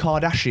fucking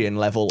Kardashian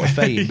level of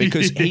fame?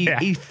 Because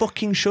he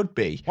fucking should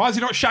be. Why is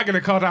he not shagging a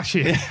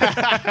Kardashian?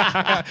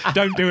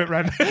 Don't do it,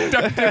 Ren.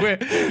 Don't do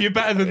it. You're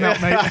better than that,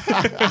 mate.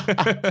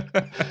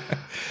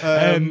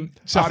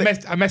 So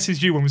I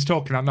messaged you when we was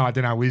talking that night. I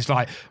don't know. We was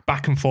like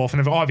back and forth,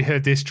 and have you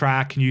heard this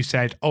track? And you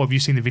said, oh, have you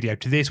seen the video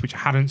to this? Which I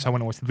hadn't, so I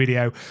went and watched the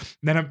video.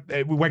 And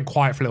then we went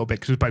quiet for a little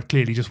bit because we were both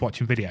clearly just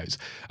watching videos.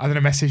 And then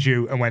I messaged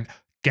you and went,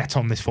 get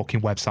on this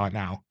fucking website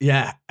now.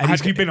 Yeah.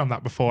 Have you been on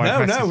that before?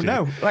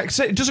 No. Like I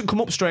said, it doesn't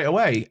come up straight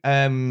away.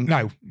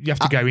 No, you have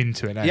to go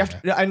into it.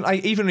 And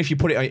even if you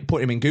put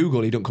him in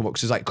Google, he don't come up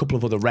because there's like a couple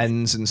of other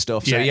Wrens and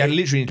stuff. So you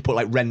literally need to put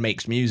like Ren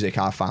Makes Music,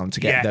 I found,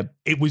 to get the...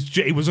 It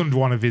was under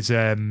one of his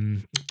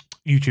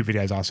YouTube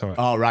videos I saw it.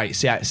 Oh right,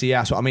 see,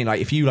 that's what I mean. Like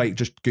if you like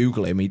just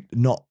Google him,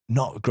 not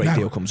a great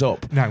deal comes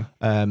up. No.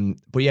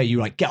 But yeah, you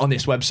like get on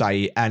this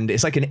website and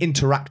it's like an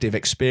interactive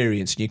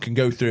experience, and you can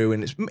go through,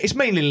 and it's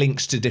mainly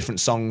links to different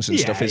songs and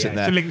stuff, isn't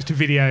there? So links to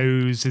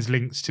videos, there's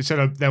links to,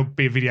 so there'll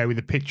be a video with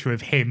a picture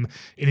of him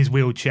in his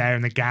wheelchair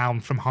and the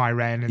gown from High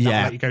Ren, and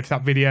that'll let you go to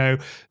that video.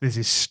 There's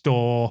his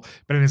store,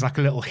 but then there's like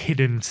a little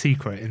hidden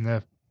secret in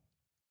the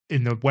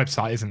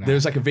website, isn't there?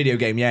 There's like a video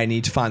game. Yeah, you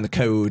need to find the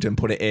code and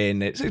put it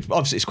in. It's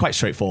obviously it's quite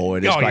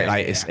straightforward.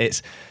 It's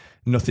it's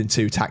nothing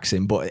too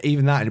taxing. But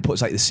even that, and it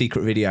puts like the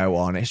secret video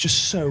on. It's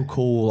just so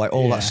cool. Like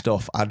all that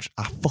stuff. I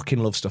fucking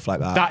love stuff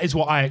like that. That is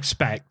what I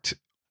expect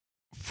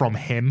from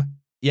him.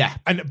 Yeah,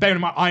 and bear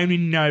in mind, I only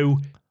know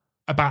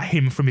about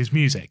him from his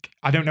music.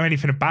 I don't know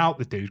anything about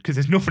the dude because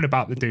there's nothing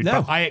about the dude.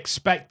 No. But I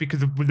expect, because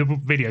the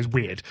video's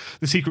weird.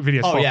 The secret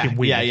video's fucking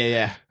weird.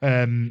 Yeah.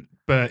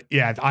 But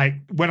yeah,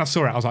 when I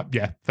saw it, I was like,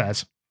 yeah,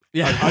 fairs.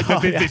 Yeah,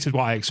 this is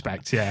what I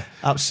expect. Yeah,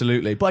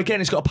 absolutely. But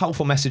again, it's got a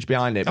powerful message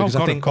behind it, because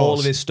I think all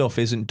of his stuff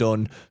isn't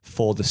done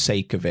for the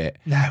sake of it.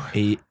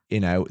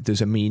 No,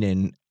 there's a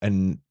meaning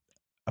and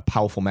a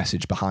powerful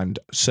message behind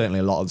certainly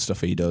a lot of the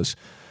stuff he does.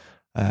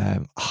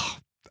 I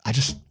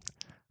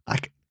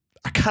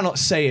cannot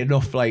say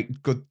enough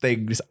like good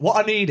things. What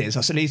I need is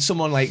I need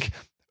someone like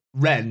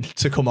Ren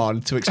to come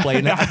on to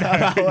explain it.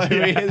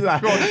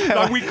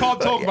 Like, we can't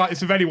talk about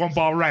this with anyone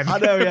but Ren. I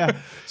know, yeah.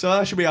 So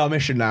that should be our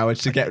mission now, is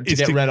to get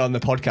Ren on the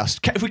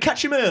podcast. If we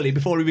catch him early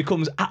before he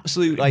becomes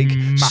absolute like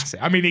massive.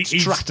 I mean, he's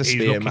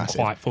looking massive.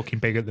 quite fucking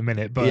big at the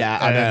minute. But yeah,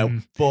 I know.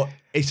 But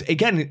it's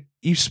again,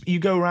 you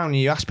go around and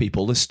you ask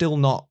people, there's still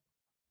not.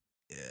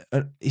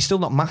 He's still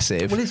not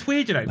massive. Well, it's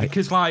weird,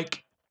 because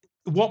like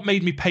what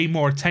made me pay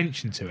more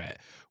attention to it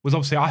was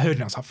obviously I heard it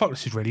and I was like, fuck,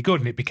 this is really good.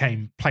 And it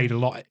became played a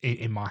lot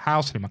in my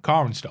house and in my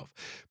car and stuff.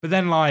 But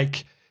then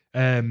like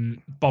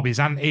Bobby's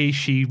auntie,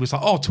 she was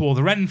like, oh, to all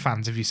the Ren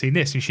fans, have you seen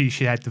this? And she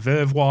had the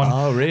Verve one.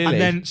 Oh, really? And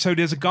then, so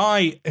there's a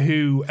guy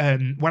who,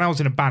 when I was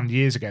in a band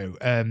years ago,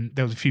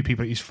 there was a few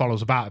people that used to follow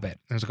us about a bit.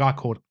 There's a guy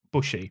called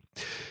Bushy.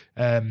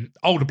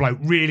 Older bloke,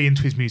 really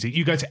into his music.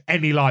 You go to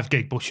any live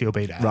gig, Bushy will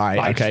be there.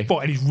 Right, okay.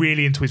 And he's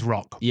really into his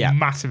rock. Yeah.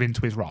 Massive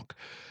into his rock.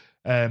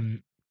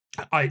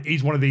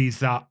 He's one of these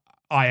that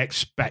I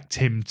expect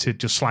him to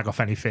just slag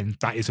off anything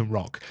that isn't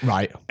rock.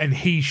 Right. And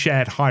he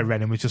shared High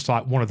Ren and was just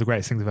like one of the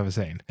greatest things I've ever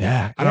seen.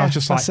 Yeah. And I was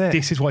just like,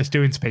 this is what it's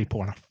doing to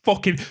people. And I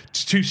fucking,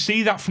 to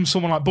see that from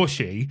someone like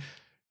Bushy,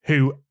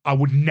 who I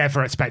would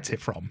never expect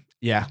it from.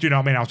 Yeah. Do you know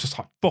what I mean? I was just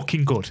like,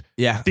 fucking good.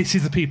 Yeah. This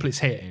is the people it's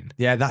hitting.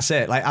 Yeah, that's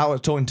it. Like I was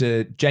talking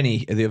to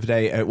Jenny the other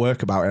day at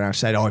work about it, and I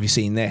said, oh, have you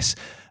seen this?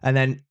 And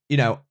then,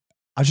 I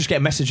was just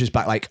getting messages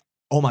back like,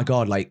 oh my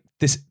God, like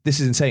this is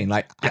insane.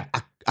 Like, yeah.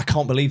 I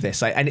can't believe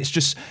this. Like, and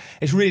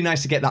it's really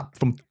nice to get that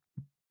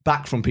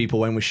back from people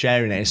when we're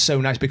sharing it. It's so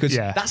nice because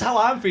that's how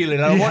I'm feeling.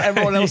 And I want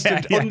everyone else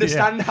to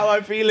understand how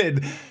I'm feeling.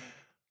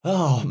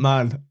 Oh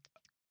man,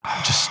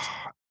 just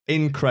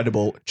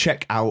incredible.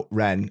 Check out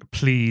Ren.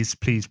 Please,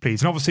 please,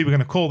 please. And obviously we're going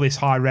to call this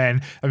High Ren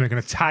and we're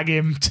going to tag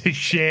him to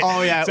shit.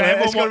 Oh yeah. So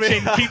everyone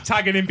watching, keep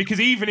tagging him, because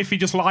even if he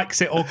just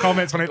likes it or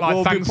comments on it,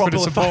 like, thanks for the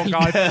support,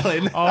 guys.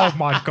 Oh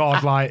my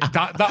God, like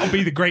that'll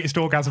be the greatest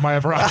orgasm I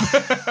ever had.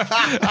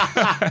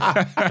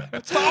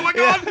 Oh my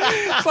God.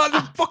 It's like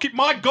the fucking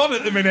my God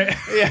at the minute.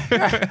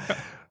 Yeah.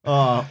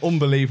 Oh,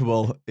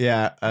 unbelievable.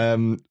 Yeah.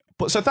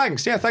 But so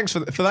thanks, thanks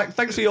for that.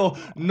 Thanks for your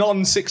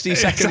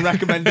non-60-second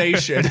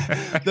recommendation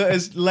that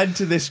has led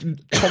to this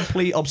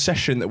complete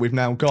obsession that we've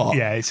now got.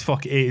 Yeah,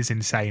 it is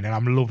insane, and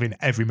I'm loving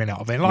every minute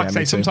of it. And like I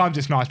say, sometimes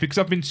it's nice because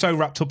I've been so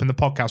wrapped up in the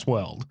podcast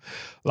world.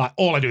 Like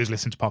all I do is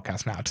listen to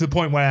podcasts now, to the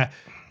point where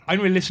I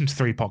only listen to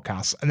 3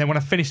 podcasts, and then when I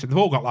finished it, they've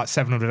all got like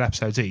 700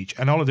 episodes each,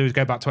 and all I do is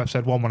go back to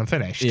episode 1 when I'm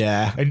finished.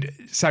 Yeah. And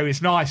so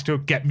it's nice to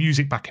get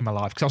music back in my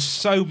life, because I was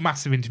so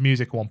massive into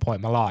music at one point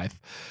in my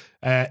life.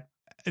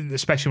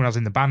 Especially when I was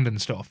in the band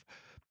and stuff.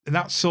 And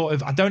that's sort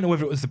of, I don't know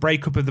whether it was the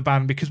breakup of the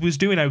band, because we was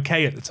doing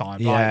okay at the time.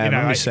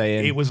 Yeah,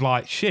 it was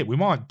like, shit, we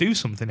might do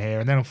something here.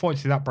 And then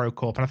unfortunately that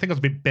broke up. And I think I was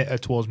a bit bitter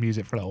towards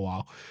music for a little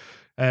while.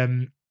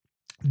 Then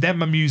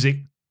my music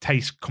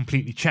taste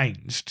completely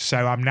changed.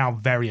 So I'm now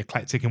very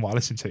eclectic in what I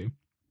listen to.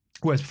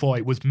 Whereas before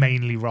it was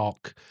mainly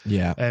rock.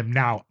 Yeah.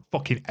 Now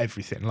fucking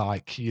everything,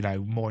 like,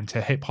 more into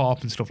hip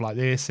hop and stuff like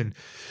this, and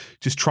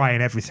just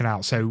trying everything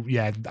out. So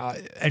yeah,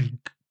 and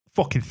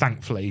fucking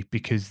thankfully,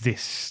 because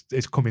this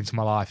has come into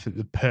my life at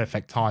the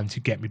perfect time to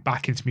get me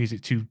back into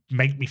music, to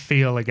make me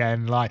feel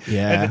again. Like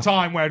at the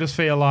time where I just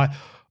feel like,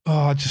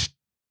 I just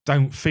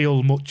don't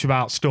feel much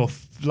about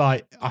stuff.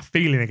 Like I'm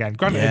feeling again.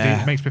 Granted,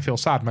 it makes me feel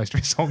sad, most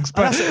of his songs.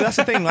 But that's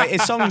the thing. Like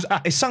his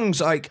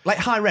songs like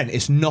High Ren.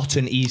 It's not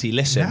an easy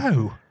listen.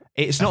 No,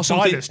 it's not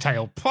something. Violet's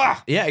Tale.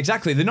 Pah! Yeah,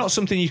 exactly. They're not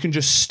something you can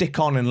just stick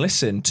on and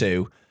listen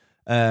to.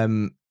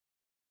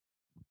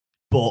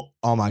 But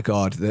oh my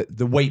God,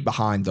 the weight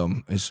behind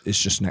them is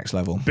just next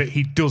level. But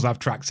he does have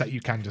tracks that you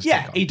can just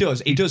stick on. He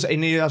does,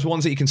 and he has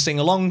ones that you can sing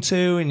along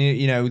to, and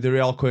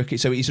they're all quirky.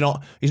 So he's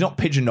not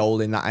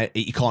pigeonholed in that.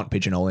 You can't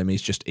pigeonhole him.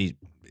 He's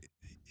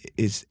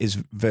his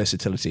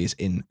versatility is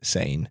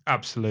insane.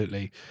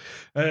 Absolutely.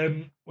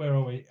 Where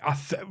are we?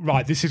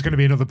 Right, this is going to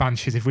be another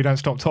Banshees if we don't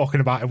stop talking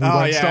about him. We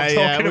won't stop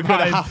talking we're about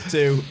gonna him. have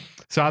to.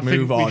 So I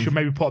Move think we on. should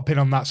maybe put a pin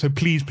on that. So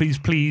please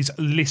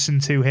listen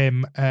to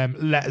him.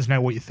 Let us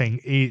know what you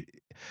think.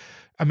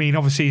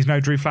 Obviously, he's no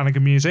Drew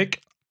Flanagan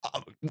music.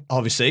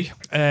 Obviously,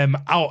 and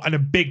a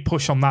big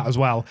push on that as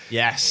well.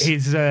 yes.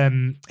 His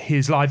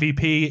live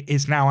EP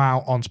is now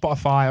out on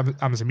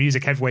Spotify, Amazon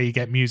Music, everywhere you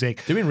get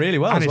music. Doing really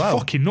well And as his well.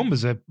 fucking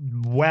numbers are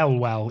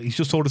well. He's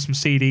just ordered some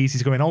CDs.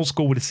 He's going old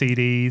school with the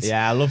CDs.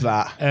 Yeah, I love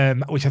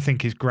that. Which I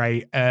think is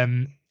great.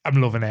 I'm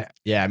loving it.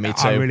 Yeah, me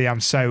too. I really am.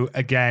 So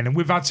again, and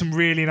we've had some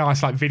really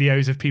nice like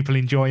videos of people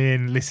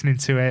enjoying listening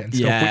to it and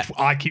stuff, Yeah. which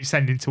I keep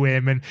sending to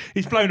him, and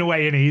he's blown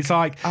away. And he's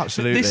like,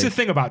 Absolutely. This is the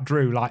thing about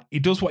Drew. Like, he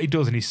does what he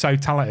does, and he's so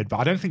talented.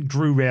 But I don't think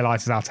Drew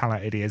realizes how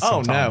talented he is.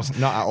 Oh, no, sometimes.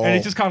 not at all. And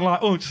he's just kind of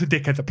like, just a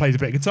dickhead that plays a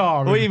bit of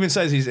guitar. Well, and- he even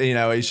says he's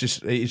not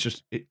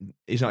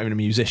even a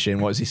musician.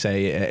 What does he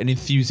say? An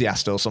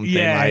enthusiast or something.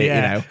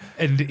 yeah.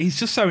 And he's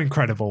just so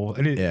incredible.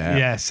 And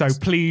Yeah. so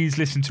please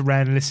listen to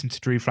Ren, listen to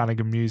Drew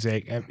Flanagan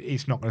music.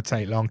 It's not going to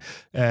take long.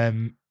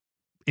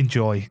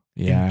 Enjoy.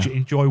 Yeah.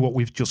 Enjoy what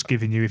we've just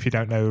given you if you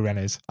don't know who Ren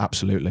is.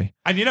 Absolutely.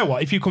 And you know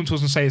what? If you come to us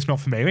and say it's not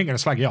for me, we ain't going to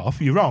slag you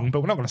off. You're wrong, but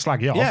we're not going to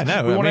slag you off. Yeah,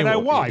 no, We I want to mean, know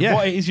why. yeah.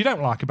 What it is you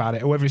don't like about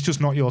it, or whether it's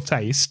just not your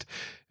taste.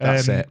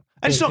 That's it.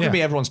 And it's not going to be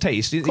yeah. everyone's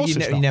taste. course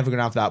it's You're not. never going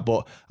to have that.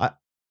 But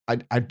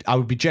I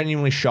would be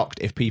genuinely shocked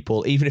if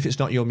people, even if it's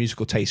not your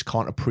musical taste,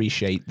 can't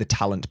appreciate the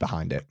talent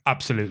behind it.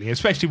 Absolutely,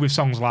 especially with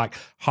songs like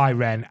Hi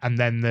Ren and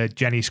then the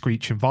Jenny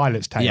Screech and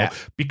Violet's Tale, Yeah.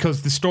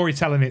 because the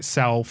storytelling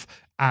itself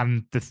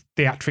and the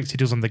theatrics he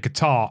does on the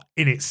guitar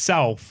in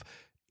itself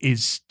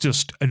is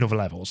just another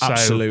level. So,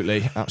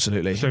 Absolutely.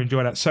 So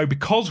enjoy that. So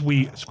because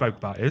we spoke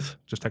about it,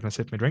 just taking a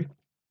sip of my drink,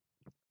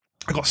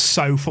 I got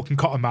so fucking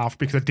cotton mouth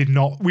because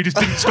we just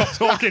didn't stop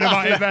talking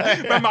about it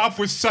there. My mouth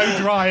was so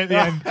dry at the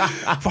end.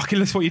 Fucking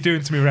listen what you're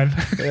doing to me, Ren.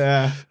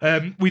 Yeah.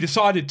 We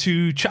decided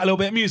to chat a little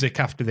bit of music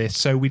after this.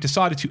 So we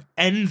decided to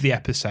end the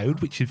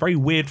episode, which is very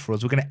weird for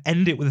us. We're going to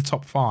end it with a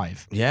top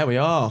 5. Yeah, we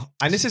are.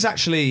 And this is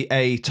actually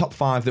a top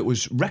 5 that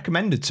was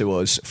recommended to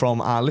us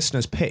from our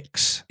listeners'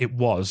 picks. It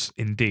was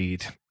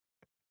indeed.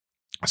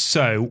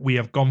 So we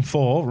have gone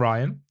for,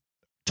 Ryan.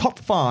 Top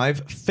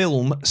 5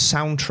 film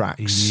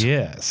soundtracks.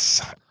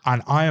 Yes.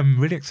 And I am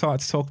really excited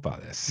to talk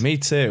about this. Me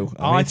too.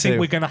 I think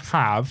we're going to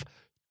have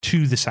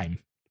 2 the same.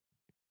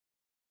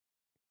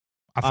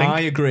 I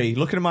agree.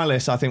 Looking at my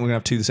list, I think we're going to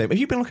have 2 the same. Have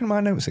you been looking at my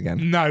notes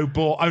again? No,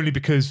 but only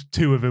because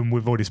 2 of them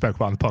we've already spoke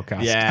about on the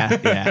podcast.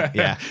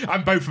 Yeah.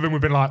 And both of them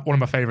have been like one of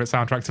my favourite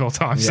soundtracks of all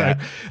time.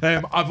 Yeah.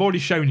 So I've already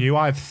shown you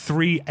I have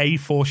 3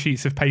 A4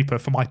 sheets of paper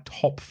for my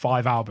top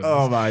 5 albums.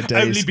 Oh, my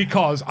days. Only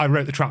because I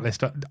wrote the track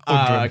list under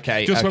them.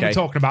 okay, Just when okay. we're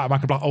talking about them, I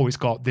can be like, it's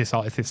got this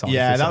artist, this artist.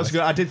 Yeah, this that was artist.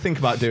 good. I did think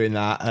about doing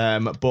that.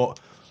 But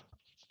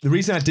the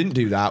reason I didn't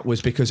do that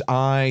was because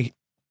I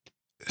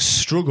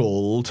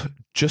struggled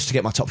just to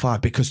get my top 5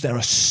 because there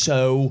are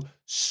so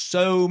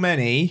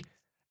many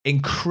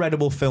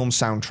incredible film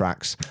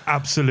soundtracks.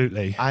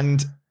 Absolutely.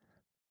 And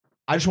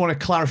I just want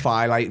to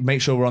clarify, like,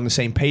 make sure we're on the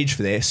same page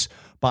for this.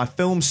 By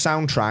film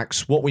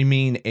soundtracks, what we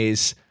mean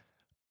is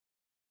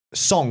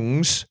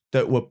songs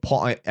that were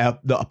put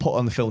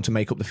on the film to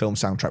make up the film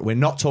soundtrack. We're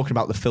not talking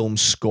about the film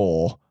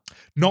score.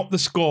 Not the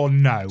score,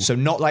 no. So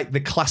not like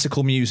the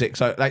classical music.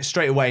 So like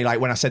straight away,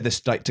 like when I said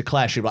this like to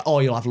Claire, she'd be like, "Oh,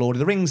 you'll have Lord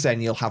of the Rings,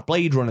 then you'll have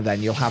Blade Runner,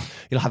 then you'll have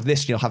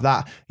this, you'll have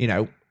that,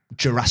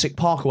 Jurassic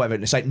Park or whatever."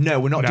 And it's like, no,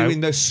 we're not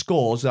doing those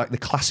scores, like the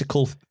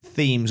classical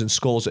themes and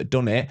scores that have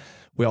done it.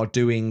 We are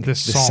doing the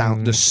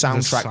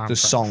soundtrack, the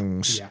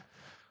songs. Yeah.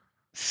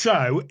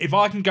 So if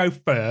I can go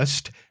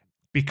first,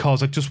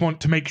 because I just want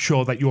to make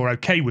sure that you're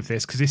okay with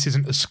this, because this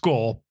isn't a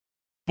score,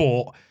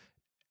 but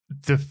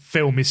the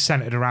film is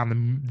centered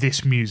around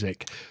this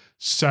music.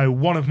 So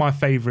one of my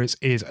favorites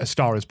is A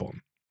Star Is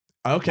Born.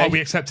 Okay. Are we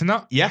accepting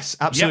that? Yes,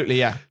 absolutely.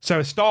 Yep. Yeah. So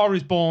A Star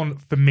Is Born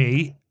for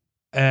me,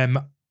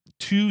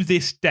 to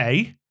this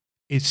day,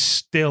 is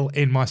still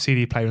in my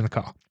CD player in the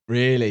car.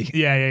 Really?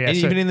 Yeah. And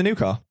So- even in the new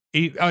car?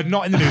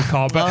 not in the new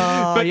car,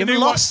 but you've the new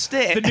lost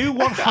one, it. The new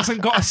one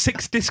hasn't got a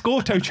 6-disc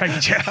auto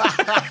changer.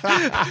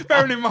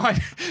 bearing in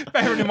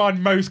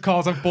mind, most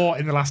cars I've bought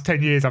in the last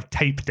 10 years have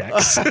tape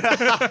decks. Do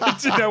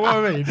you know what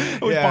I mean?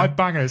 Always Yeah. buy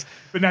bangers.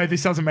 But no,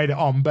 this hasn't made it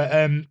on. But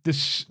the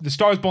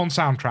Star Is Born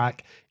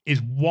soundtrack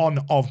is one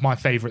of my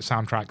favourite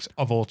soundtracks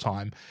of all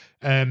time.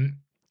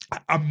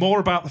 I'm more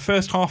about the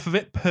first half of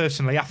it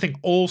personally. I think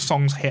all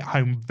songs hit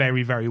home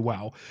very, very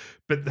well.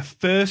 But the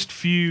first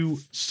few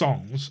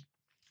songs,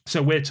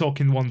 so we're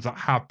talking ones that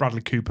have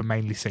Bradley Cooper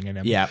mainly singing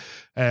them. Yeah.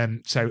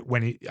 So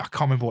when I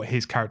can't remember what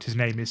his character's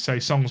name is. So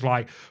songs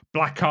like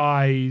Black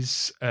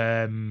Eyes,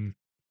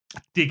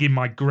 Dig in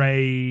My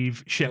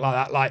Grave, shit like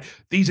that. Like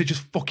these are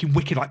just fucking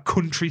wicked, like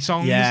country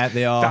songs. Yeah,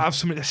 they are. That have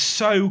something that's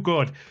so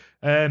good.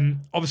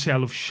 Obviously, I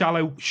love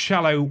Shallow.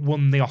 Shallow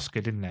won the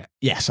Oscar, didn't it?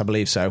 Yes, I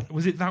believe so.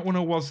 Was it that one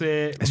or was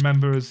it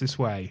Remember Us This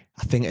Way?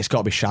 I think it's got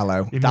to be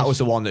Shallow. It That must- was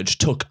the one that just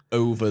took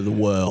over the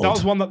world. That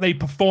was one that they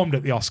performed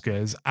at the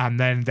Oscars, and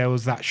then there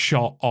was that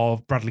shot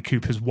of Bradley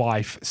Cooper's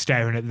wife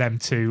staring at them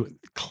two,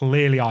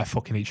 clearly eye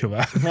fucking each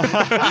other.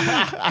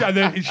 And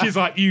then she's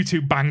like, "You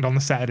two banged on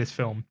the set of this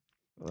film."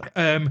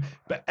 And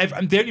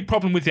the only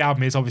problem with the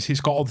album is obviously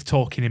it's got all the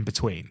talking in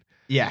between,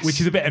 Yes.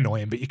 which is a bit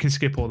annoying, but you can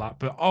skip all that.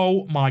 But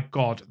oh my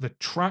god, the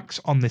tracks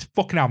on this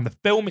fucking album, the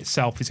film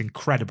itself is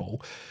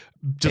incredible.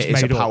 Just It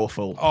is made a up.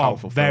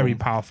 powerful very film.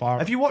 powerful.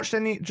 Have you watched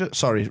any?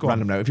 Sorry, Go on.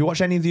 random note. Have you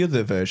watched any of the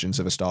other versions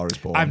of A Star Is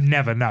Born? I've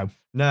never known.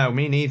 No,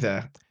 me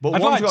neither. But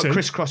I'd one's like got to.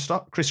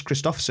 Chris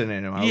Christopherson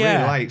in it. I Yeah.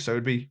 really like, so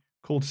it'd be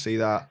cool to see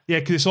that. Yeah,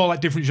 because it's all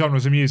like different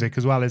genres of music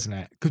as well, isn't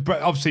it? Because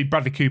obviously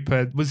Bradley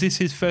Cooper, was this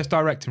his first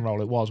directing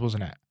role? It was,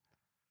 wasn't it?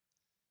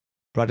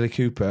 Bradley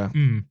Cooper.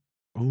 Mm.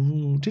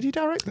 Ooh, did he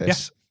direct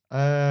this?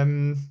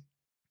 I'm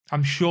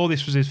sure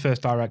this was his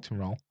first directing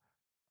role.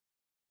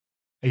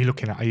 Are you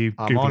looking at? Are you?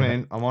 I'm on Googling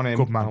him. it? I'm on him.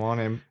 Good man. I'm on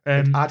him.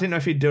 Um, I didn't know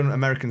if he'd done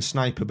American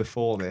Sniper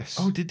before this.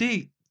 Oh, did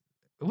he?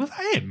 Was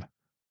that him?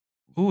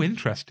 Oh,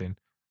 interesting.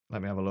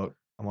 Let me have a look.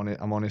 I'm on it.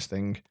 I'm on his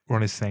thing. We're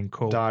on his thing.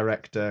 Cool.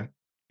 Director.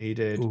 He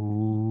did.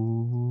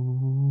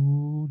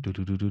 Ooh.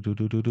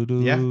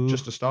 Yeah,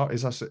 just to start.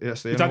 Is that the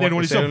Is that the only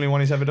one he's the done? only one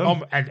he's ever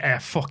done?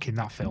 Fucking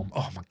that film.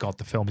 Oh my god,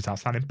 the film is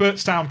outstanding. But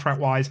soundtrack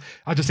wise,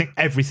 I just think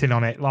everything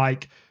on it,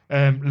 like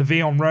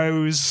Le'Veon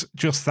Rose,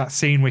 just that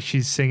scene where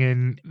she's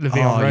singing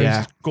Le'Veon Rose,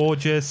 yeah. is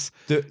gorgeous.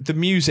 The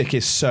music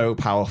is so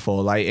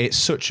powerful. Like it's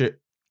such a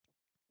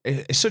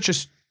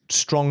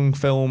strong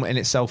film in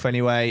itself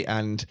anyway,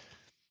 and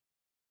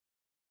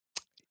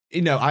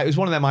you know, it was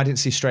one of them I didn't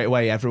see straight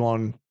away.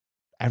 Everyone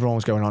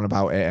was going on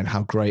about it and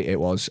how great it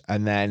was,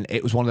 and then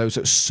it was one of those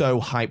that was so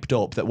hyped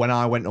up that when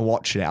I went to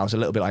watch it, I was a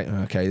little bit like,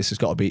 okay, this has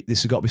got to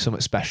be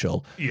something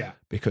special Yeah.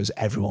 because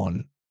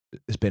everyone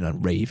has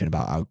been raving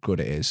about how good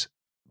it is.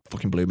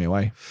 Fucking blew me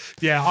away.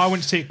 Yeah, I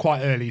went to see it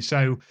quite early.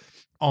 So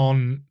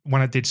when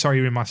I did Sorry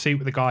You're in My Seat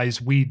with the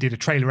guys, we did a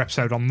trailer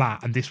episode on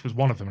that, and this was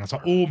one of them. And I was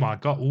like, oh my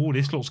god, oh,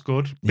 this looks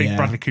good. Big Yeah.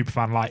 Bradley Cooper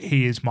fan. Like,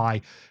 he is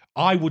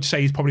I would say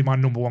he's probably my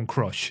number one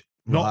crush.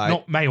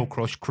 Not male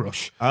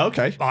crush. Oh,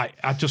 okay. Like,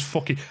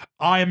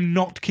 I am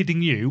not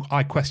kidding you.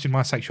 I questioned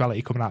my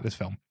sexuality coming out of this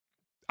film.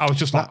 I was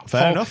just like,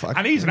 Fair enough.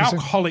 And he's an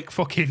alcoholic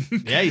fucking.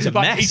 Yeah, he's a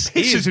like, mess.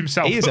 He pisses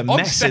himself. He is a on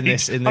mess stage. in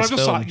this And I'm just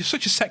film. like, you're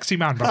such a sexy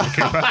man, Bradley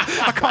Cooper.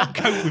 I can't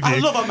cope with you. I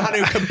love a man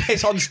who can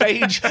piss on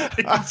stage.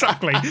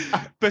 Exactly.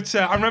 But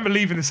I remember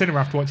leaving the cinema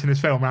after watching this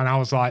film, and I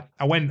was like,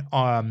 I went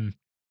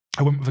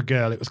with a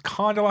girl. It was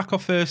kind of like our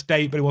first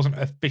date, but it wasn't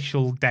an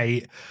official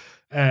date.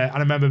 And I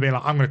remember being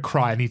like, I'm going to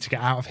cry. I need to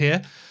get out of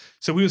here.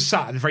 So we were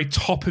sat at the very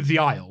top of the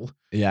aisle,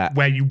 Yeah.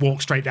 where you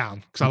walk straight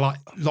down, because I like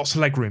lots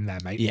of leg room there,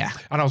 mate. Yeah.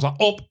 And I was like,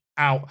 up,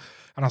 out.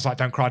 And I was like,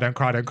 don't cry. And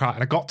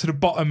I got to the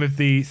bottom of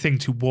the thing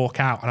to walk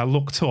out, and I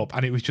looked up,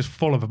 and it was just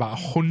full of about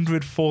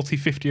 140,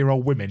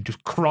 50-year-old women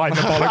just crying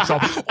their bollocks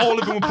off. All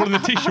of them were pulling the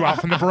tissue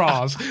out from the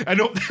bras and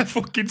up their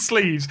fucking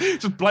sleeves,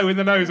 just blowing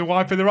their nose and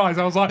wiping their eyes.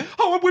 I was like,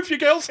 oh, I'm with you,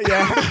 girls.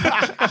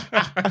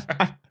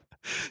 Yeah.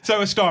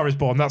 So A Star Is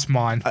Born, that's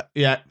mine.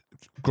 Yeah.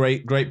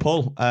 Great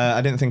pull.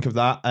 I didn't think of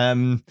that.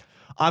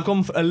 I've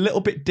gone for a little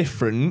bit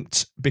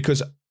different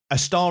because A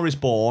Star Is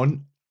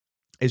Born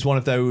is one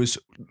of those.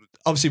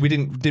 Obviously, we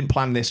didn't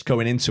plan this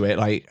going into it.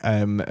 Like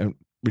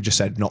we just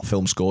said, not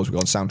film scores. We've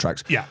gone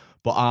soundtracks. Yeah.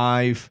 But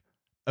I've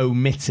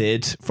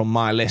omitted from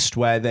my list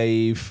where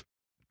they've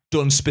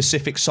done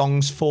specific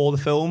songs for the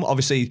film.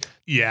 Obviously,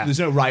 Yeah.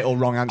 there's no right or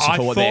wrong answer I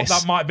for thought this.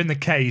 that might have been the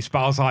case, but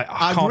I was like,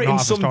 I I've can't written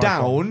not have A some Star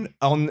Is Born. down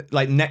on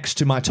like next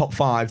to my top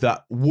 5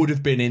 that would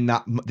have been in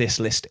this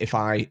list if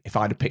I'd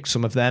have picked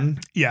some of them.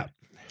 Yeah.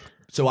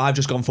 So I've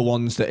just gone for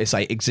ones that it's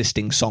like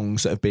existing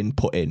songs that have been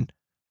put in,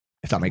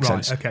 if that makes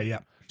Right. sense. Okay. Yeah.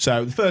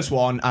 So the first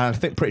one, and I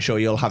think pretty sure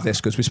you'll have this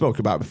because we spoke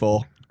about it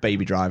before,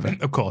 Baby Driver.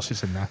 Of course,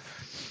 it's in there.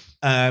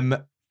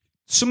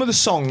 Some of the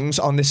songs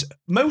on this,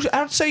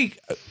 I'd say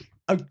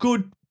a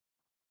good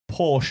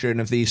portion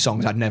of these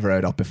songs I'd never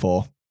heard of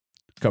before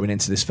going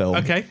into this film.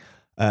 Okay.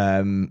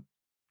 And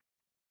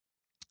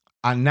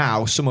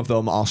now some of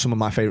them are some of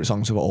my favourite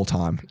songs of all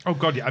time. Oh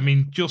god, yeah. I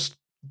mean, just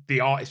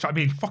the artist. I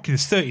mean, fucking,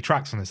 there's 30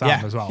 tracks on this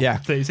album as well. yeah.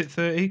 Is it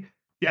 30?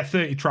 Yeah,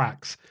 30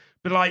 tracks.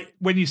 But like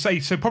when you say,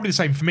 so probably the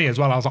same for me as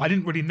well. I was like, I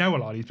didn't really know a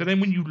lot of these, but then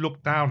when you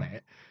look down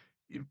it,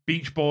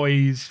 Beach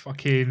Boys,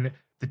 fucking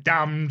The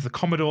Damned, The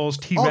Commodores,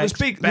 T-Rex, There's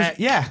big, Beck.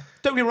 yeah.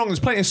 Don't get me wrong. There's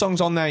plenty of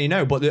songs on there, you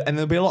know, and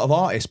there'll be a lot of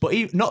artists, but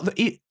I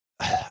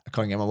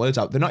can't get my words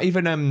out. They're not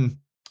even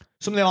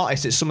some of the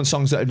artists. It's some of the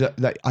songs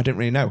that I didn't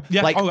really know.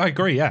 Yeah, like I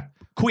agree. Yeah,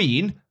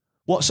 Queen.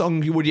 What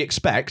song would you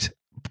expect?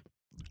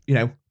 You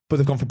know, but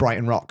they've gone for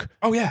Brighton Rock.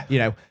 oh yeah, You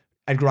know,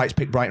 Edgar Wright's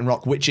picked Brighton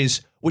Rock, which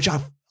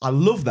I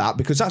love that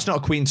because that's not a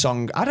Queen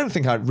song. I don't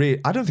think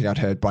I'd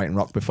heard Brighton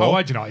Rock before. Oh,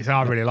 I do not.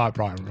 I really like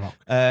Brighton Rock.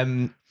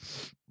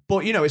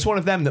 But you know, it's one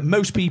of them that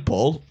most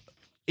people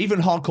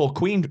even hardcore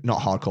Queen, not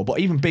hardcore, but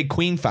even big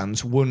Queen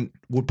fans would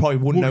probably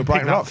wouldn't know Wouldn't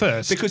Brighton pick that Rock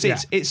first, because yeah.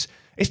 it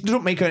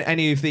doesn't make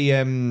any of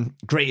the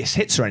greatest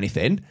hits or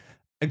anything.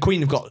 And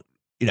Queen have got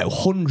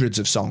hundreds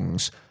of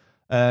songs.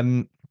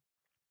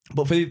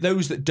 But for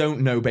those that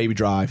don't know Baby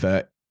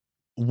Driver,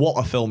 what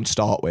a film to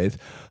start with.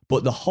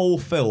 But the whole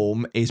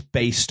film is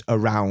based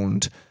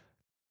around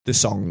the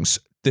songs.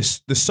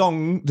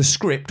 The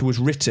script was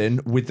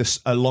written with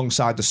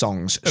alongside the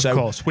songs. Of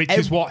course, which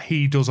is what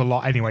he does a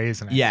lot anyway,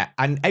 isn't it? Yeah,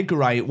 and Edgar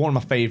Wright, one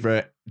of my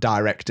favourite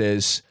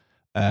directors,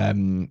 I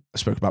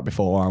spoke about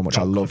before, how much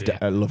I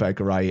love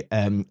Edgar Wright.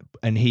 And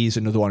he's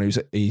another one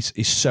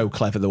he's so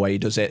clever the way he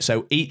does it.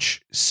 So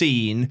each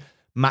scene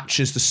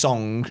matches the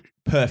song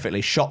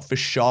perfectly, shot for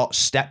shot,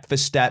 step for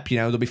step.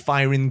 They'll be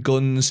firing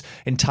guns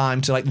in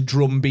time to like the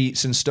drum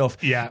beats and stuff.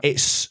 Yeah.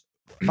 It's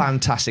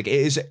fantastic. It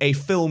is a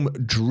film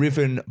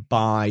driven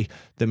by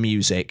the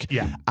music.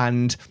 Yeah.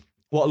 And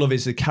what I love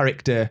is the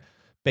character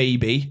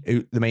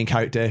Baby, the main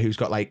character, who's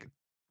got like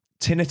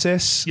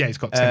tinnitus. Yeah, he's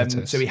got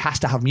tinnitus. So he has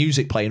to have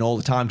music playing all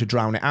the time to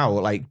drown it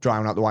out, like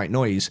drown out the white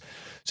noise.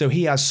 So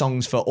he has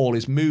songs for all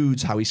his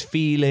moods, how he's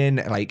feeling.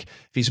 Like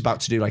if he's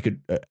about to do like a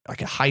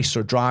heist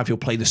or a drive, he'll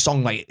play the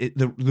song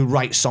the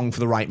right song for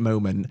the right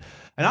moment.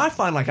 And I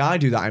find like I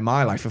do that in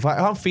my life. If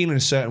I'm feeling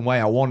a certain way,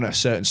 I want a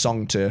certain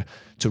song to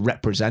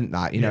represent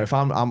that. If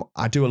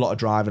I do a lot of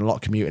driving, a lot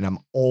of commuting, I'm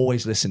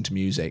always listening to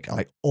music,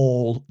 like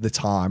all the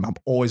time. I'm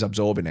always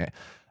absorbing it.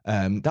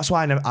 That's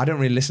why I don't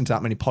really listen to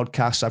that many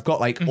podcasts. I've got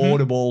like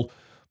Audible,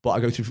 but I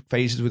go through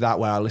phases with that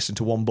where I listen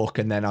to one book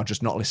and then I'll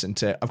just not listen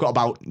to. I've got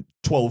about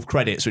 12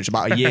 credits, which is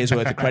about a year's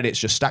worth of credits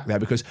just stacked there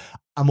because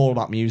I'm all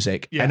about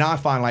music. Yeah. And I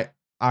find like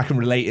I can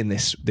relate in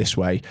this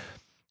way.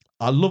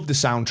 I love the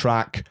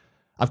soundtrack.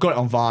 I've got it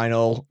on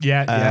vinyl.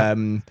 Yeah.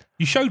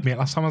 You showed me it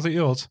last time I was at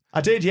yours.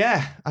 I did,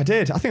 yeah. I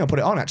did. I think I put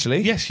it on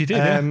actually. Yes, you did.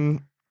 Yeah.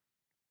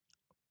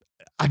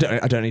 I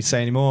don't need to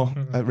say anymore,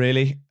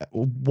 really.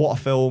 What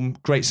a film.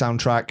 Great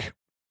soundtrack.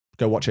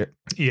 Go watch it.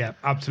 Yeah,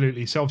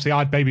 absolutely. So obviously I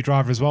had Baby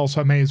Driver as well,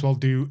 so I may as well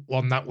do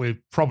one that we've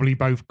probably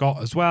both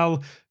got as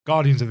well.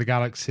 Guardians of the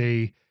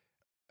Galaxy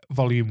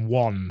Volume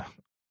 1.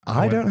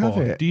 I don't have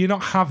it. Do you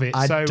not have it?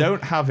 I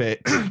don't have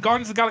it.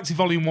 Guardians of the Galaxy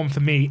Volume 1 for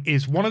me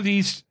is one of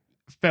these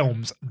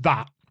films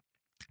that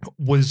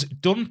was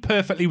done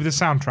perfectly with the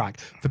soundtrack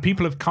for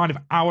people of kind of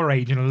our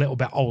age and a little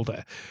bit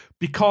older,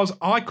 because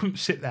I couldn't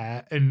sit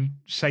there and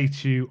say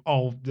to you,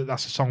 oh,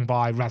 that's a song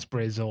by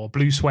Raspberries or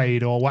Blue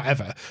Suede or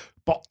whatever,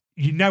 but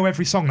you know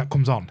every song that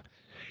comes on.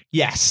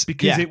 Yes.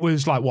 Because it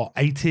was like, what,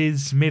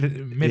 80s, mid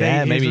 80s?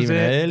 Yeah, maybe was even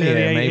it? earlier.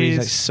 Early Maybe 80s.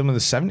 like some of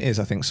the 70s,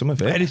 I think, some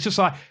of it. And it's just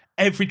like,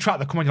 every track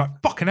that comes on, you're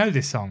like, fuck, I know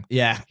this song.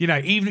 Yeah.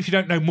 Even if you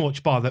don't know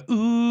much by the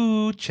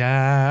ooh,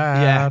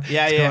 child,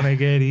 it's gonna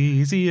get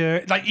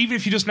easier. Like, even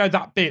if you just know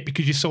that bit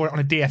because you saw it on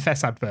a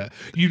DFS advert,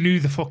 you knew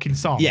the fucking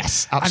song.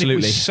 Yes, absolutely.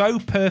 And it was so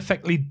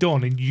perfectly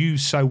done and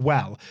used so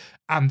well.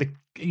 And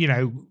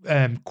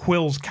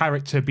Quill's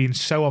character being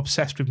so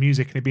obsessed with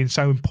music and it being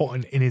so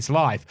important in his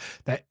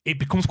life that it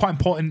becomes quite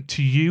important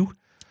to you.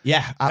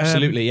 Yeah,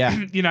 absolutely,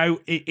 yeah.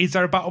 Is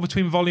there a battle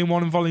between Volume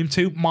 1 and Volume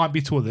 2? Might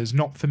be to others,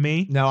 not for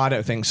me. No, I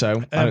don't think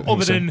so.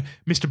 Other than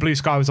Mr. Blue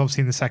Sky was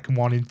obviously in the second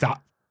one. In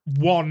that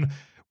one,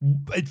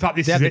 in fact,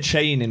 this they is had the it.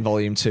 Chain in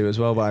Volume 2 as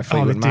well by Oh,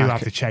 Fleetwood they Mac. do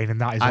have the Chain, and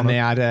that is. And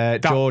they one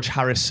had George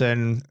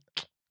Harrison.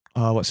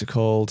 Oh, what's it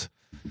called?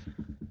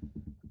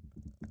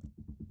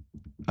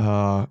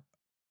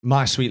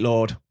 My Sweet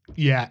Lord.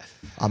 Yeah,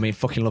 I mean,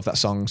 fucking love that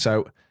song.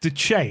 So the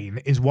Chain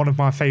is one of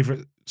my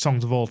favourite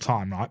songs of all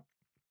time, right?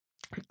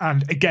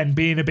 And again,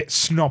 being a bit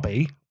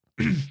snobby,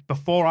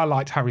 before I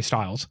liked Harry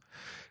Styles,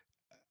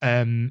 my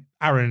friend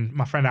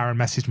Aaron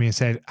messaged me and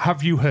said,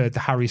 have you heard the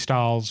Harry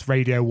Styles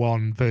Radio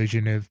 1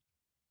 version of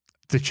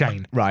The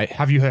Chain? Right.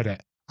 Have you heard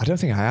it? I don't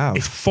think I have.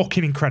 It's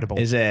fucking incredible.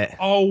 Is it?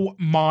 Oh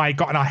my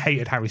God. And I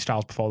hated Harry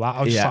Styles before that.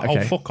 I was just like,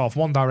 oh, fuck off.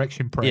 One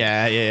Direction prick.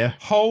 Yeah.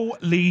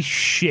 Holy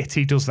shit,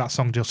 he does that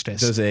song justice.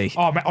 Does he?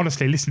 Oh, man,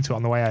 honestly, listen to it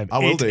on the way home. I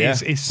will do, yeah.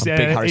 It's I'm a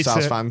big Harry it's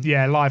Styles fan.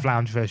 Yeah, live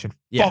lounge version.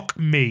 Yeah. Fuck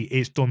me,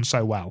 it's done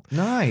so well.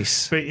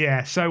 Nice. But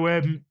yeah, so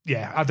I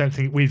don't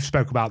think we've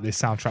spoke about this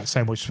soundtrack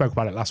so much. We spoke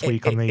about it last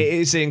week on the. It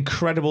is an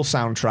incredible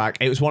soundtrack.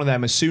 It was one of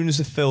them. As soon as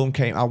the film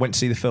came, I went to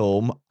see the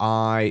film.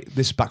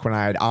 This is back when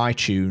I had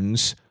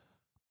iTunes.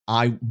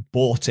 I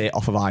bought it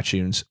off of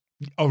iTunes.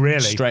 Oh,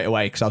 really? Straight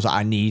away because I was like,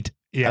 I need.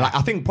 Yeah. Like,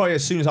 I think probably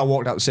as soon as I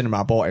walked out the cinema,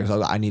 I bought it because I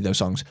was like, I need those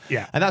songs.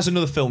 Yeah. And that's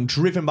another film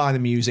driven by the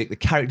music. The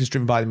characters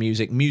driven by the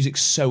music.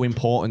 Music's so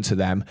important to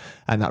them,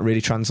 and that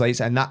really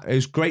translates. And that it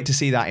was great to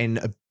see that in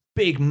a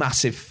big,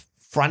 massive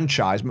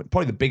franchise,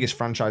 probably the biggest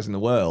franchise in the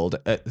world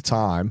at the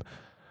time.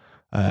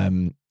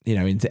 In the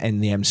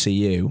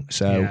MCU.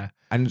 So Yeah.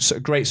 and it's a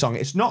great song.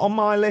 It's not on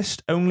my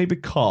list only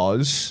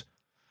because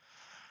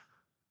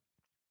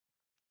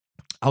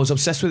I was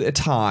obsessed with it at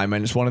the time,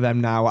 and it's one of them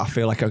now. I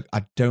feel like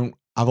I've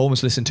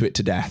almost listened to it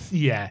to death.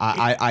 Yeah.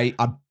 I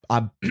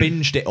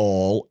binged it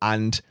all,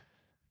 and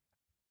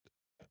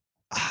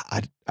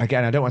I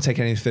don't want to take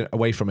anything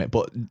away from it,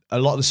 but a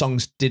lot of the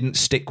songs didn't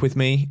stick with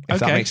me, if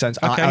that Okay. makes sense.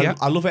 Okay, yeah.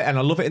 I love it, and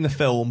I love it in the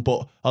film,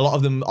 but a lot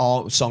of them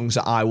are songs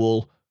that I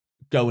will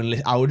go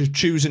and I would have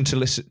chosen to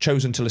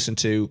listen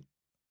to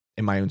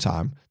in my own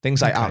time.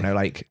 Things like, I don't Okay. know,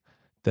 like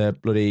the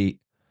bloody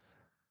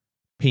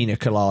Pina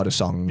Colada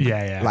song.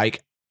 Yeah, yeah.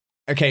 Like,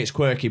 okay, it's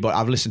quirky, but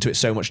I've listened to it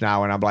so much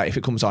now, and I'm like, if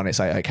it comes on, it's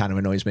like, it kind of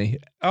annoys me.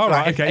 All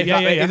right, Like, okay.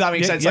 If that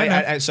makes sense. Yeah, Like, no.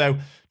 and so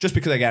just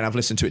because, again, I've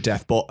listened to it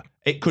deaf, but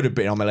it could have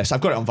been on my list.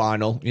 I've got it on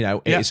vinyl, you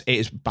know, it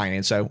is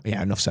banging. So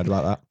yeah, enough said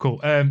about that. Cool.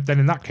 Then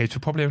in that case,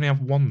 we'll probably only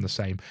have one the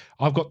same.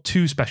 I've got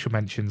two special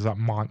mentions that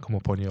might come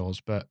up on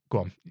yours, but go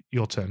on,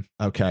 your turn.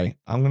 Okay,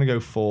 I'm going to go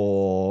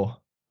for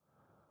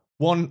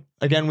one,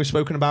 again, we've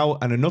spoken about,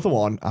 and another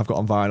one I've got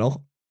on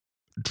vinyl,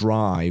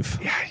 Drive.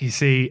 Yeah, you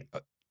see,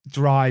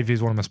 Drive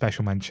is one of my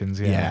special mentions.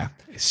 Yeah.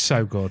 It's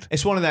so good.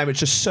 It's one of them. It's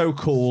just so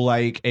cool.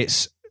 Like,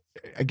 it's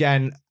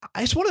one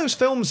of those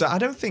films that I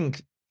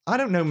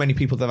don't know many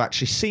people that have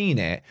actually seen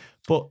it,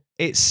 but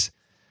it's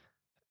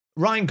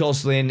Ryan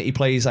Gosling. He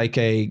plays like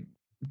a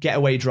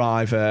getaway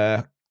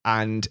driver,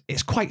 and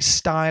it's quite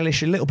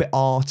stylish, a little bit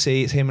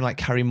arty. It's him and like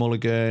Carey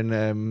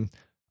Mulligan,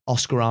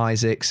 Oscar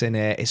Isaac's in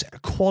it. It's a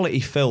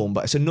quality film,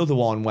 but it's another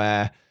one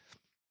where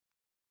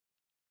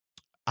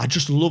I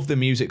just love the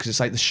music, because it's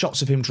like the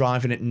shots of him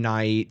driving at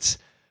night,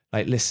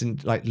 listen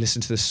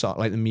to the song,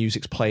 like the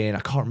music's playing.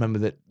 I can't remember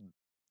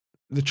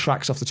the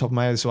tracks off the top of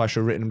my head, so I should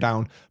have written them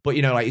down. But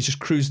you know, like, he's just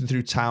cruising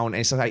through town.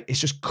 And it's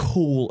just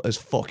cool as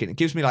fucking. It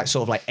gives me like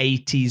sort of like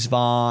 80s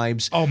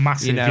vibes. Oh,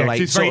 massive. You know, yeah, 'cause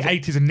like, it's very sort of-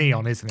 80s and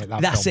neon, isn't it?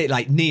 That's film? it,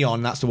 like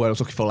neon. That's the word I was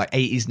looking for, like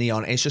 80s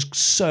neon. It's just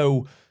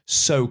so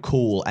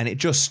cool, and it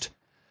just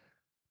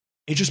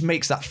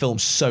makes that film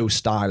so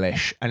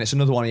stylish. And it's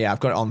another one. Yeah, I've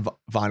got it on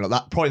vinyl.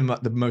 That probably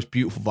the most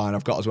beautiful vinyl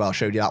I've got as well. I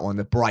showed you that one,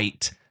 the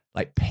bright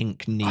like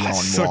pink neon one.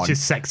 Such a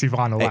sexy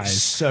vinyl. That It's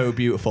is. so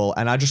beautiful,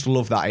 and I just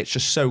love that. It's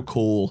just so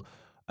cool.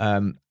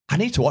 I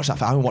need to watch that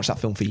film. I haven't watched that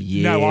film for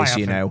years. No, I haven't.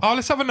 You know. Oh,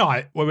 let's have a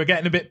night where we're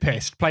getting a bit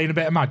pissed, playing a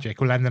bit of Magic.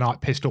 We'll end the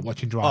night pissed up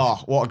watching Drive.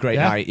 Oh, what a great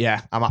Yeah? night!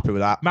 Yeah, I'm happy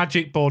with that.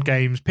 Magic, board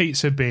games,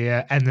 pizza,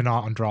 beer, end the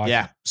night on Drive.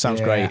 Yeah, sounds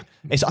Yeah.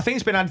 great. I think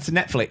it's been added to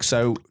Netflix,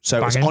 so it's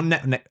Banging.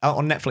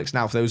 on Netflix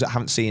now. For those that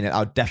haven't seen it, that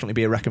would definitely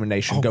be a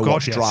recommendation. Oh, Go God,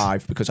 watch yes.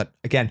 Drive, because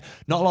again,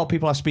 not a lot of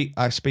people I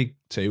speak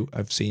to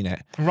have seen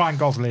it. Ryan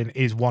Gosling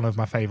is one of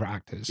my favourite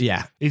actors.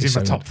 Yeah, He's in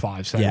so my top good.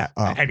 5, so Yeah,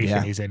 anything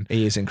yeah. he's in.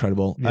 He is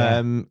incredible.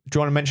 Yeah. Do you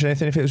want to mention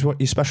anything? If it was your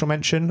special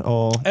mention,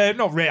 or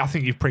Not really. I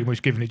think you've pretty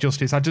much given it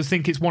justice. I just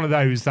think it's one of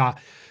those that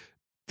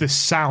the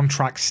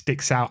soundtrack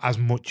sticks out as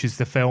much as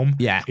the film.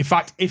 Yeah. In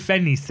fact, if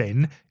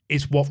anything,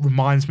 it's what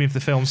reminds me of the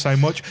film so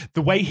much.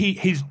 The way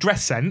his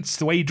dress sense,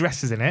 the way he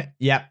dresses in it,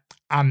 yeah.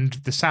 and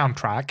the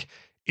soundtrack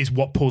is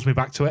what pulls me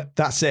back to it.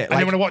 That's it. And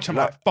then when I watch, I'm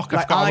like, fuck,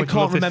 I forgot how I much I can't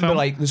love this remember film.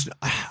 like there's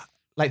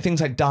like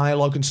things like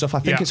dialogue and stuff. I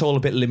think Yeah. it's all a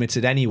bit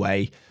limited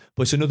anyway.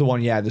 But it's another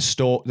one. Yeah, the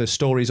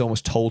story is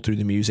almost told through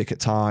the music at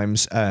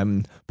times.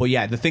 But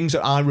yeah, the things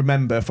that I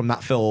remember from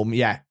that film,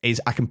 yeah,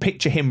 is I can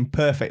picture him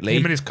perfectly.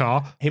 Him in his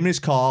car. Him in his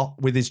car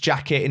with his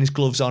jacket and his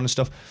gloves on and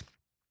stuff.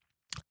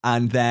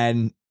 And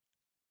then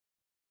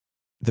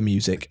the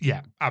music.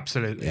 Yeah,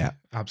 absolutely. Yeah.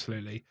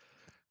 Absolutely.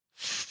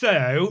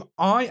 So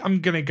I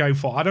am going to go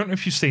for, I don't know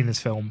if you've seen this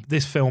film.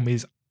 This film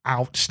is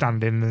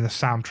outstanding and the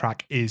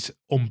soundtrack is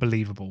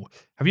unbelievable.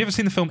 Have you ever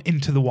seen the film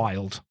Into the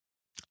Wild?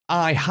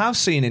 I have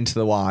seen Into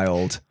the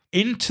Wild.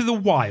 Into the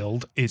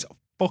Wild is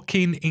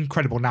fucking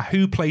incredible. Now,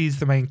 who plays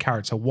the main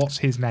character? What's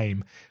his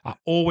name? I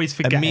always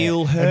forget.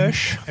 Emil it.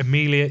 Hirsch?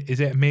 Amelia, is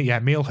it Emil? Yeah,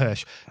 Emil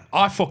Hirsch.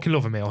 I fucking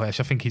love Emil Hirsch.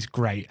 I think he's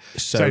great.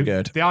 So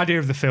good. The idea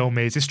of the film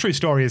is, it's a true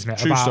story, isn't it?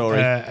 True About story.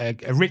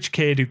 A rich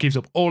kid who gives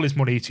up all his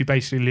money to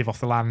basically live off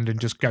the land and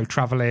just go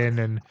travelling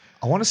and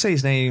I want to say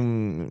his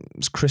name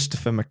is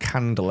Christopher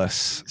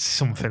McCandless.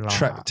 something like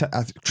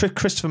that.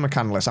 Christopher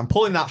McCandless. I'm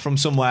pulling that from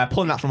somewhere,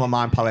 pulling that from my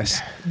mind palace.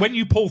 When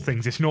you pull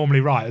things, it's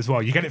normally right as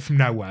well. You get it from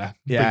nowhere,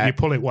 Yeah. but you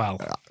pull it well.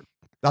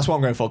 That's what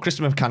I'm going for.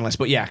 Christopher McCandless.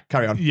 But yeah,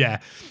 carry on.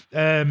 Yeah.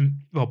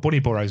 Well, Bunny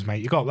Burrows,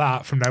 mate. You got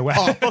that from nowhere.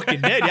 Oh, I fucking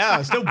did. Yeah,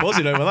 I'm still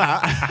buzzing over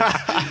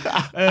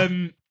that.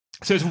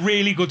 So it's a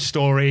really good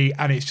story,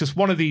 and it's just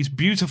one of these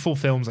beautiful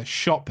films that's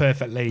shot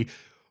perfectly,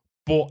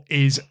 but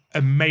is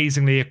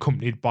amazingly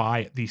accompanied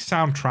by the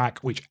soundtrack,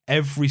 which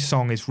every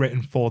song is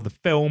written for the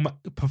film,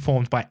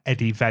 performed by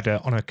Eddie Vedder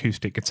on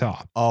acoustic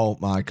guitar. Oh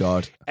my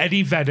God.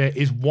 Eddie Vedder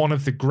is one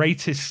of the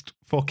greatest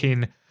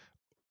fucking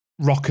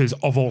rockers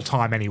of all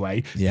time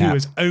anyway, Yeah. who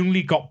has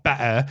only got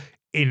better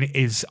in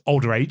his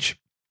older age.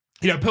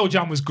 You know, Pearl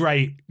Jam was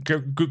great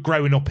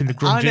growing up in the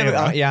grunge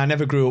era. I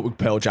never grew up with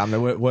Pearl Jam. They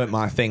weren't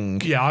my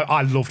thing. Yeah,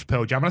 I loved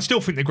Pearl Jam, and I still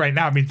think they're great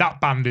now. I mean,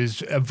 that band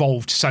has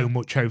evolved so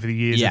much over the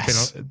years.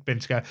 Yes. Been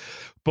together.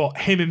 But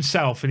him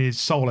himself and his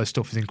solo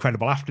stuff is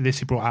incredible. After this,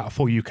 he brought out a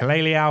full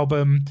ukulele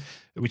album,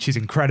 which is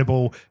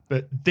incredible.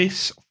 But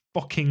this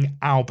fucking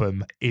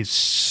album is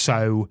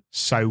so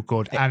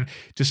good, and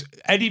just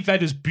Eddie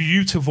Vedder's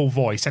beautiful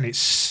voice, and it's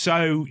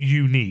so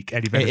unique.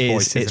 Eddie Vedder's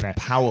voice, It's isn't it?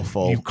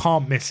 powerful. You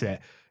can't miss it.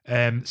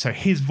 So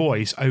his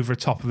voice over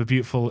the top of a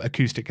beautiful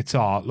acoustic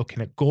guitar,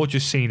 looking at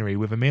gorgeous scenery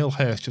with Emile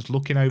Hirsch just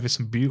looking over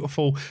some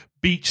beautiful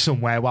beach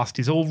somewhere whilst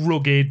he's all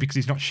rugged because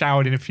he's not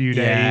showered in a few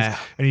days, Yeah.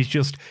 and he's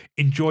just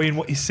enjoying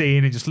what he's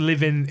seeing and just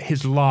living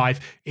his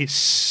life. It's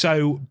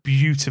so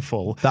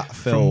beautiful. That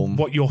film, from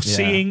what you're yeah.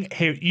 seeing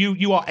here,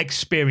 you are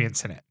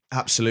experiencing it.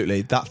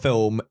 Absolutely. That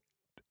film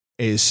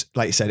is,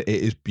 like you said, it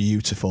is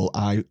beautiful.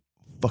 I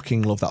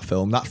fucking love that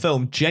film. That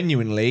film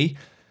genuinely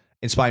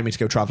inspired me to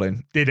go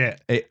traveling. Did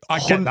it? I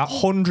get that.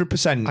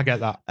 100%. I get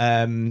that.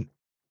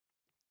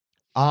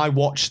 I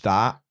watched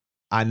that,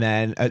 and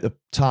then at the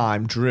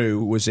time,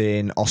 Drew was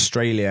in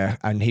Australia,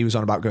 and he was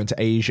on about going to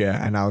Asia,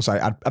 and I was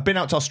like, I'd been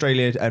out to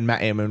Australia and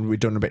met him, and we'd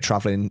done a bit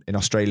traveling in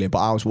Australia, but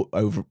I was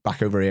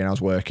back over here, and I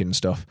was working and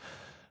stuff,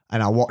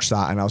 and I watched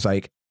that, and I was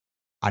like,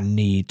 I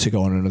need to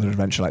go on another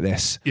adventure like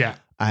this. Yeah.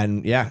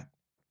 And yeah,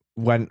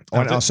 went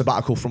on a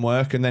sabbatical from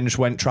work, and then just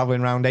went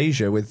traveling around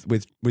Asia with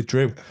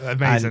Drew.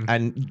 Amazing.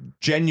 And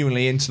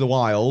genuinely Into the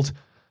Wild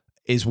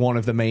is one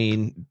of the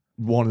main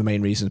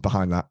reasons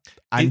behind that.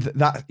 And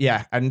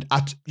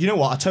you know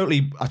what?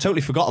 I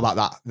totally forgot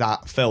about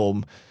that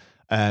film,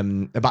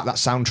 about that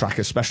soundtrack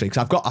especially,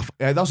 because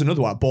that was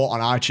another one I bought on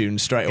iTunes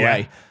straight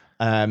away.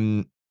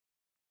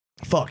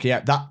 Fuck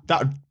yeah,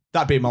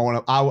 that'd be my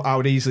one. I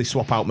would easily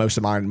swap out most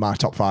of my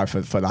top 5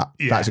 for that.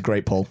 Yeah. That is a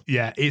great pull.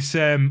 Yeah, it's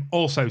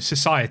also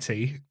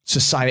Society.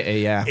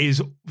 Society, yeah.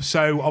 Is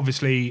so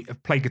obviously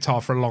I've played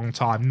guitar for a long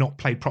time, not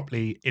played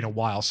properly in a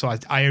while. So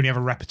I only have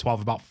a repertoire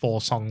of about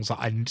 4 songs that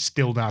I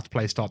still know how to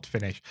play start to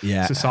finish.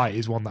 Yeah. Society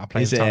is one that I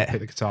play every time I pick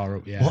the guitar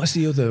up. Yeah. What's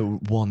the other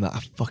one that I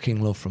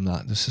fucking love from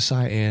that? The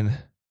Society and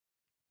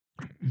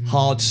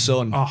Hard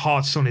Sun. Oh,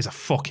 Hard Sun is a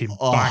fucking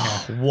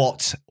banger.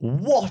 What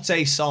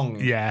a song.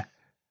 Yeah.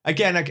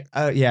 Again,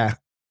 yeah.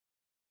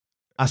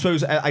 I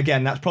suppose,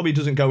 again, that probably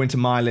doesn't go into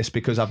my list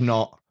because I've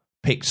not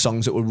picked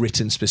songs that were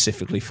written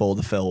specifically for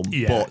the film.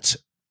 Yeah. But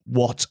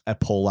what a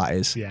pull that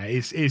is. Yeah,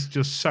 it's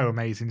just so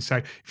amazing. So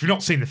if you've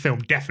not seen the film,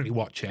 definitely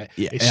watch it.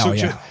 Yeah. It's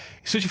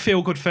such a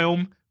feel-good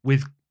film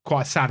with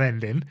quite a sad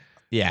ending.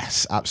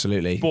 Yes,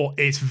 absolutely. But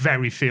it's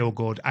very feel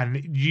good,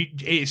 and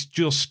it's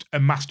just a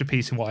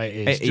masterpiece in what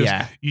it is.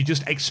 You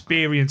just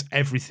experience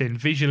everything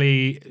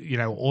visually,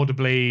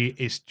 audibly.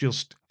 It's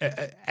just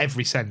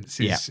every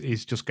sense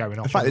is just going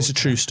off. In fact, it's a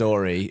true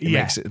story. It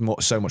makes it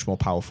so much more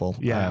powerful.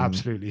 Yeah,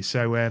 absolutely.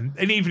 So, and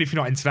even if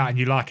you're not into that and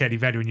you like Eddie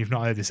Vedder and you've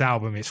not heard this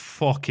album, it's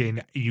fucking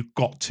you've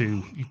got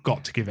to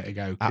give it a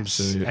go.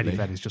 Absolutely, Eddie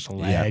Vedder's just a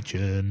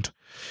legend.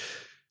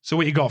 So,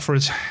 what you got for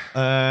us?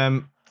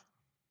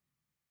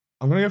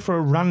 I'm going to go for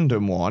a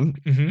random one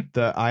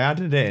that I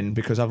added in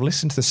because I've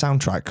listened to the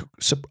soundtrack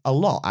a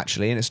lot,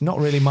 actually, and it's not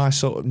really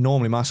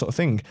normally my sort of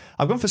thing.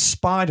 I've gone for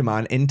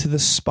Spider-Man Into the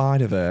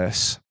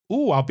Spider-Verse.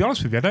 Oh, I'll be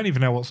honest with you, I don't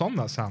even know what's on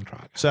that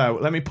soundtrack. So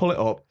let me pull it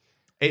up.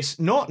 It's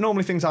not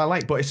normally things I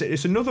like, but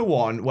it's another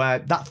one where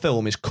that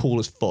film is cool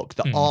as fuck.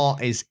 The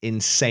art is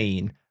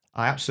insane.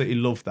 I absolutely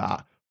love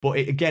that. But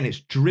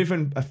it's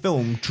a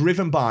film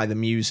driven by the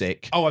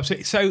music. Oh,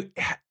 absolutely. So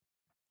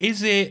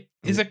is a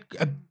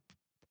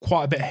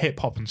quite a bit of hip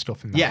hop and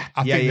stuff in there? Yeah,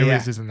 I think there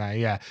is, isn't there?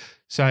 Yeah.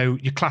 So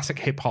your classic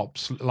hip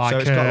hops like,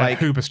 it's got like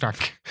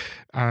Hoobastank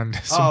and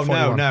Sum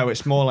 41. No,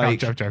 it's more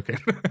like. I'm joking.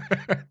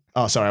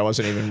 Oh, sorry, I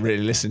wasn't even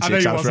really listening to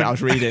it. I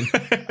was reading.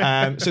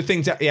 So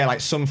things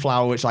like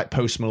Sunflower, which like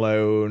Post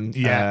Malone.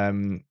 Yeah.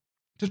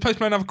 Does Post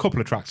Malone have a couple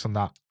of tracks on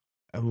that?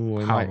 Oh,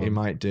 he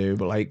might do,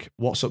 but like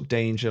What's Up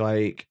Danger,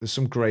 like there's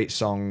some great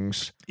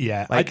songs.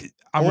 Yeah, like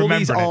I'm all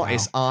these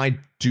artists I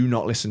do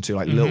not listen to,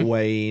 like Lil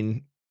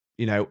Wayne.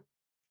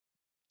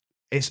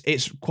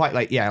 It's quite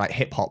like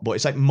hip hop, but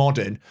it's like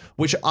modern,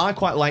 which I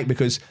quite like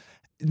because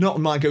not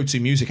my go-to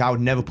music. I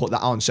would never put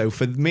that on. So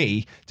for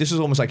me, this was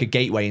almost like a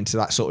gateway into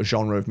that sort of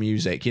genre of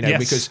music,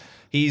 because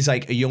he's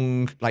like a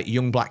young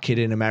black kid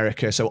in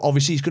America. So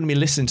obviously he's going to be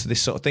listening to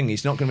this sort of thing.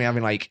 He's not going to be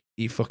having like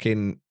you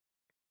fucking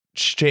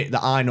shit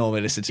that I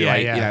normally listen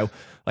to,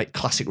 like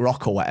classic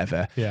rock or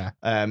whatever. Yeah.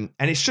 And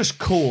it's just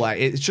cool. Like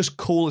it's just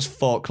cool as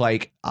fuck.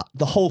 Like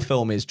the whole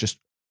film is just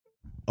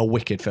a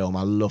wicked film.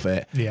 I love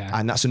it. Yeah.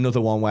 And that's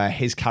another one where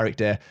his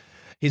character,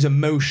 his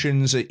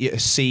emotions are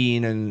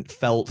seen and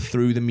felt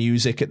through the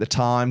music at the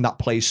time. That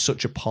plays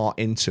such a part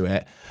into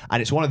it.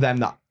 And it's one of them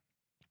that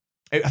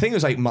I think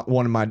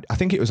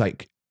it was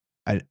like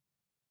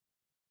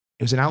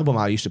it was an album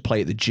I used to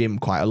play at the gym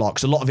quite a lot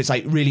because a lot of it's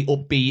like really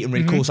upbeat and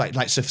really cool. It's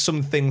like so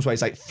some things where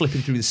he's like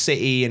flipping through the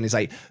city and he's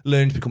like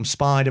learning to become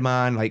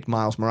Spider-Man, like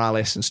Miles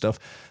Morales and stuff.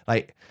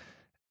 Like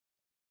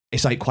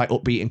it's like quite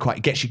upbeat and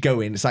quite gets you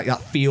going. It's like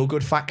that feel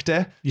good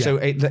factor. Yeah. So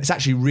it's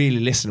actually really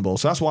listenable.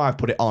 So that's why I've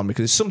put it on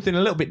because it's something a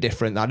little bit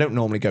different that I don't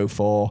normally go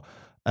for.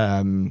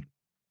 Really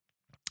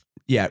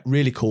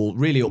cool,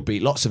 really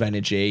upbeat, lots of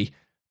energy.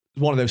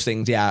 One of those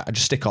things, I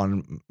just stick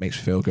on, makes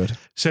me feel good.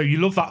 So you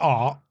love that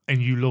art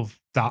and you love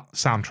that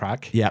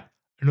soundtrack. Yeah.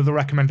 Another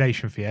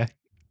recommendation for you.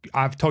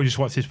 I've told you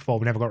to watch this before.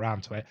 We never got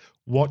around to it.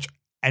 Watch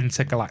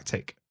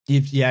Intergalactic.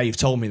 You've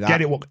told me that.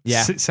 Get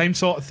it? Same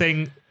sort of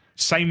thing.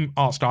 Same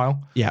art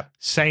style. Yeah.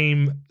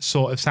 Same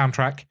sort of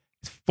soundtrack.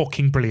 It's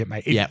fucking brilliant,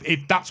 mate.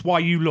 If that's why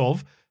you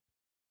love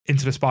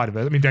Into the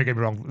Spider-Verse, I mean, don't get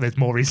me wrong, there's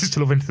more reasons to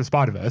love Into the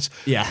Spider-Verse.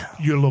 Yeah.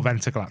 You'll love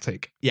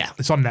Intergalactic. Yeah.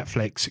 It's on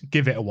Netflix.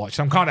 Give it a watch.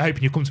 So I'm kind of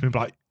hoping you come to me and be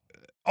like,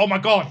 oh my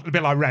God, a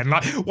bit like Ren.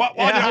 Like, why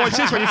didn't I watch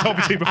this when you told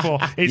me to before?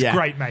 It's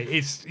great, mate.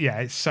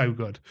 It's so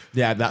good.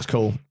 Yeah, that's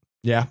cool.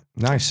 Yeah,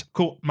 nice.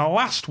 Cool. My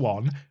last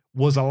one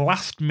was a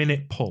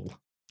last-minute pull.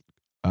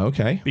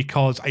 Okay.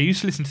 Because I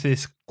used to listen to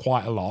this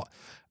quite a lot.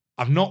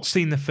 I've not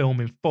seen the film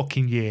in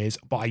fucking years,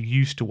 but I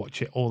used to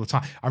watch it all the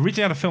time. I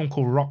originally had a film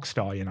called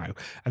Rockstar, you know,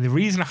 and the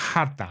reason I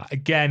had that,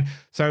 again,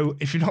 so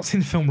if you've not seen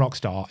the film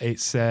Rockstar,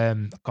 it's,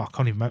 God, I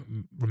can't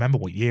even remember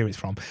what year it's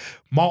from.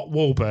 Mark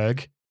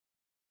Wahlberg,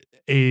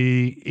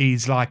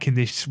 he's like in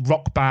this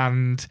rock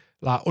band,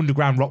 like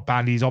underground rock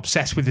band. He's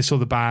obsessed with this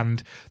other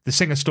band. The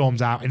singer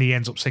storms out and he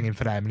ends up singing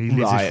for them and he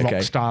lives this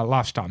rock star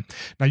lifestyle.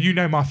 Now, you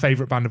know my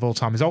favourite band of all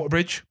time is Alter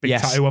Bridge, big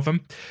tattoo of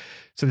them.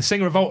 So the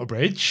singer of Alter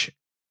Bridge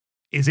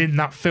is in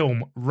that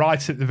film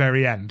right at the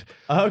very end.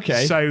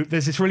 Okay. So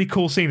there's this really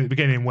cool scene at the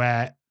beginning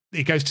where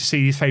he goes to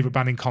see his favourite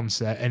band in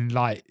concert and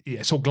like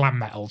it's all glam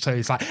metal. So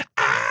it's like,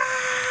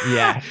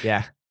 ah!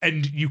 Yeah.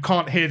 And you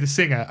can't hear the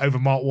singer over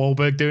Mark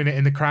Wahlberg doing it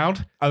in the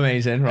crowd.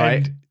 Amazing,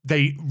 right? And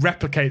they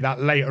replicate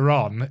that later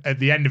on at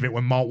the end of it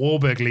when Mark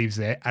Wahlberg leaves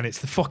it, and it's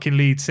the fucking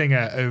lead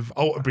singer of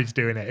Alter Bridge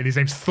doing it, and his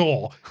name's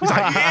Thor. He's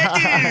like,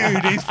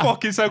 yeah, dude, he's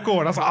fucking so cool.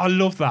 And I was like, I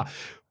love that.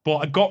 But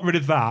I got rid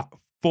of that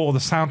for the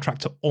soundtrack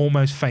to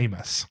Almost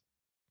Famous.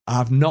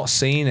 I've not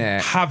seen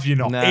it. Have you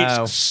not?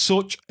 No. It's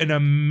such an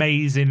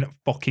amazing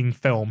fucking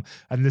film.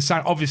 And the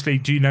sound, obviously,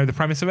 do you know the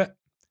premise of it?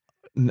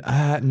 No,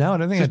 I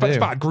don't think It's I do.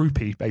 about a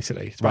groupie,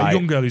 basically. It's about a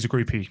young girl who's a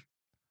groupie.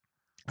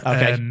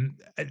 Okay. And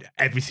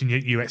everything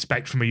you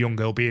expect from a young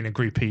girl being a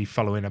groupie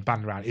following a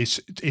band around. It's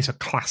a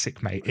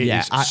classic, mate. It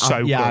is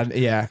so good.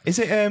 Yeah. Is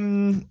it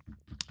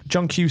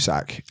John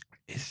Cusack?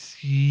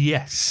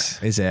 Yes.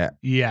 Is it?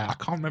 Yeah, I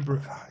can't remember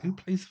who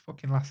plays the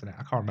fucking last in it.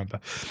 I can't remember.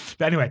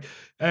 But anyway,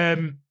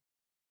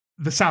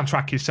 the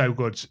soundtrack is so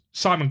good.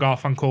 Simon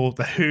Garfunkel,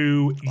 The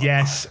Who,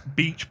 Yes,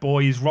 Beach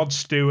Boys, Rod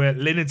Stewart,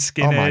 Lynyrd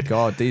Skynyrd. Oh my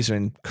God, these are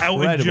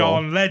incredible. Elton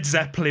John, Led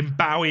Zeppelin,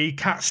 Bowie,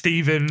 Cat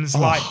Stevens.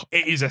 Like,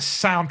 it is a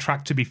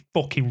soundtrack to be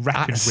fucking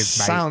reckoned with, mate.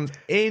 Sounds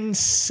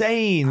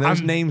insane.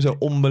 Those names are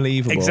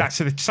unbelievable. Exactly.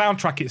 So the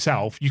soundtrack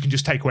itself, you can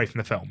just take away from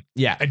the film.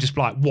 Yeah. And just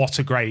be like, what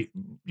a great,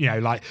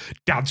 like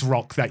dad's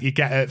rock that you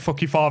get at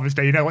fucking Father's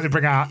Day. You know what they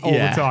bring out all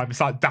the time.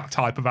 It's like that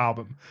type of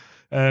album.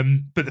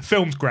 But the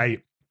film's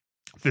great.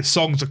 The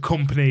songs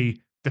accompany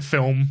the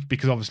film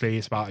because obviously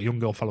it's about a young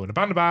girl following a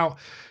band about.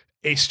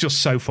 It's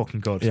just so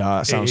fucking good. Yeah,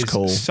 that sounds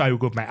cool. So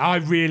good, mate. I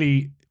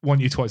really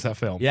want you to watch that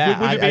film. Yeah.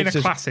 With it being a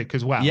classic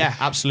as well. Yeah,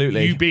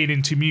 absolutely. You being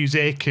into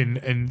music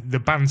and the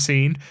band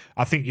scene,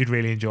 I think you'd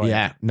really enjoy it.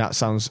 Yeah, that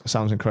sounds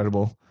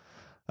incredible.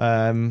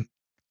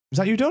 Is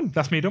that you done?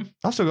 That's me done.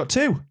 I've still got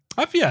two.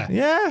 Have you?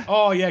 Yeah.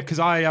 Oh, yeah, because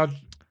I had...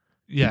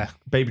 Yeah.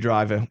 Baby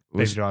Driver.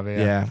 Baby Driver,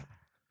 yeah.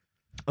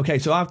 Okay,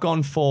 so I've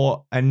gone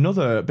for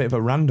another bit of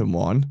a random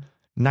one.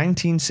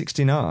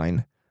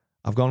 1969.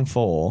 I've gone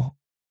for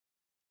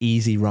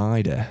Easy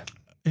Rider.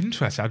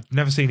 Interesting. I've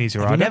never seen Easy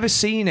Rider. Have you never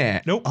seen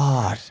it? Nope.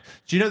 Oh,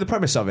 do you know the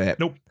premise of it?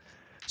 Nope.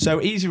 So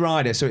Easy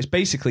Rider, so it's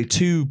basically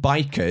two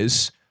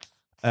bikers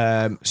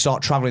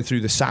start traveling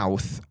through the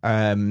South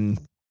and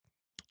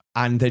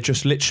they're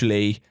just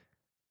literally,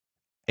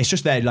 it's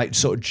just their like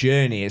sort of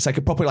journey. It's like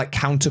a proper like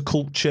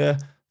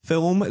counterculture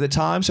film at the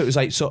time. So it was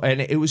like, and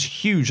it was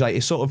huge. Like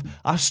it's sort of,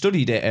 I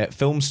studied it at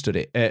film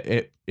study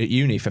at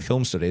uni for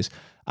film studies.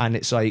 And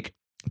it's like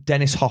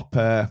Dennis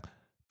Hopper,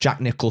 Jack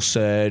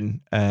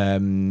Nicholson,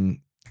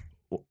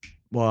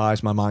 why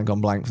has my mind gone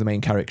blank for the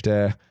main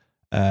character?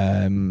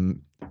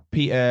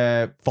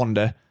 Peter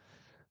Fonda.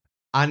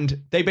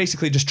 And they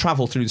basically just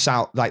travel through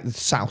the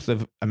south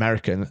of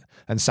America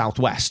and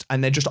Southwest,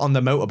 and they're just on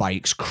their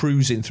motorbikes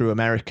cruising through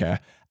America,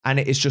 and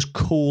it is just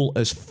cool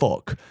as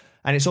fuck.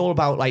 And it's all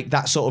about like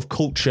that sort of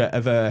culture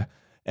of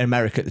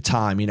America at the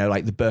time,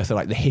 like the birth of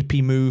like the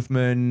hippie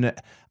movement,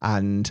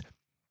 and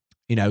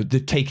they're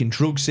taking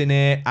drugs in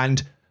it,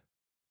 and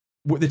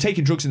they're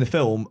taking drugs in the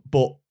film,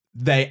 but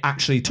they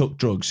actually took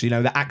drugs.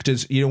 The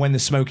actors, when they're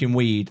smoking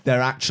weed,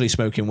 they're actually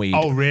smoking weed.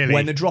 Oh, really?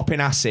 When they're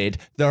dropping acid,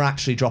 they're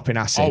actually dropping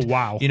acid. Oh,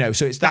 wow.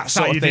 So it's that That's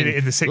sort how of you thing. did it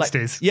in the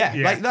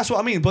 60s. Like that's what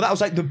I mean. But that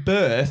was like the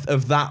birth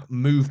of that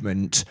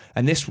movement.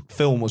 And this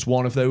film was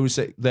one of those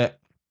that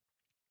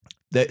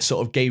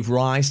sort of gave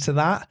rise to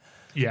that.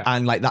 Yeah.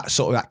 And like that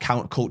sort of that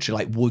counterculture,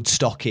 like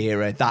Woodstock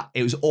era, that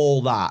it was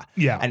all that.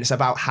 Yeah. And it's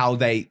about how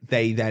they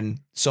then,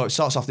 so it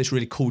starts off this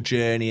really cool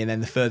journey, and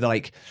then the further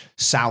like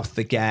south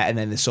they get, and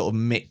then they sort of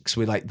mix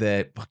with like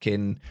the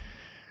fucking,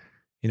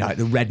 like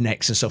the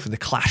rednecks and stuff, and the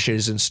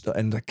clashes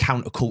and the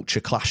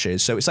counterculture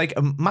clashes. So it's like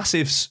a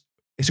massive,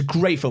 it's a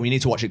great film. You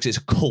need to watch it because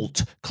it's a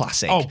cult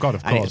classic. Oh God,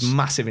 of course. And it's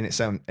massive in its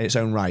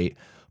own right.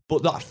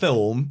 But that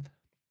film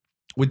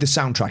with the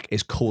soundtrack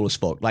is cool as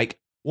fuck. Like,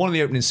 one of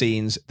the opening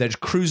scenes, they're just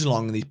cruising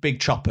along in these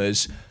big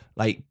choppers,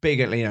 like big,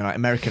 like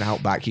American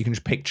outback. You can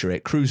just picture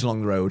it, cruise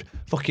along the road.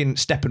 Fucking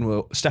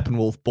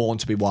Steppenwolf, Born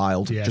to Be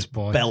Wild, Yes, just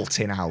boy.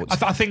 belting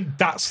out. I think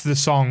that's the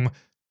song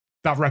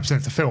that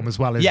represents the film as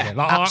well, isn't Yeah, it?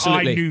 Like,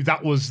 absolutely. I knew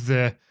that was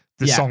the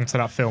Yeah. song to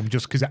that film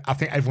just because I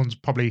think everyone's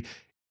probably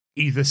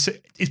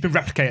it's been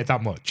replicated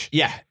that much.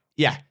 Yeah,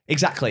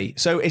 exactly.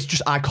 So it's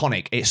just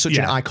iconic. It's such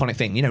an iconic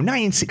thing.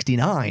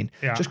 1969.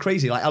 Yeah. Just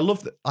crazy. Like I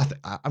love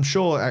that. I'm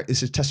sure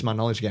this is testing my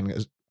knowledge again.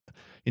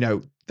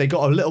 They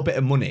got a little bit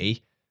of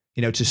money,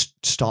 to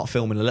start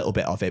filming a little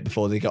bit of it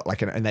before they got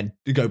and then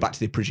go back to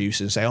the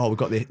producers and say, oh, we've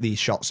got these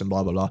shots and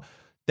blah, blah, blah.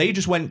 They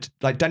just went,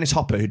 like Dennis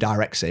Hopper, who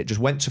directs it, just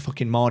went to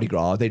fucking Mardi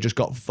Gras. They just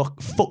got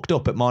fucked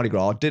up at Mardi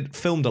Gras,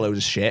 filmed a load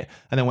of shit,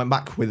 and then went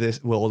back with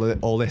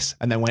all this,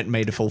 and then went and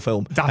made a full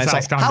film. That's and it's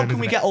outstanding, how can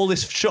we isn't get all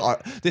this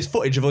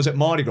footage of us at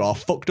Mardi Gras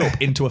fucked up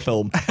into a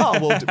film? Oh,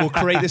 we'll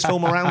create this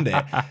film around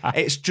it.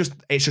 It's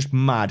just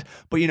mad.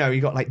 But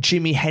you got like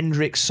Jimi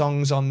Hendrix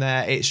songs on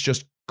there. It's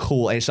just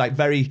cool. It's like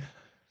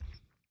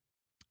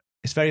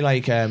it's very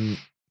like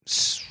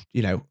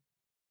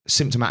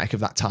symptomatic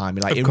of that time.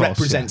 Like it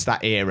represents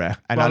that era,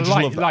 and I just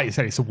love that. Like you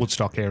said, it's a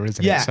Woodstock era,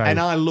 isn't it? Yeah, So, and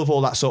I love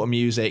all that sort of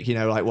music.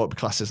 Like what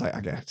classes like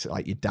I guess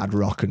like your dad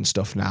rock and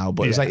stuff now.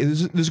 But it's like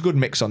there's a good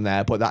mix on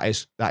there. But that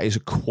is a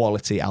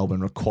quality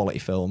album or a quality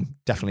film.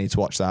 Definitely need to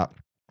watch that.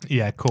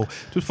 yeah, cool.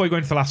 Just before you go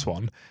into the last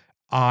one,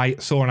 I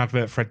saw an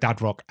advert for a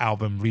dad rock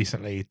album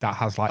recently that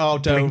has like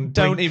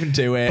Don't even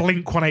do it.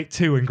 Blink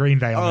 182 and Green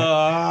Day on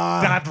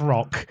it. Dad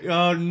rock.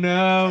 Oh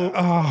no.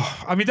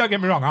 Oh, I mean, don't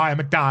get me wrong. I am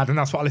a dad, and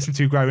that's what I listened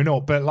to growing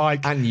up. But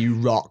like, And you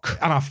rock.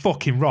 and I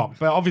fucking rock.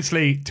 But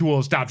obviously,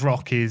 towards dad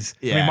rock is.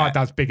 I Yeah. mean, my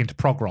dad's big into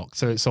prog rock,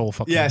 so it's all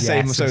fucking. Yeah,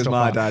 same. Yes So and is stuff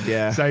my like that. dad.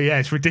 Yeah. So yeah,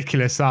 it's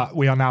ridiculous that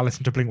we are now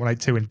listening to Blink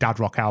 182 and dad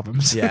rock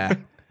albums. Yeah.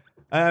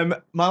 My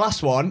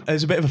last one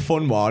is a bit of a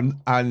fun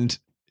one, and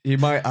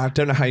I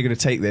don't know how you're going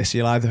to take this.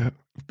 You'll either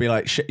be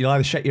like, you'll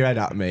either shake your head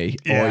at me,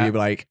 or Yeah. you'll be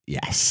like,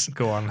 yes.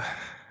 Go on.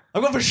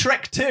 I've gone for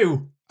Shrek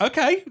 2.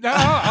 Okay, no,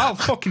 I'll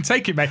fucking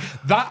take it, mate.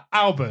 That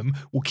album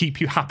will keep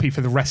you happy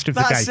for the rest of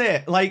the That's day.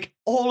 it. Like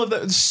all of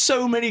there's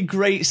so many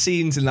great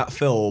scenes in that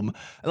film.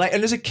 Like,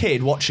 and as a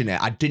kid watching it,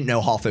 I didn't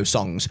know half those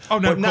songs. Oh,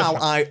 no, but of course now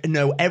not. I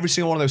know every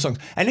single one of those songs.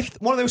 And if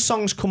one of those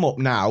songs come up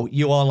now,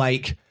 you are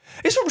like,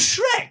 it's from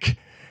Shrek.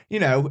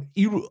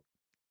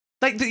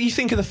 You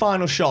think of the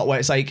final shot where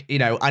it's like,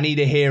 I need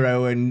a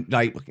hero, and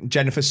like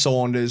Jennifer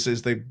Saunders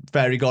as the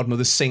fairy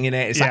godmother singing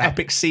it. It's that Yeah.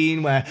 epic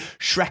scene where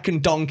Shrek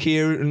and Donkey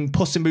and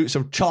Puss in Boots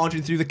are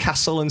charging through the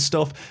castle and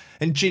stuff,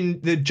 and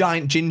the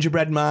giant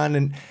gingerbread man,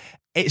 and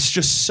it's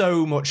just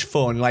so much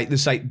fun. Like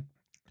there's like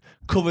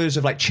covers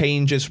of like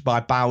Changes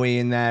by Bowie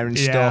in there and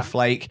Yeah. stuff.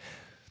 Like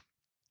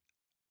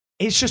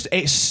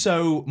it's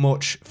so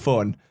much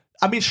fun.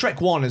 I mean, Shrek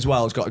 1 as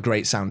well has got a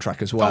great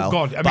soundtrack as well. Oh,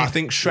 God. I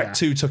think Shrek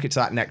 2 took it to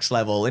that next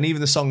level. And even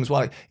the songs,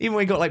 well, like, even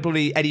when you got like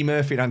bloody Eddie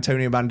Murphy and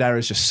Antonio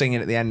Banderas just singing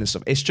at the end and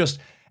stuff, it is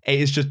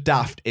just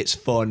daft. It's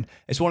fun.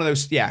 It's one of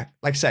those, like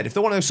I said, if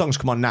one of those songs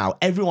come on now,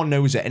 everyone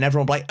knows it and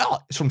everyone will be like, oh,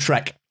 it's from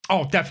Shrek.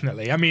 Oh,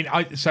 definitely. I mean,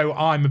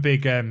 I'm a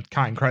big Cat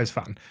and Crows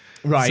fan.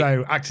 Right.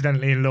 So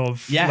Accidentally in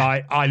Love. Yeah.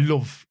 Like,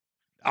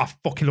 I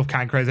fucking love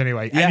Cat and Crows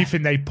anyway. Yeah.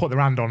 Anything they put their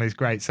hand on is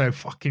great. So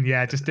fucking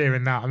yeah, just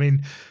hearing that. I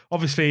mean,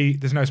 obviously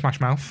there's no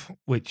Smash Mouth,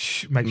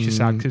 which makes you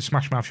sad because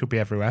Smash Mouth should be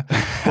everywhere.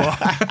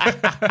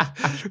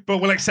 But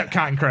we'll accept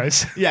Cat and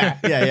Crows.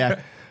 Yeah.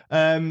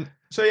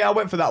 So yeah, I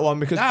went for that one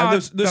because and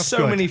there's that's so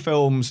good. many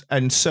films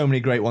and so many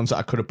great ones that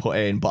I could have put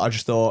in, but I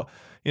just thought,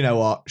 you know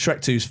what, Shrek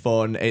 2's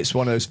fun. It's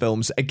one of those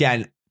films.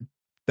 Again,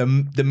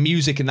 the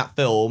music in that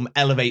film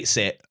elevates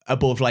it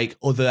above like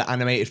other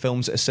animated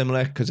films that are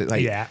similar because it's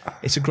like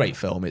it's a great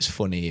film. It's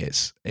funny.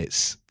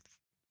 It's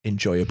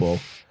enjoyable.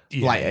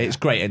 Yeah. Like it's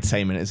great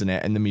entertainment, isn't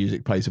it? And the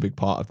music plays a big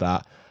part of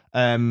that.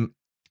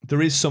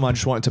 There is some I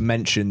just wanted to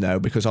mention though,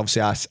 because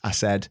obviously I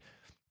said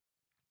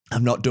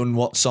I've not done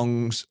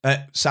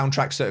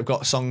soundtracks that have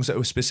got songs that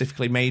were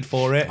specifically made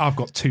for it. I've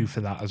got two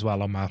for that as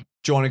well on my Do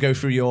you want to go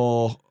through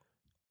your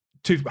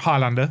two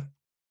Highlander?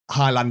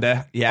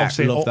 Yeah,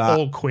 Obviously, love that.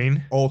 All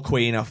Queen. All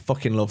Queen, I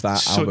fucking love that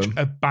Such album.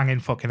 a banging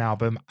fucking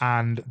album.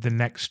 And the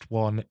next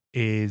one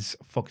is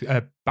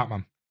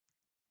Batman.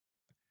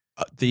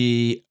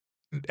 The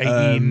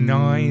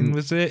 89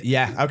 was it?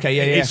 yeah, okay,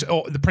 yeah. It's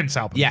the Prince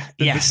album. Yeah,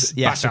 yes,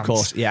 Backdance. of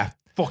course, yeah.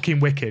 Fucking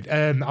wicked.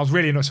 I was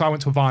really annoyed. So I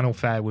went to a vinyl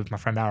fair with my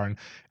friend Aaron,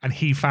 and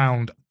he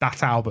found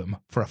that album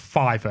for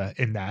 $5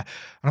 in there. And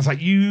I was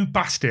like, "You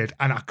bastard!"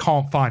 And I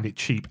can't find it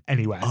cheap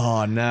anywhere.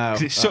 Oh no,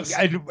 'Cause it's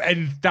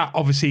and that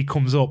obviously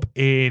comes up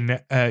in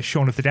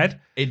Shaun of the Dead.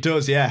 it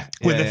does, yeah.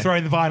 When yeah. they're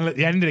throwing the vinyl at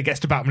the end and it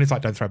gets to Batman, it's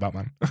like, don't throw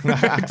Batman.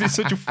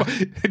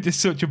 It's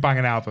such a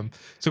banging album.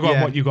 So go on,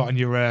 Yeah. what you got on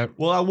your...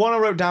 Well, one I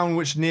wrote down,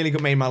 which nearly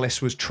made my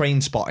list, was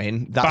Train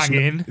Spotting. That's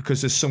Banging.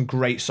 because there's some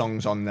great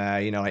songs on there.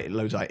 You know, like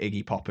loads of like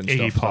Iggy Pop and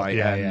Iggy stuff. Pop, like,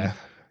 yeah.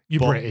 Your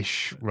but-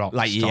 British rock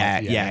Like stuff.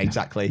 yeah,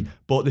 exactly.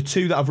 But the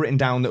two that I've written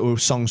down that were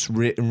songs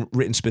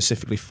written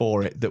specifically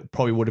for it that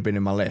probably would have been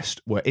in my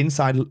list were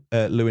Inside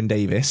Llewyn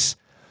Davis,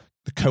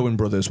 the Coen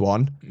Brothers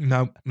one.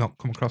 No, not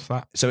come across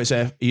that. So it's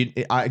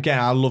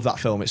I love that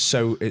film. It's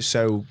so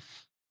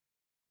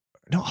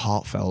not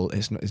heartfelt.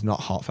 It's not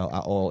heartfelt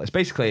at all. It's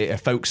basically a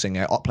folk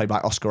singer played by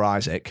Oscar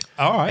Isaac.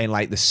 All right. In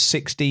like the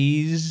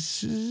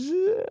 60s,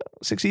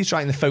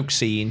 trying the folk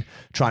scene,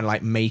 trying to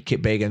like make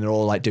it big, and they're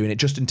all like doing it.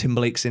 Justin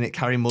Timberlake's in it,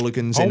 Carrie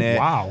Mulligan's in it.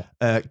 Wow.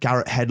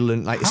 Garrett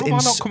Hedlund. Like, How have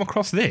I not come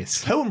across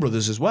this? Coen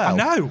Brothers as well. I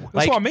know.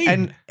 That's what I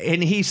mean.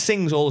 And he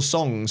sings all the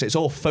songs. It's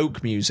all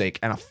folk music,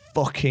 and I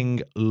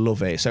fucking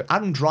love it. So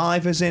Adam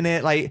Driver's in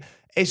it. Like,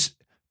 it's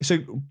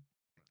a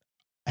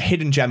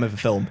hidden gem of a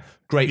film.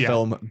 Great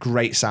film,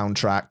 great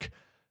soundtrack.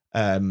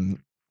 I'm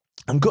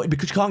gutted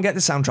because you can't get the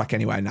soundtrack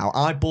anywhere now.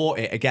 I bought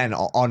it again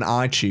on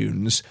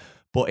iTunes,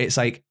 but it's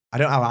like I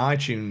don't have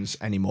iTunes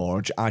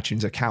anymore,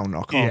 iTunes account.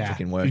 I can't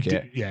freaking work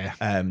it. Yeah.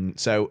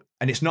 So,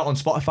 and it's not on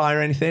Spotify or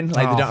anything.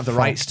 Like, they don't have the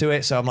rights to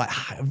it. So I'm like,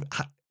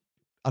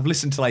 I've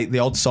listened to like the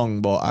odd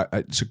song, but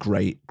it's a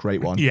great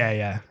one.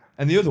 Yeah.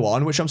 And the other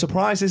one, which I'm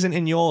surprised isn't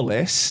in your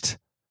list,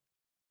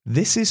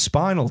 this is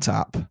Spinal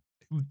Tap.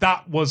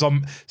 That was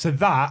on. So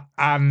that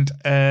and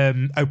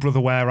Oh Brother,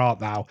 Where Art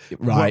Thou?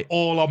 Right. Were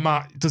all on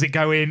my. Does it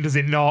go in? Does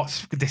it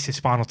not? This is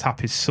Spinal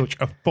Tap is such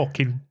a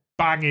fucking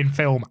banging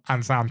film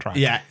and soundtrack.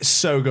 Yeah,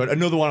 so good.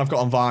 Another one I've got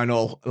on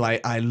vinyl.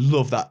 Like, I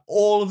love that.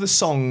 All of the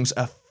songs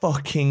are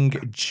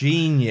fucking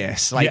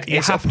genius. Like,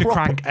 you have to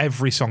crank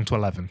every song to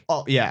 11.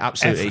 Oh yeah,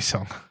 absolutely. Every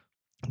song.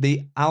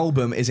 The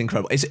album is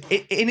incredible.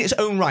 In its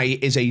own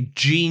right is a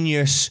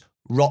genius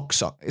rock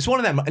song. It's one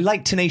of them,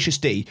 like Tenacious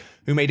D,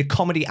 who made a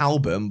comedy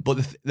album,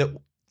 but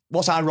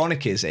what's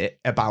ironic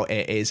about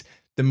it is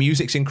the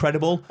music's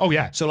incredible. Oh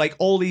yeah. So like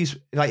all these,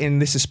 like in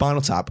This Is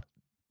Spinal Tap,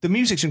 the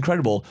music's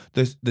incredible.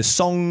 The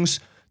songs,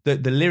 the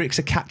lyrics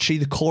are catchy,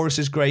 the chorus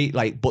is great,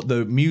 like, but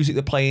the music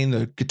they're playing,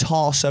 the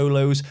guitar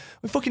solos,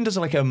 it fucking does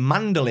like a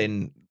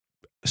mandolin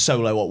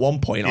solo at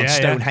one point on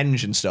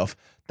Stonehenge and stuff.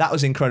 That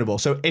was incredible.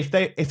 So if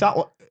I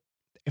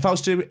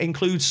was to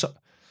include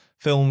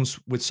films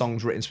with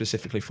songs written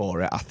specifically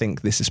for it, I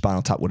think This Is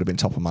Spinal Tap would have been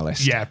top of my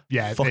list. Yeah,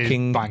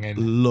 fucking banging.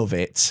 Love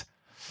it.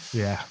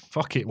 Yeah,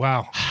 fuck it.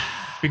 Wow,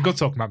 it's been good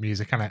talking about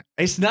music, hasn't it?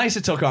 It's nice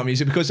to talk about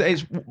music because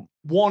it's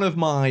one of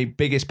my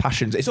biggest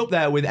passions. It's up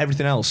there with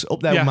everything else, up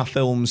there with my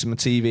films and my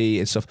TV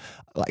and stuff.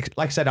 Like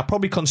I said, I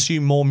probably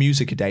consume more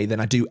music a day than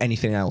I do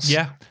anything else.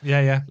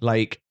 Yeah.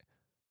 Like,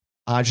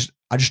 I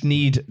just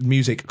need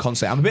music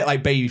constantly. I'm a bit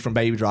like Baby from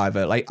Baby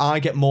Driver. Like, I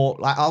get more,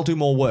 like, I'll do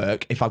more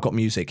work if I've got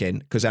music in,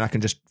 because then I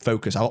can just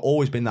focus. I've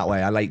always been that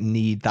way. I like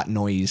need that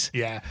noise.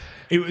 Yeah.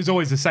 It was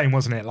always the same,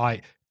 wasn't it?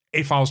 Like,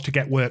 if I was to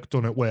get work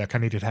done at work, I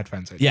needed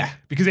headphones in. Yeah.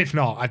 Because if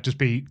not, I'd just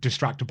be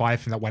distracted by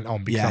everything that went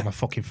on because I'm a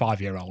fucking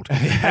 5-year-old.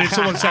 And if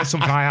someone says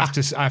something, I have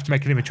to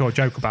make an immature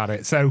joke about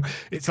it. So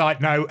it's like,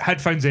 no,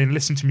 headphones in,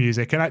 listen to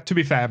music. And to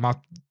be fair, my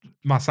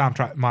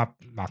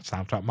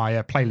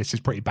playlist is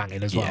pretty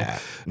banging as well. Yeah,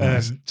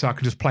 nice. So I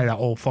can just play that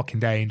all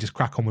fucking day and just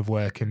crack on with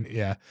work. And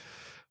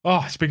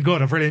oh, it's been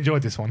good. I've really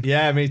enjoyed this one.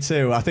 Yeah, me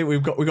too. I think we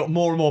got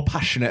more and more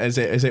passionate as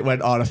it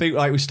went on. I think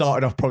like we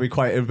started off probably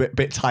quite a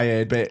bit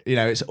tired, but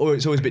it's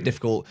always a bit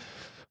difficult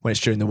when it's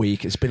during the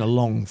week. It's been a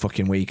long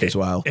fucking week as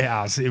well. It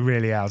has. It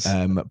really has.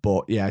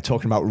 But yeah,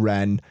 talking about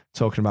Ren,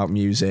 talking about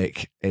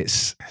music,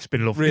 it's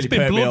been lovely. Really it's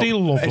been bloody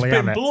lovely.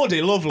 It's been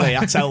bloody lovely,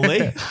 I tell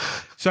thee.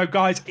 So,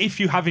 guys, if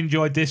you have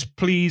enjoyed this,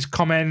 please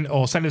comment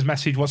or send us a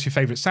message. What's your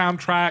favourite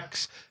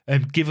soundtracks?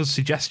 Give us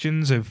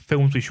suggestions of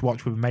films we should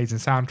watch with amazing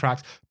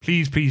soundtracks.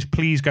 Please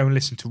go and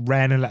listen to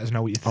Ren and let us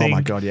know what you think. Oh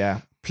my God,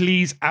 yeah.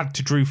 Please add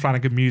to Drew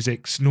Flanagan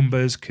Music's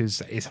numbers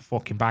because it's a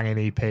fucking banging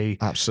EP.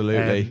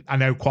 Absolutely. I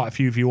know quite a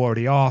few of you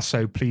already are,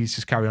 so please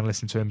just carry on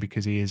listening to him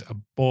because he is a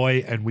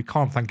boy and we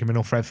can't thank him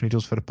enough for everything he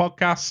does for the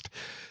podcast.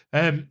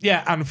 And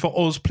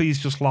for us, please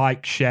just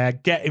like, share,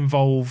 get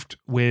involved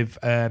with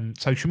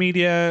social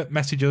media,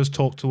 message us,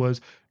 talk to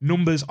us.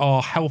 Numbers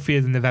are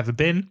healthier than they've ever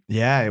been.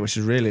 Yeah, which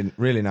is really,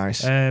 really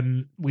nice.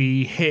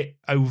 We hit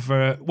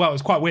over, well,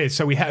 it's quite weird.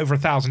 So we hit over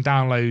 1,000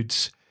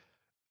 downloads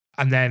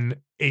and then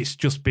it's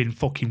just been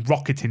fucking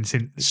rocketing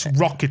since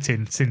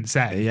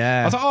then.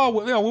 Yeah. I was like, oh,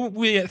 well,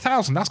 we're at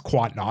 1,000. That's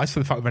quite nice for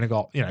the fact we've only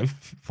got,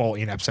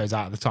 14 episodes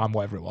out at the time,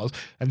 whatever it was.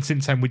 And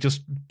since then, we're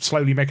just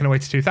slowly making our way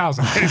to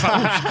 2,000. It's like,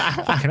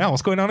 oh, fucking hell,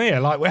 what's going on here?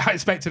 Like, we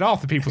expected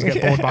half the people to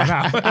get bored by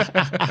now.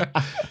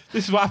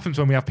 This is what happens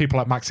when we have people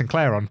like Max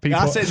Sinclair on.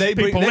 That's it. They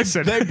bring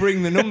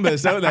the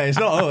numbers, don't they? It's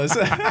not us.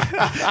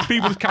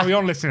 People just carry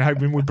on listening,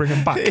 hoping we bring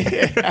them back.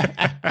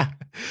 Yeah.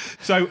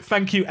 So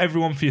thank you,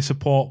 everyone, for your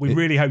support. We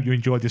really hope you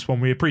enjoyed this one.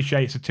 We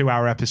appreciate it's a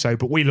 2-hour episode,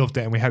 but we loved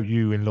it, and we hope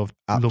you loved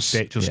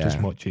it just as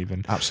much,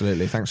 even.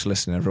 Absolutely. Thanks for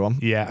listening, everyone.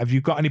 Yeah. Have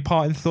you got any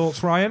parting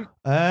thoughts, Ryan?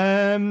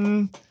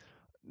 You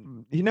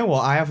know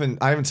what? I haven't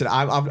said.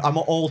 I'm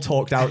all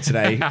talked out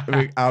today.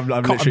 I'm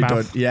literally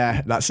done.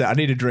 Yeah, that's it. I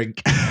need a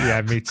drink.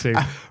 Yeah, me too.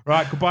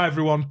 Right. Goodbye,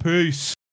 everyone. Peace.